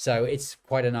 So it's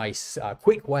quite a nice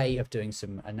quick way of doing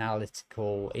some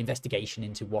analytical investigation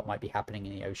into what might be happening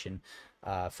in the ocean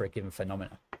for a given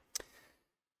phenomena.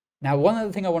 Now, one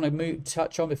other thing I want to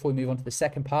touch on before we move on to the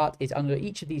second part is under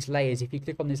each of these layers, if you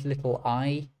click on this little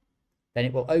eye, then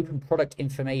it will open product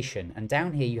information. And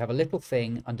down here, you have a little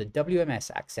thing under WMS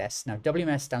access. Now,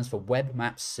 WMS stands for Web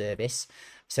Maps Service.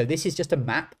 So this is just a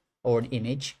map or an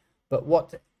image, but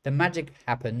what the magic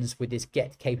happens with this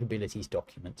Get Capabilities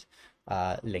document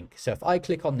link. So if I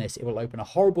click on this, it will open a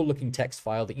horrible looking text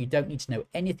file that you don't need to know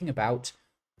anything about.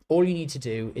 All you need to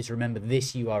do is remember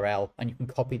this URL, and you can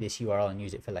copy this URL and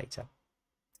use it for later.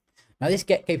 Now, this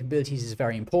Get Capabilities is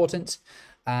very important,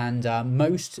 and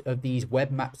most of these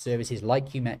web map services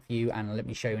like EUMETView, and let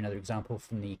me show you another example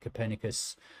from the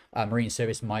Copernicus Marine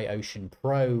Service My Ocean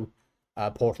Pro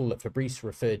portal that Fabrice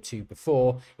referred to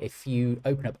before. If you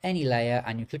open up any layer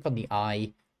and you click on the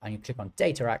eye and you click on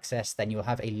data access, then you'll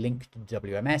have a link to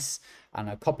WMS, and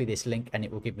I'll copy this link and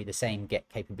it will give me the same Get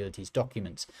Capabilities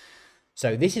document.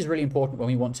 So this is really important when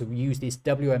we want to use these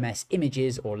WMS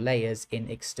images or layers in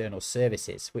external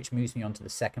services, which moves me on to the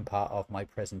second part of my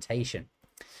presentation.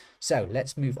 So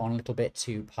let's move on a little bit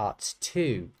to part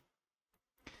 2.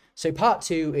 So part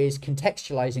 2 is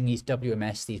contextualizing these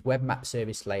WMS, these web map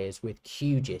service layers with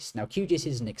QGIS. Now, QGIS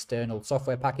is an external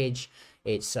software package.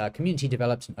 It's community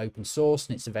developed and open source,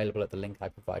 and it's available at the link I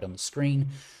provide on the screen.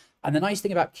 And the nice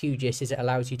thing about QGIS is it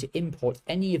allows you to import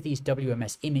any of these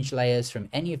WMS image layers from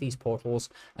any of these portals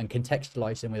and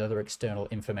contextualize them with other external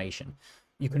information.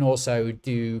 You can also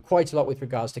do quite a lot with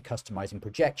regards to customizing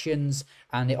projections,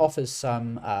 and it offers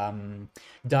some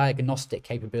diagnostic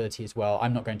capability as well.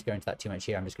 I'm not going to go into that too much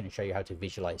here. I'm just going to show you how to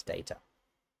visualize data.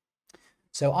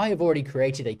 So I have already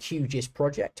created a QGIS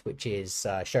project, which is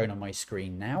shown on my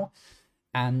screen now.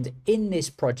 And in this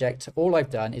project, all I've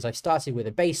done is I started with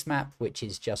a base map, which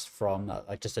is just from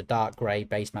just a dark gray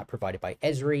base map provided by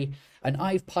Esri. And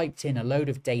I've piped in a load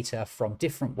of data from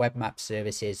different web map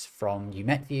services from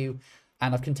EUMETView.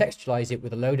 And I've contextualized it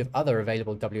with a load of other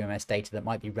available WMS data that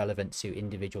might be relevant to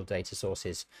individual data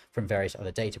sources from various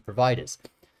other data providers.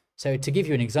 So to give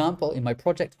you an example, in my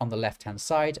project on the left-hand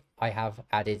side, I have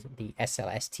added the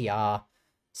SLSTR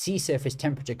sea surface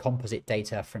temperature composite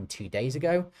data from 2 days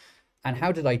ago. And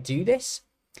how did I do this?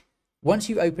 Once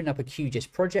you open up a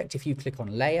QGIS project, if you click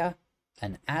on layer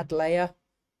and add layer,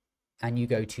 and you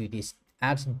go to this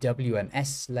add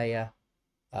WMS layer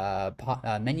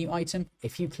menu item,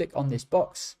 if you click on this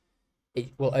box, it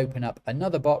will open up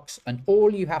another box, and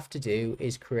all you have to do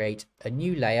is create a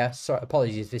new layer. Sorry,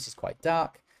 apologies, this is quite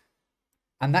dark.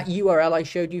 And that URL I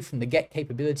showed you from the Get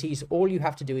Capabilities, all you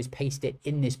have to do is paste it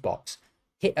in this box,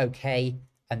 hit OK,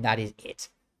 and that is it.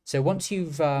 So once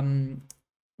you've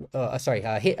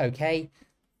hit OK,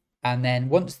 and then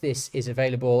once this is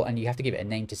available and you have to give it a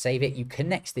name to save it, you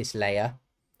connect this layer.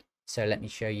 So let me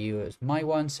show you as my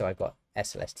one. So I've got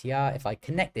SLSTR. If I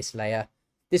connect this layer,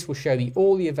 this will show me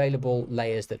all the available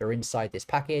layers that are inside this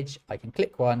package. I can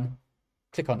click one,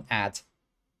 click on add,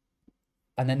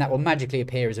 and then that will magically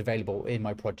appear as available in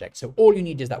my project. So all you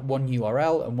need is that one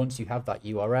URL, and once you have that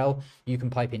URL, you can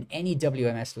pipe in any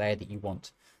WMS layer that you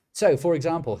want. So, for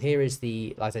example, here is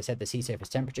the, as I said, the sea surface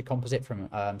temperature composite from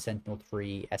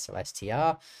Sentinel-3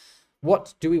 SLSTR.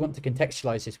 What do we want to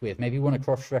contextualize this with? Maybe we want to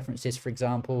cross-reference this, for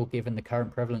example, given the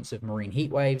current prevalence of marine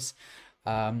heat waves.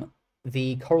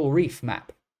 The coral reef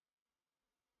map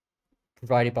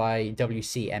provided by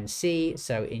WCMC.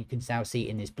 So you can now see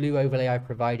in this blue overlay I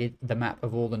provided the map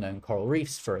of all the known coral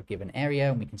reefs for a given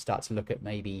area, and we can start to look at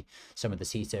maybe some of the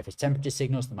sea surface temperature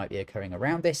signals that might be occurring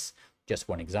around this. Just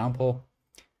one example.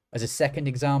 As a second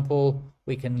example,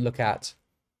 we can look at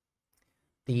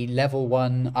the level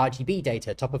 1 RGB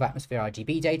data, top of atmosphere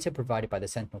RGB data provided by the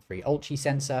Sentinel-3 Ulchi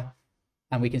sensor.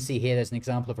 And we can see here there's an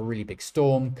example of a really big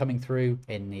storm coming through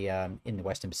in the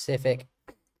Western Pacific.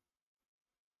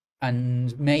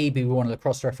 And maybe we want to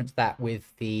cross-reference that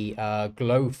with the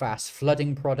GLOFASS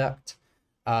flooding product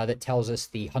that tells us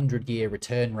the 100-year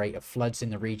return rate of floods in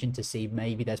the region, to see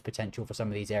maybe there's potential for some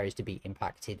of these areas to be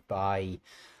impacted by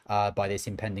this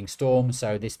impending storm.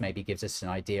 So this maybe gives us an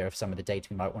idea of some of the data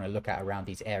we might want to look at around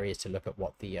these areas to look at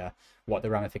what the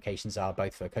ramifications are,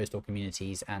 both for coastal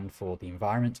communities and for the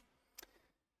environment.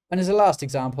 And as a last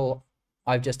example,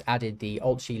 I've just added the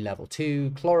Ulchi level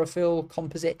 2 chlorophyll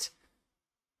composite.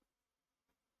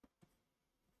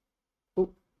 Oh,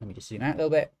 let me just zoom out a little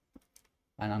bit.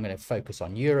 And I'm going to focus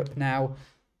on Europe now.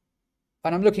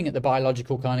 And I'm looking at the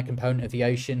biological kind of component of the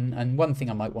ocean. And one thing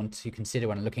I might want to consider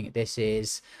when I'm looking at this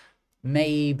is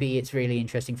maybe it's really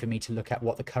interesting for me to look at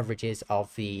what the coverage is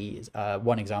of the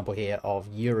one example here of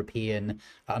European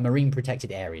marine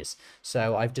protected areas.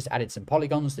 So I've just added some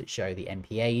polygons that show the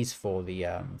MPAs for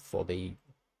the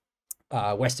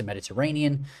Western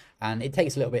Mediterranean, and it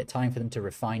takes a little bit of time for them to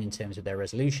refine in terms of their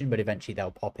resolution, but eventually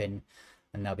they'll pop in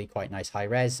and they'll be quite nice high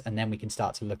res. And then we can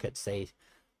start to look at, say,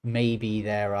 maybe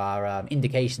there are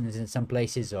indications in some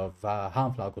places of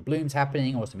harmful algal blooms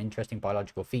happening, or some interesting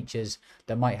biological features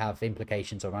that might have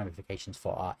implications or ramifications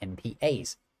for our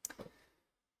MPAs.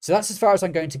 So that's as far as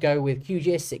I'm going to go with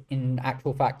QGIS. In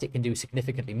actual fact, it can do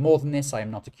significantly more than this. I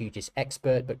am not a QGIS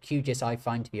expert, but QGIS I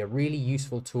find to be a really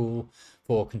useful tool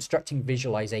for constructing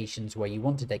visualizations where you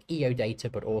want to take EO data,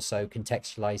 but also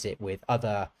contextualize it with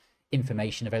other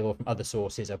information available from other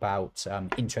sources about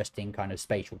interesting kind of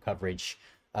spatial coverage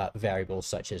variables,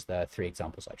 such as the 3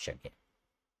 examples I've shown here.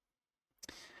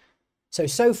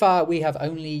 So far we have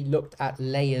only looked at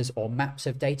layers or maps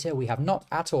of data. We have not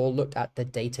at all looked at the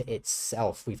data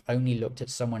itself. We've only looked at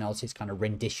someone else's kind of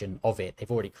rendition of it.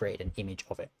 They've already created an image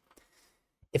of it.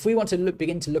 If we want to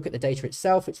begin to look at the data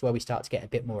itself, it's where we start to get a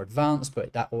bit more advanced,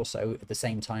 but that also at the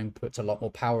same time puts a lot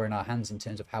more power in our hands in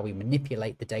terms of how we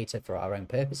manipulate the data for our own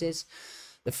purposes.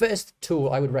 The first tool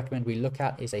I would recommend we look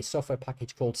at is a software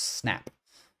package called Snap.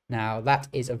 Now that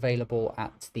is available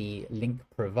at the link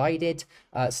provided.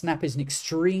 Snap is an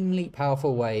extremely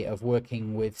powerful way of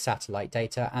working with satellite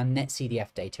data and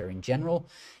NetCDF data in general.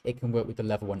 It can work with the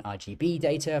level 1 RGB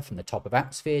data from the top of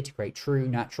atmosphere to create true,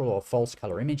 natural or false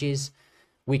color images.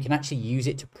 We can actually use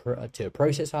it to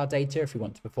process our data if we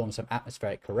want to perform some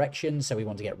atmospheric corrections. So we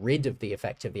want to get rid of the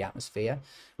effect of the atmosphere,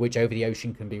 which over the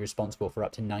ocean can be responsible for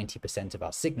up to 90% of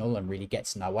our signal and really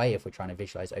gets in our way if we're trying to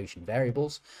visualize ocean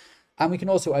variables. And we can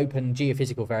also open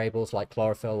geophysical variables like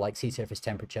chlorophyll, like sea surface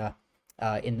temperature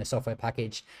in the software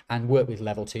package, and work with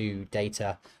level 2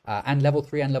 data and level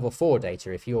 3 and level 4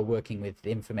 data. If you're working with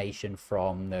information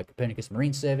from the Copernicus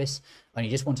Marine Service and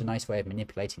you just want a nice way of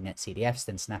manipulating NetCDFs,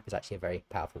 then Snap is actually a very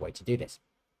powerful way to do this.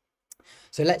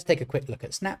 So let's take a quick look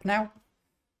at Snap now.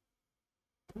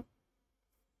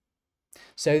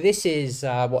 So this is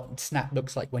what Snap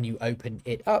looks like when you open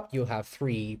it up. You'll have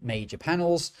 3 major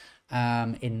panels.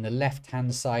 In the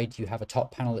left-hand side, you have a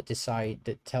top panel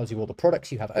that tells you all the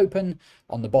products you have open.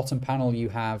 On the bottom panel, you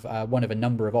have one of a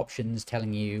number of options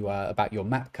telling you about your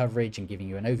map coverage and giving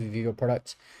you an overview of your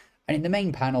product. And in the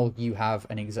main panel, you have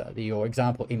your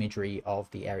example imagery of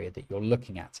the area that you're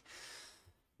looking at.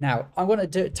 Now, I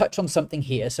want to touch on something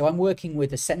here. So I'm working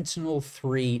with a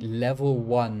Sentinel-3 level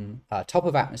 1 top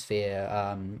of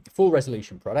atmosphere full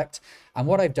resolution product. And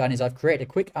what I've done is I've created a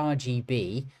quick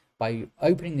RGB by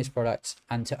opening this product.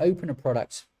 And to open a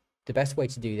product, the best way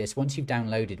to do this, once you've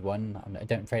downloaded one, I'm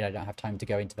afraid I don't have time to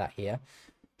go into that here,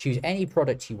 choose any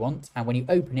product you want. And when you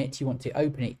open it, you want to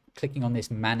open it clicking on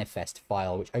this manifest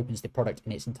file, which opens the product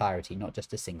in its entirety, not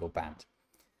just a single band.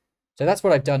 So that's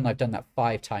what I've done. I've done that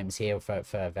 5 times here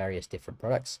for various different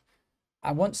products.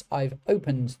 And once I've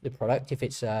opened the product, if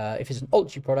it's an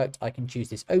Ulchi product, I can choose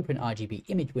this open RGB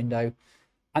image window.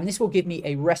 And this will give me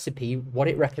a recipe, what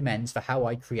it recommends for how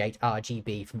I create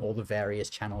RGB from all the various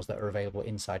channels that are available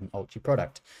inside an Ulchi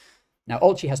product. Now,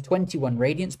 Ulchi has 21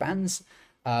 radiance bands.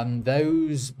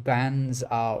 Those bands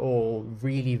are all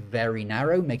really very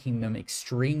narrow, making them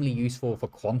extremely useful for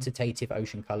quantitative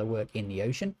ocean color work in the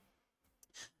ocean.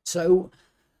 So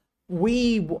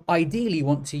we ideally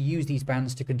want to use these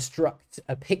bands to construct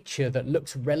a picture that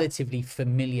looks relatively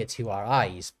familiar to our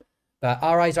eyes. But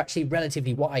our eyes are actually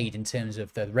relatively wide in terms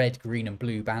of the red, green and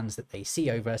blue bands that they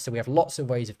see over. So we have lots of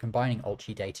ways of combining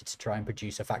Ulchi data to try and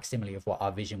produce a facsimile of what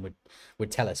our vision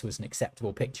would tell us was an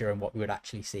acceptable picture and what we would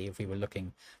actually see if we were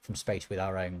looking from space with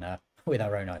our own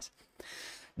eyes.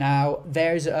 Now,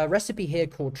 there's a recipe here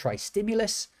called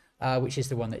Tristimulus, which is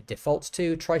the one that it defaults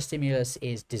to. Tristimulus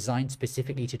is designed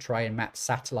specifically to try and map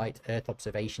satellite Earth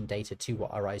observation data to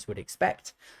what our eyes would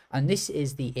expect. And this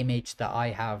is the image that I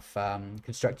have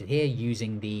constructed here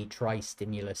using the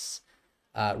Tristimulus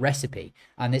recipe.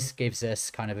 And this gives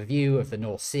us kind of a view of the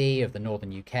North Sea, of the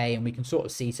northern UK, and we can sort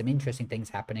of see some interesting things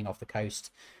happening off the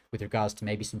coast with regards to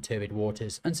maybe some turbid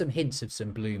waters and some hints of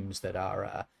some blooms that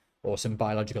are, or some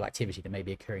biological activity that may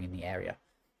be occurring in the area.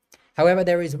 However,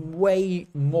 there is way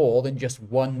more than just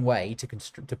one way to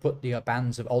put the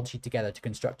bands of altitude together to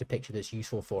construct a picture that's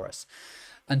useful for us.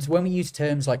 And so when we use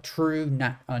terms like true,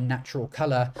 natural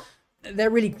color,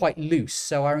 they're really quite loose.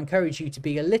 So I encourage you to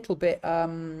be a little bit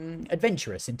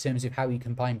adventurous in terms of how you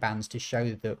combine bands to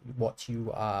show that what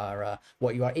you are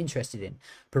interested in.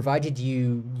 Provided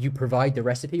you provide the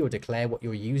recipe or declare what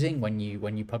you're using when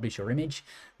you publish your image,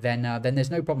 then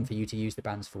there's no problem for you to use the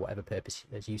bands for whatever purpose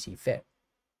as you see fit.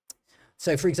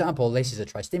 So for example, this is a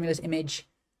Tristimulus image.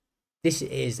 This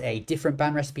is a different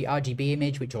band recipe RGB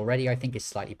image, which already I think is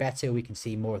slightly better. We can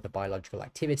see more of the biological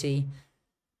activity.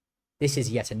 This is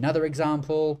yet another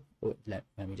example. Let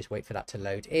me just wait for that to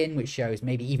load in, which shows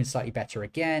maybe even slightly better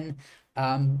again.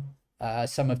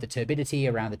 Some of the turbidity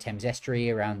around the Thames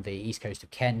estuary, around the east coast of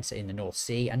Kent in the North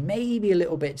Sea, and maybe a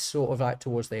little bit sort of out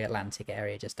towards the Atlantic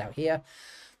area just out here.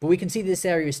 But we can see this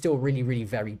area is still really, really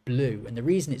very blue. And the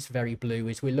reason it's very blue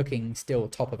is we're looking still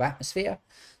top of atmosphere.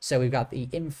 So we've got the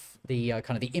kind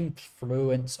of the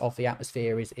influence of the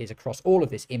atmosphere is across all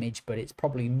of this image, but it's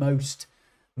probably most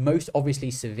obviously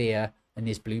severe in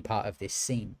this blue part of this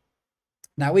scene.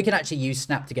 Now we can actually use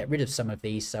Snap to get rid of some of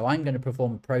these. So I'm going to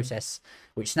perform a process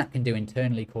which Snap can do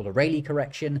internally called a Rayleigh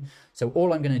correction. So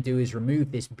all I'm going to do is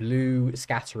remove this blue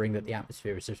scattering that the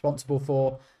atmosphere is responsible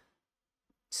for.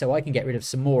 So I can get rid of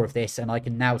some more of this, and I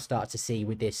can now start to see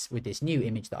with this new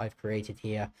image that I've created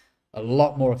here, a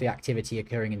lot more of the activity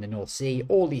occurring in the North Sea,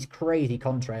 all these crazy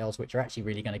contrails, which are actually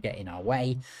really going to get in our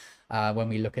way when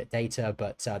we look at data,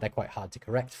 but they're quite hard to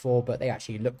correct for, but they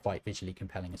actually look quite visually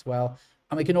compelling as well.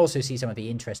 And we can also see some of the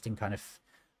interesting kind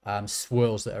of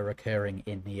swirls that are occurring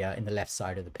in the left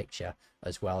side of the picture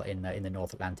as well in the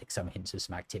North Atlantic, some hints of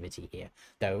some activity here,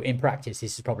 though in practice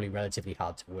this is probably relatively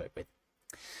hard to work with.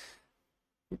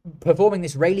 Performing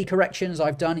this Rayleigh correction, as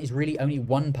I've done, is really only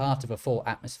one part of a full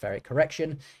atmospheric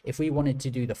correction. If we wanted to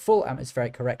do the full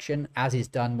atmospheric correction, as is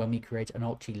done when we create an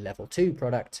Ultra level 2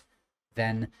 product,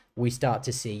 then we start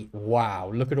to see,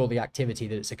 wow, look at all the activity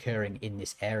that's occurring in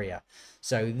this area.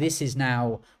 So this is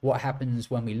now what happens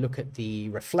when we look at the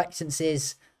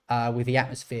reflectances with the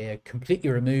atmosphere completely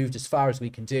removed as far as we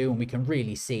can do, and we can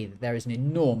really see that there is an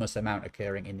enormous amount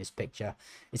occurring in this picture.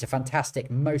 It's a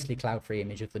fantastic, mostly cloud-free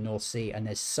image of the North Sea, and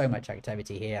there's so much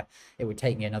activity here. It would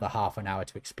take me another half an hour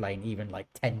to explain even like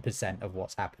 10% of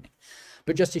what's happening.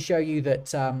 But just to show you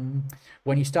that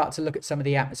when you start to look at some of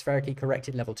the atmospherically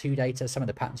corrected level 2 data, some of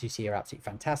the patterns you see are absolutely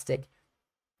fantastic.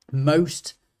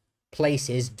 Most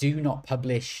places do not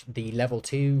publish the level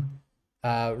 2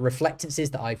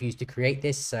 reflectances that I've used to create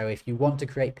this. So if you want to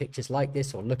create pictures like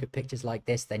this or look at pictures like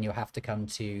this, then you'll have to come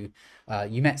to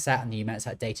EUMETSAT and the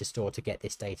EUMETSAT data store to get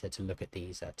this data to look at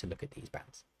these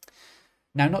bands.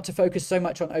 Now, not to focus so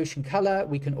much on ocean color,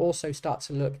 we can also start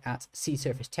to look at sea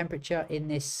surface temperature in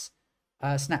this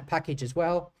Snap package as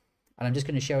well. And I'm just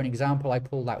going to show an example I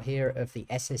pulled out here of the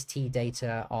SST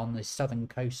data on the southern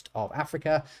coast of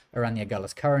Africa around the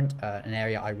Agulhas Current, an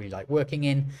area I really like working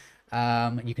in.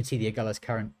 You can see the Agulhas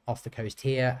Current off the coast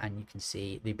here, and you can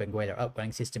see the Benguela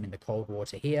upwelling system in the cold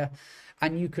water here.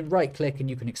 And you can right click and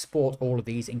you can export all of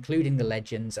these, including the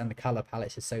legends and the color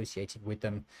palettes associated with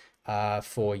them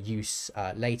for use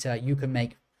later. You can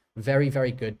make very,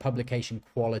 very good publication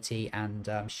quality and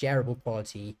shareable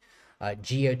quality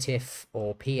GeoTIFF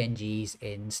or PNGs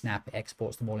in Snap.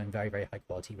 Exports them all in very, very high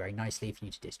quality, very nicely for you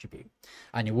to distribute.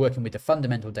 And you're working with the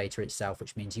fundamental data itself,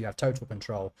 which means you have total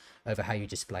control over how you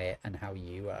display it and how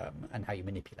you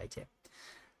manipulate it.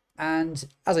 And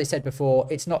as I said before,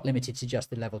 it's not limited to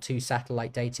just the level 2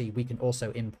 satellite data. We can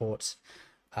also import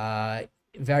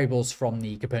variables from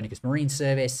the Copernicus Marine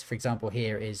Service. For example,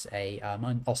 here is a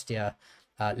Ostia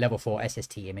level 4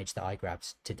 SST image that I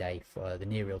grabbed today for the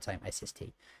near real-time SST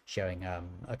showing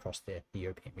across the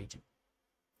European region.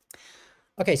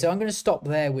 Okay, so I'm going to stop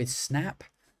there with Snap.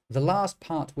 The last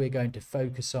part we're going to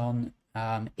focus on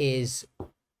is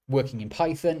working in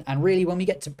Python. And really, when we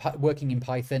get to working in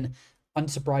Python,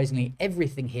 unsurprisingly,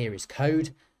 everything here is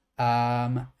code.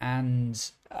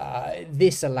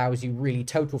 This allows you really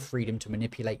total freedom to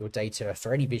manipulate your data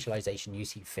for any visualization you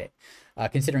see fit.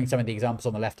 Considering some of the examples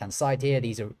on the left-hand side here,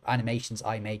 these are animations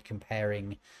I made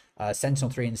comparing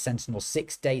Sentinel-3 and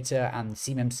Sentinel-6 data and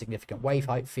CMM significant wave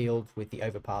height field with the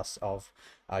overpass of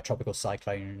tropical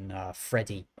cyclone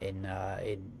Freddy in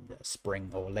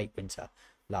spring or late winter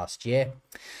last year.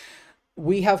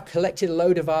 We have collected a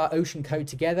load of our ocean code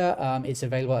together. It's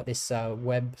available at this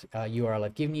web URL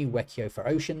I've given you, Wekio for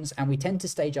Oceans, and we tend to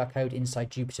stage our code inside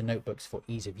Jupyter notebooks for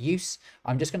ease of use.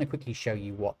 I'm just going to quickly show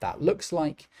you what that looks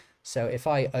like. So if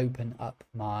I open up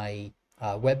my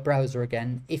web browser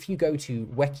again, if you go to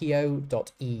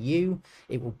wekio.eu,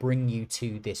 it will bring you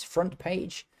to this front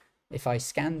page. If I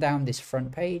scan down this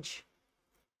front page,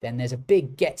 then there's a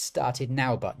big Get Started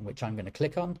Now button, which I'm going to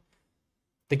click on.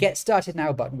 The Get Started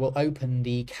Now button will open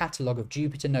the catalog of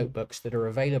Jupyter notebooks that are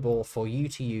available for you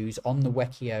to use on the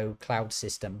Wekio cloud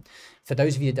system. For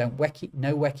those of you that don't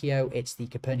know Wekio, it's the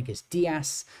Copernicus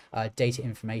DIAS, Data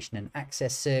Information and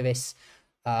Access Service,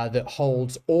 that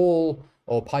holds all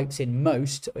or pipes in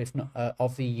most, if not,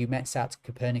 of the EUMETSAT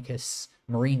Copernicus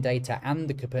marine data and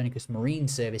the Copernicus marine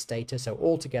service data, so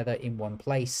all together in one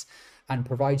place, and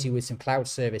provides you with some cloud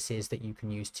services that you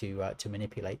can use to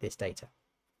manipulate this data.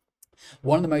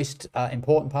 One of the most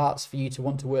important parts for you to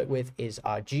want to work with is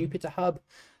our Jupyter Hub,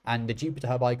 and the Jupyter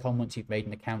Hub icon, once you've made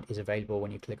an account, is available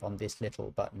when you click on this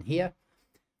little button here.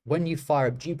 When you fire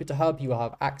up Jupyter Hub, you will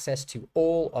have access to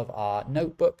all of our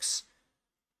notebooks.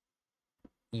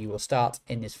 You will start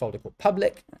in this folder called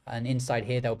Public, and inside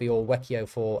here there'll be all Wekio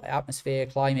for atmosphere,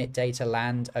 climate, data,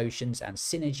 land, oceans, and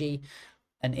synergy.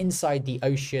 And inside the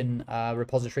ocean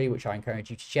repository, which I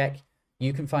encourage you to check,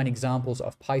 you can find examples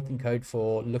of Python code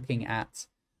for looking at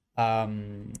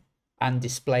and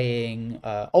displaying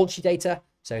ALCHI data.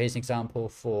 So here's an example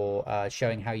for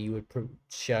showing how you would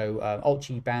show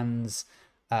ALCHI bands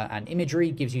and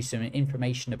imagery. Gives you some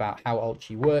information about how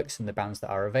ALCHI works and the bands that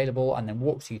are available, and then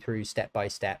walks you through step by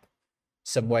step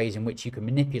some ways in which you can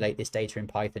manipulate this data in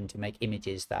Python to make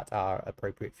images that are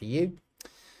appropriate for you.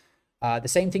 The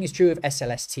same thing is true of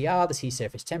SLSTR, the sea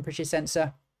surface temperature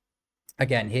sensor.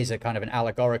 Again, here's a kind of an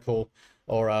allegorical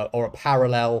or a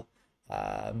parallel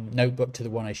notebook to the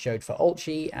one I showed for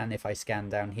ALCHI. And if I scan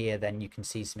down here, then you can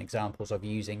see some examples of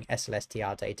using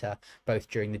SLSTR data both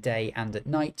during the day and at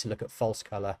night to look at false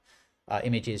color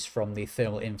images from the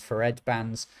thermal infrared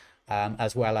bands,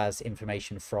 as well as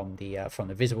information from the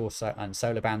visible and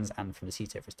solar bands and from the sea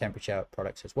surface temperature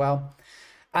products as well.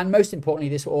 And most importantly,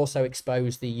 this will also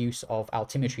expose the use of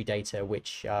altimetry data,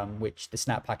 which the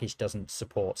Snap package doesn't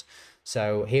support.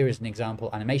 So here is an example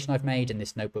animation I've made, and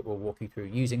this notebook will walk you through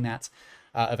using that,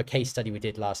 of a case study we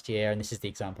did last year. And this is the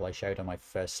example I showed on my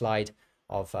first slide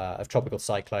of tropical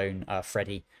cyclone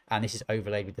Freddy. And this is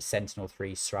overlaid with the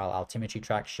Sentinel-3 SRAL altimetry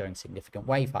track showing significant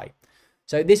wave height.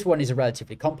 So this one is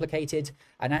relatively complicated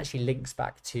and actually links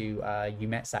back to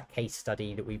EUMETSAT case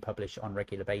study that we publish on a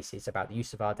regular basis about the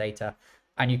use of our data.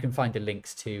 And you can find the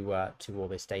links to all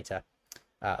this data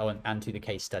and to the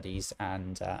case studies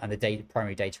and the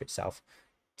primary data itself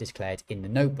declared in the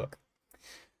notebook.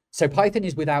 So Python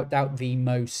is without doubt the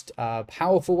most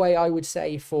powerful way, I would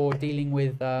say, for dealing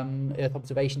with Earth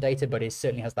observation data, but it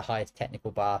certainly has the highest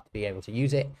technical bar to be able to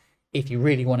use it. If you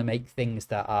really want to make things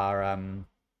that are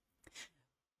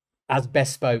as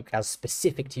bespoke, as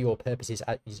specific to your purposes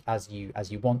as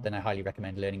you want, then I highly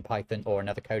recommend learning Python or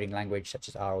another coding language such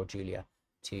as R or Julia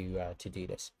to do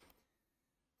this.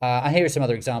 And here are some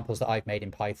other examples that I've made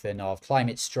in Python of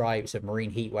climate stripes, of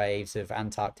marine heat waves, of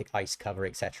Antarctic ice cover,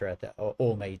 etc., that are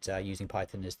all made using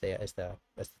Python as the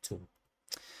tool.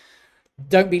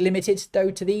 Don't be limited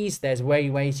though to these. There's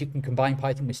ways you can combine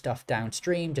Python with stuff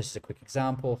downstream. Just as a quick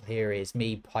example, here is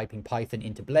me piping Python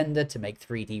into Blender to make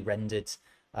 3D rendered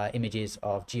images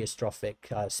of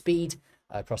geostrophic speed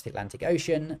across the Atlantic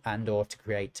Ocean, and or to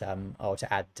create or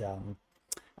to add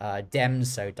DEMs,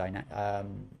 so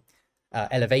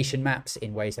elevation maps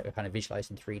in ways that are kind of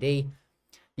visualized in 3D.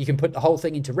 You can put the whole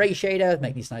thing into Ray Shader,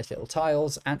 make these nice little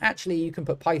tiles, and actually you can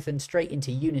put Python straight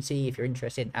into Unity if you're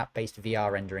interested in app-based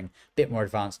VR rendering. A bit more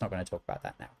advanced, not going to talk about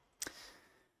that now.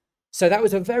 So that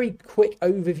was a very quick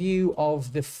overview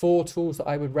of the 4 tools that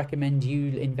I would recommend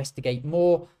you investigate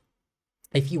more.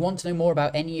 If you want to know more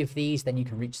about any of these, then you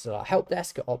can reach us at our help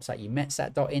desk at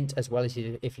ops@eumetsat.int, as well as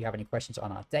if you have any questions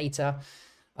on our data.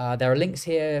 There are links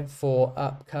here for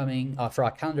our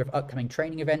calendar of upcoming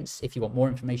training events. If you want more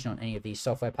information on any of these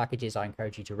software packages, I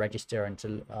encourage you to register and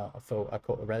to for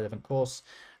a relevant course,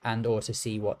 and or to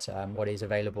see what is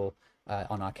available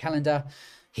on our calendar.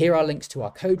 Here are links to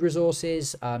our code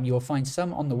resources. You'll find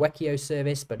some on the Wekio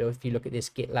service, but if you look at this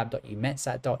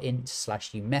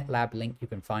gitlab.eumetsat.int/eumetlab link, you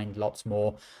can find lots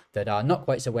more that are not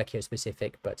quite so Wekio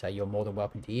specific, but you're more than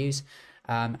welcome to use.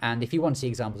 And if you want to see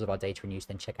examples of our data in use,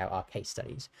 then check out our case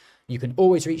studies. You can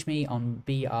always reach me on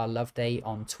Loveday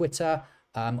on Twitter,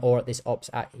 or at this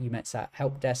ops@EUMETSAT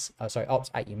help desk,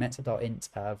 ops@eumetsat.int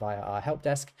via our help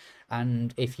desk.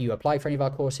 And if you apply for any of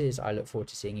our courses, I look forward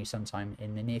to seeing you sometime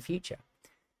in the near future.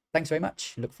 Thanks very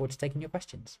much. Look forward to taking your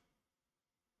questions.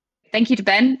 Thank you to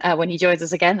Ben when he joins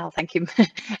us again. I'll thank him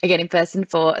again in person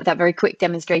for that very quick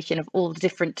demonstration of all the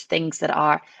different things that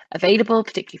are available,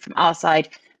 particularly from our side,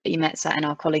 at EUMETSAT and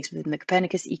our colleagues within the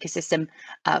Copernicus ecosystem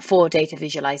for data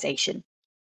visualization.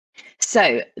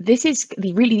 So this is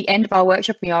really the end of our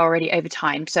workshop. We are already over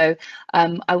time. So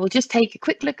I will just take a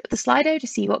quick look at the Slido to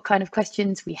see what kind of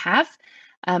questions we have.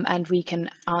 And we can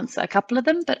answer a couple of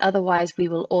them, but otherwise we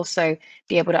will also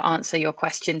be able to answer your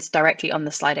questions directly on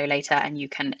the Slido later, and you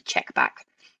can check back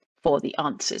for the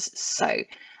answers. So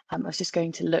I was just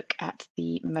going to look at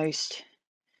the most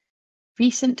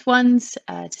recent ones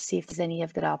to see if there's any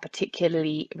of that are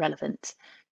particularly relevant.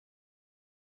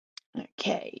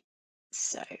 Okay,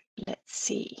 so let's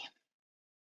see.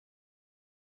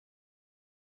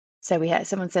 So we had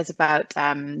someone says about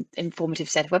informative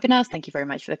set of webinars. Thank you very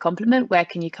much for the compliment. Where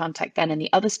can you contact Ben and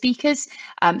the other speakers?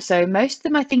 So most of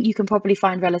them I think you can probably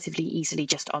find relatively easily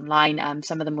just online.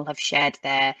 Some of them will have shared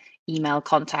their email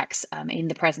contacts in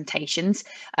the presentations.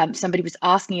 Somebody was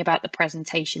asking about the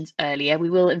presentations earlier.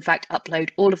 We will in fact upload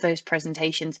all of those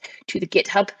presentations to the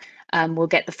GitHub. We'll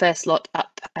get the first lot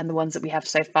up and the ones that we have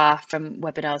so far from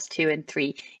webinars 2 and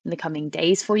 3 in the coming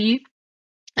days for you.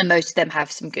 And most of them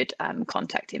have some good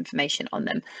contact information on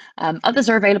them. Others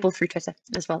are available through Twitter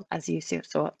as well, as you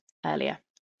saw earlier.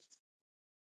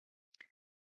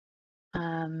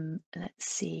 Let's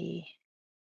see.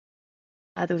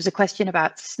 There was a question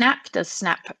about Snap. Does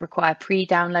Snap require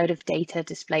pre-download of data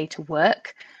display to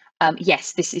work?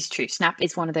 Yes, this is true. Snap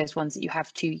is one of those ones that you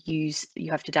have to use.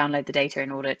 You have to download the data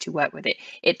in order to work with it.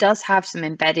 It does have some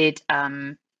embedded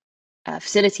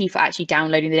facility for actually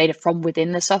downloading the data from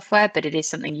within the software, but it is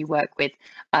something you work with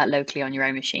locally on your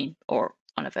own machine or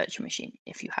on a virtual machine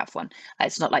if you have one.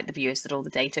 It's not like the viewers that all the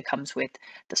data comes with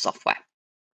the software.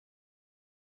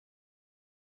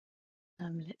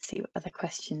 Let's see, what other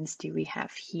questions do we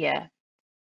have here?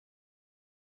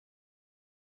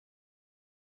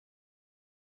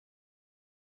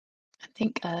 I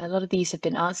think a lot of these have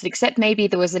been answered, except maybe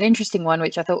there was an interesting one,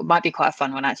 which I thought might be quite a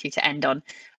fun one actually to end on.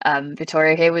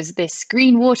 Vittorio, here was this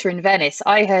green water in Venice.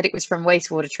 I heard it was from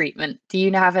wastewater treatment. Do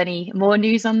you have any more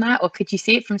news on that, or could you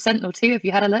see it from Sentinel-2? Have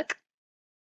you had a look?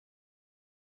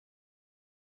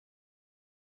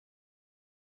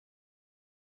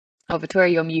 Oh,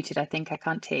 Vittorio, you're muted. I think I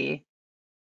can't hear you.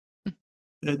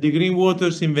 The green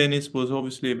waters in Venice was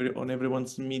obviously on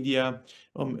everyone's media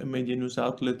news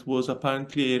outlet, was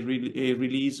apparently a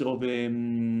release of a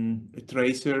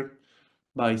tracer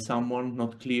by someone,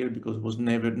 not clear because it was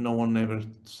no one ever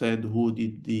said who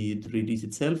did the release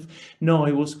itself. No,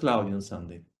 it was cloudy on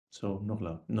Sunday, so no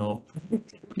cloud, no.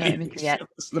 No imagery yet.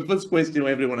 That's the first question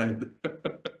everyone had.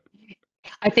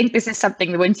 I think this is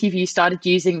something that once you've started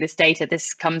using this data,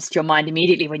 this comes to your mind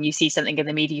immediately when you see something in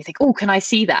the media. You think, oh, can I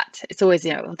see that? It's always,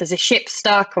 there's a ship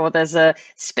stuck, or there's a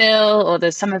spill, or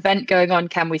there's some event going on.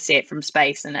 Can we see it from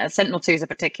space? And Sentinel-2 is a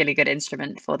particularly good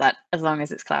instrument for that, as long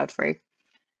as it's cloud free.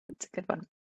 It's a good one.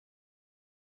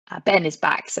 Ben is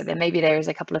back, so then maybe there is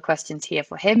a couple of questions here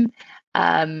for him.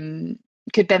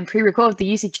 Could Ben pre-record the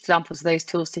usage examples of those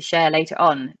tools to share later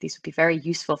on? These would be very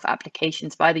useful for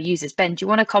applications by the users. Ben, do you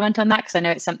want to comment on that? Because I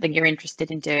know it's something you're interested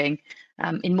in doing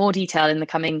in more detail in the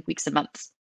coming weeks and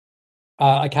months.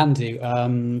 I can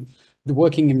do.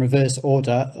 Working in reverse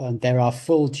order, there are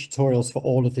full tutorials for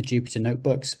all of the Jupyter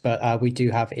notebooks, but we do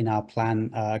have in our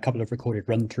plan a couple of recorded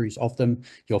run-throughs of them.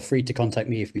 You're free to contact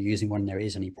me if you're using one and there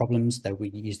is any problems, though we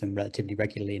use them relatively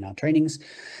regularly in our trainings.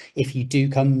 If you do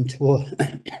come to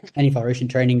any of our ocean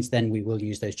trainings, then we will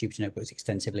use those Jupyter notebooks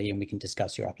extensively and we can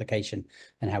discuss your application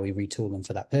and how we retool them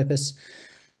for that purpose.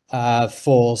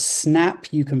 For Snap,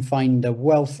 you can find a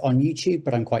wealth on YouTube,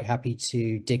 but I'm quite happy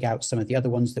to dig out some of the other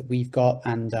ones that we've got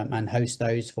and host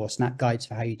those for Snap guides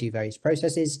for how you do various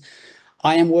processes.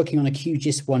 I am working on a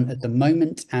QGIS one at the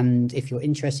moment, and if you're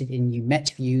interested in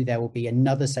EUMETView, there will be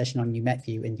another session on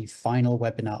EUMETView in the final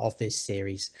webinar of this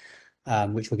series,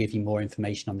 which will give you more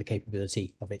information on the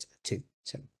capability of it too.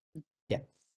 So, yeah.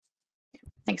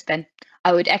 Thanks, Ben.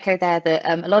 I would echo there that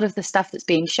a lot of the stuff that's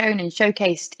being shown and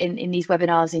showcased in these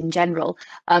webinars in general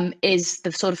is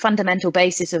the sort of fundamental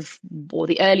basis of, or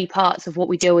the early parts of what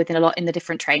we deal with in the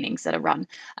different trainings that are run.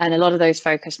 And a lot of those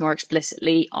focus more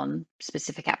explicitly on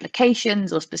specific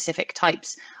applications or specific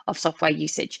types of software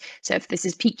usage. So if this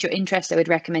has piqued your interest, I would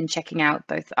recommend checking out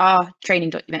both our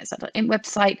training.eumetsat.in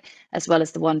website, as well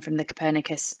as the one from the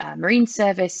Copernicus Marine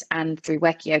Service and through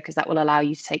Wekio, because that will allow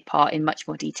you to take part in much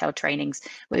more detailed trainings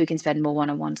where we can spend more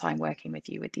one-on-one time working with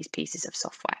you with these pieces of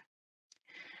software.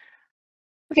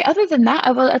 Okay, other than that,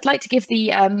 I'd like to give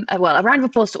the a round of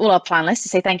applause to all our panelists to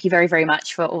say thank you very, very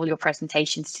much for all your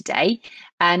presentations today,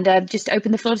 and just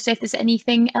open the floor to see if there's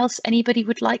anything else anybody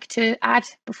would like to add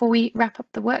before we wrap up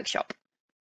the workshop.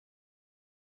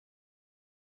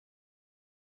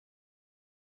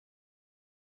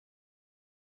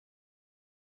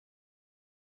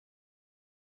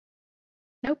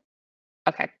 Nope.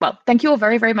 Okay, well, thank you all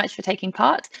very, very much for taking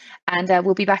part, and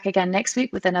we'll be back again next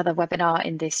week with another webinar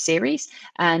in this series,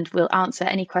 and we'll answer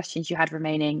any questions you had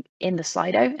remaining in the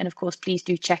Slido. And of course, please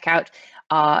do check out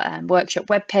our workshop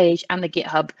webpage and the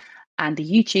GitHub and the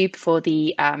YouTube for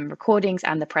the recordings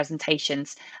and the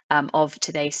presentations of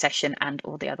today's session and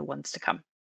all the other ones to come.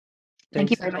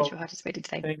 Thank you very much for participating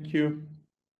today. Thank you.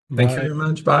 Thank you very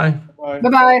much. Bye. Bye.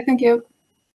 Bye-bye. Thank you.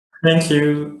 Thank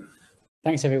you.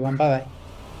 Thanks, everyone. Bye-bye.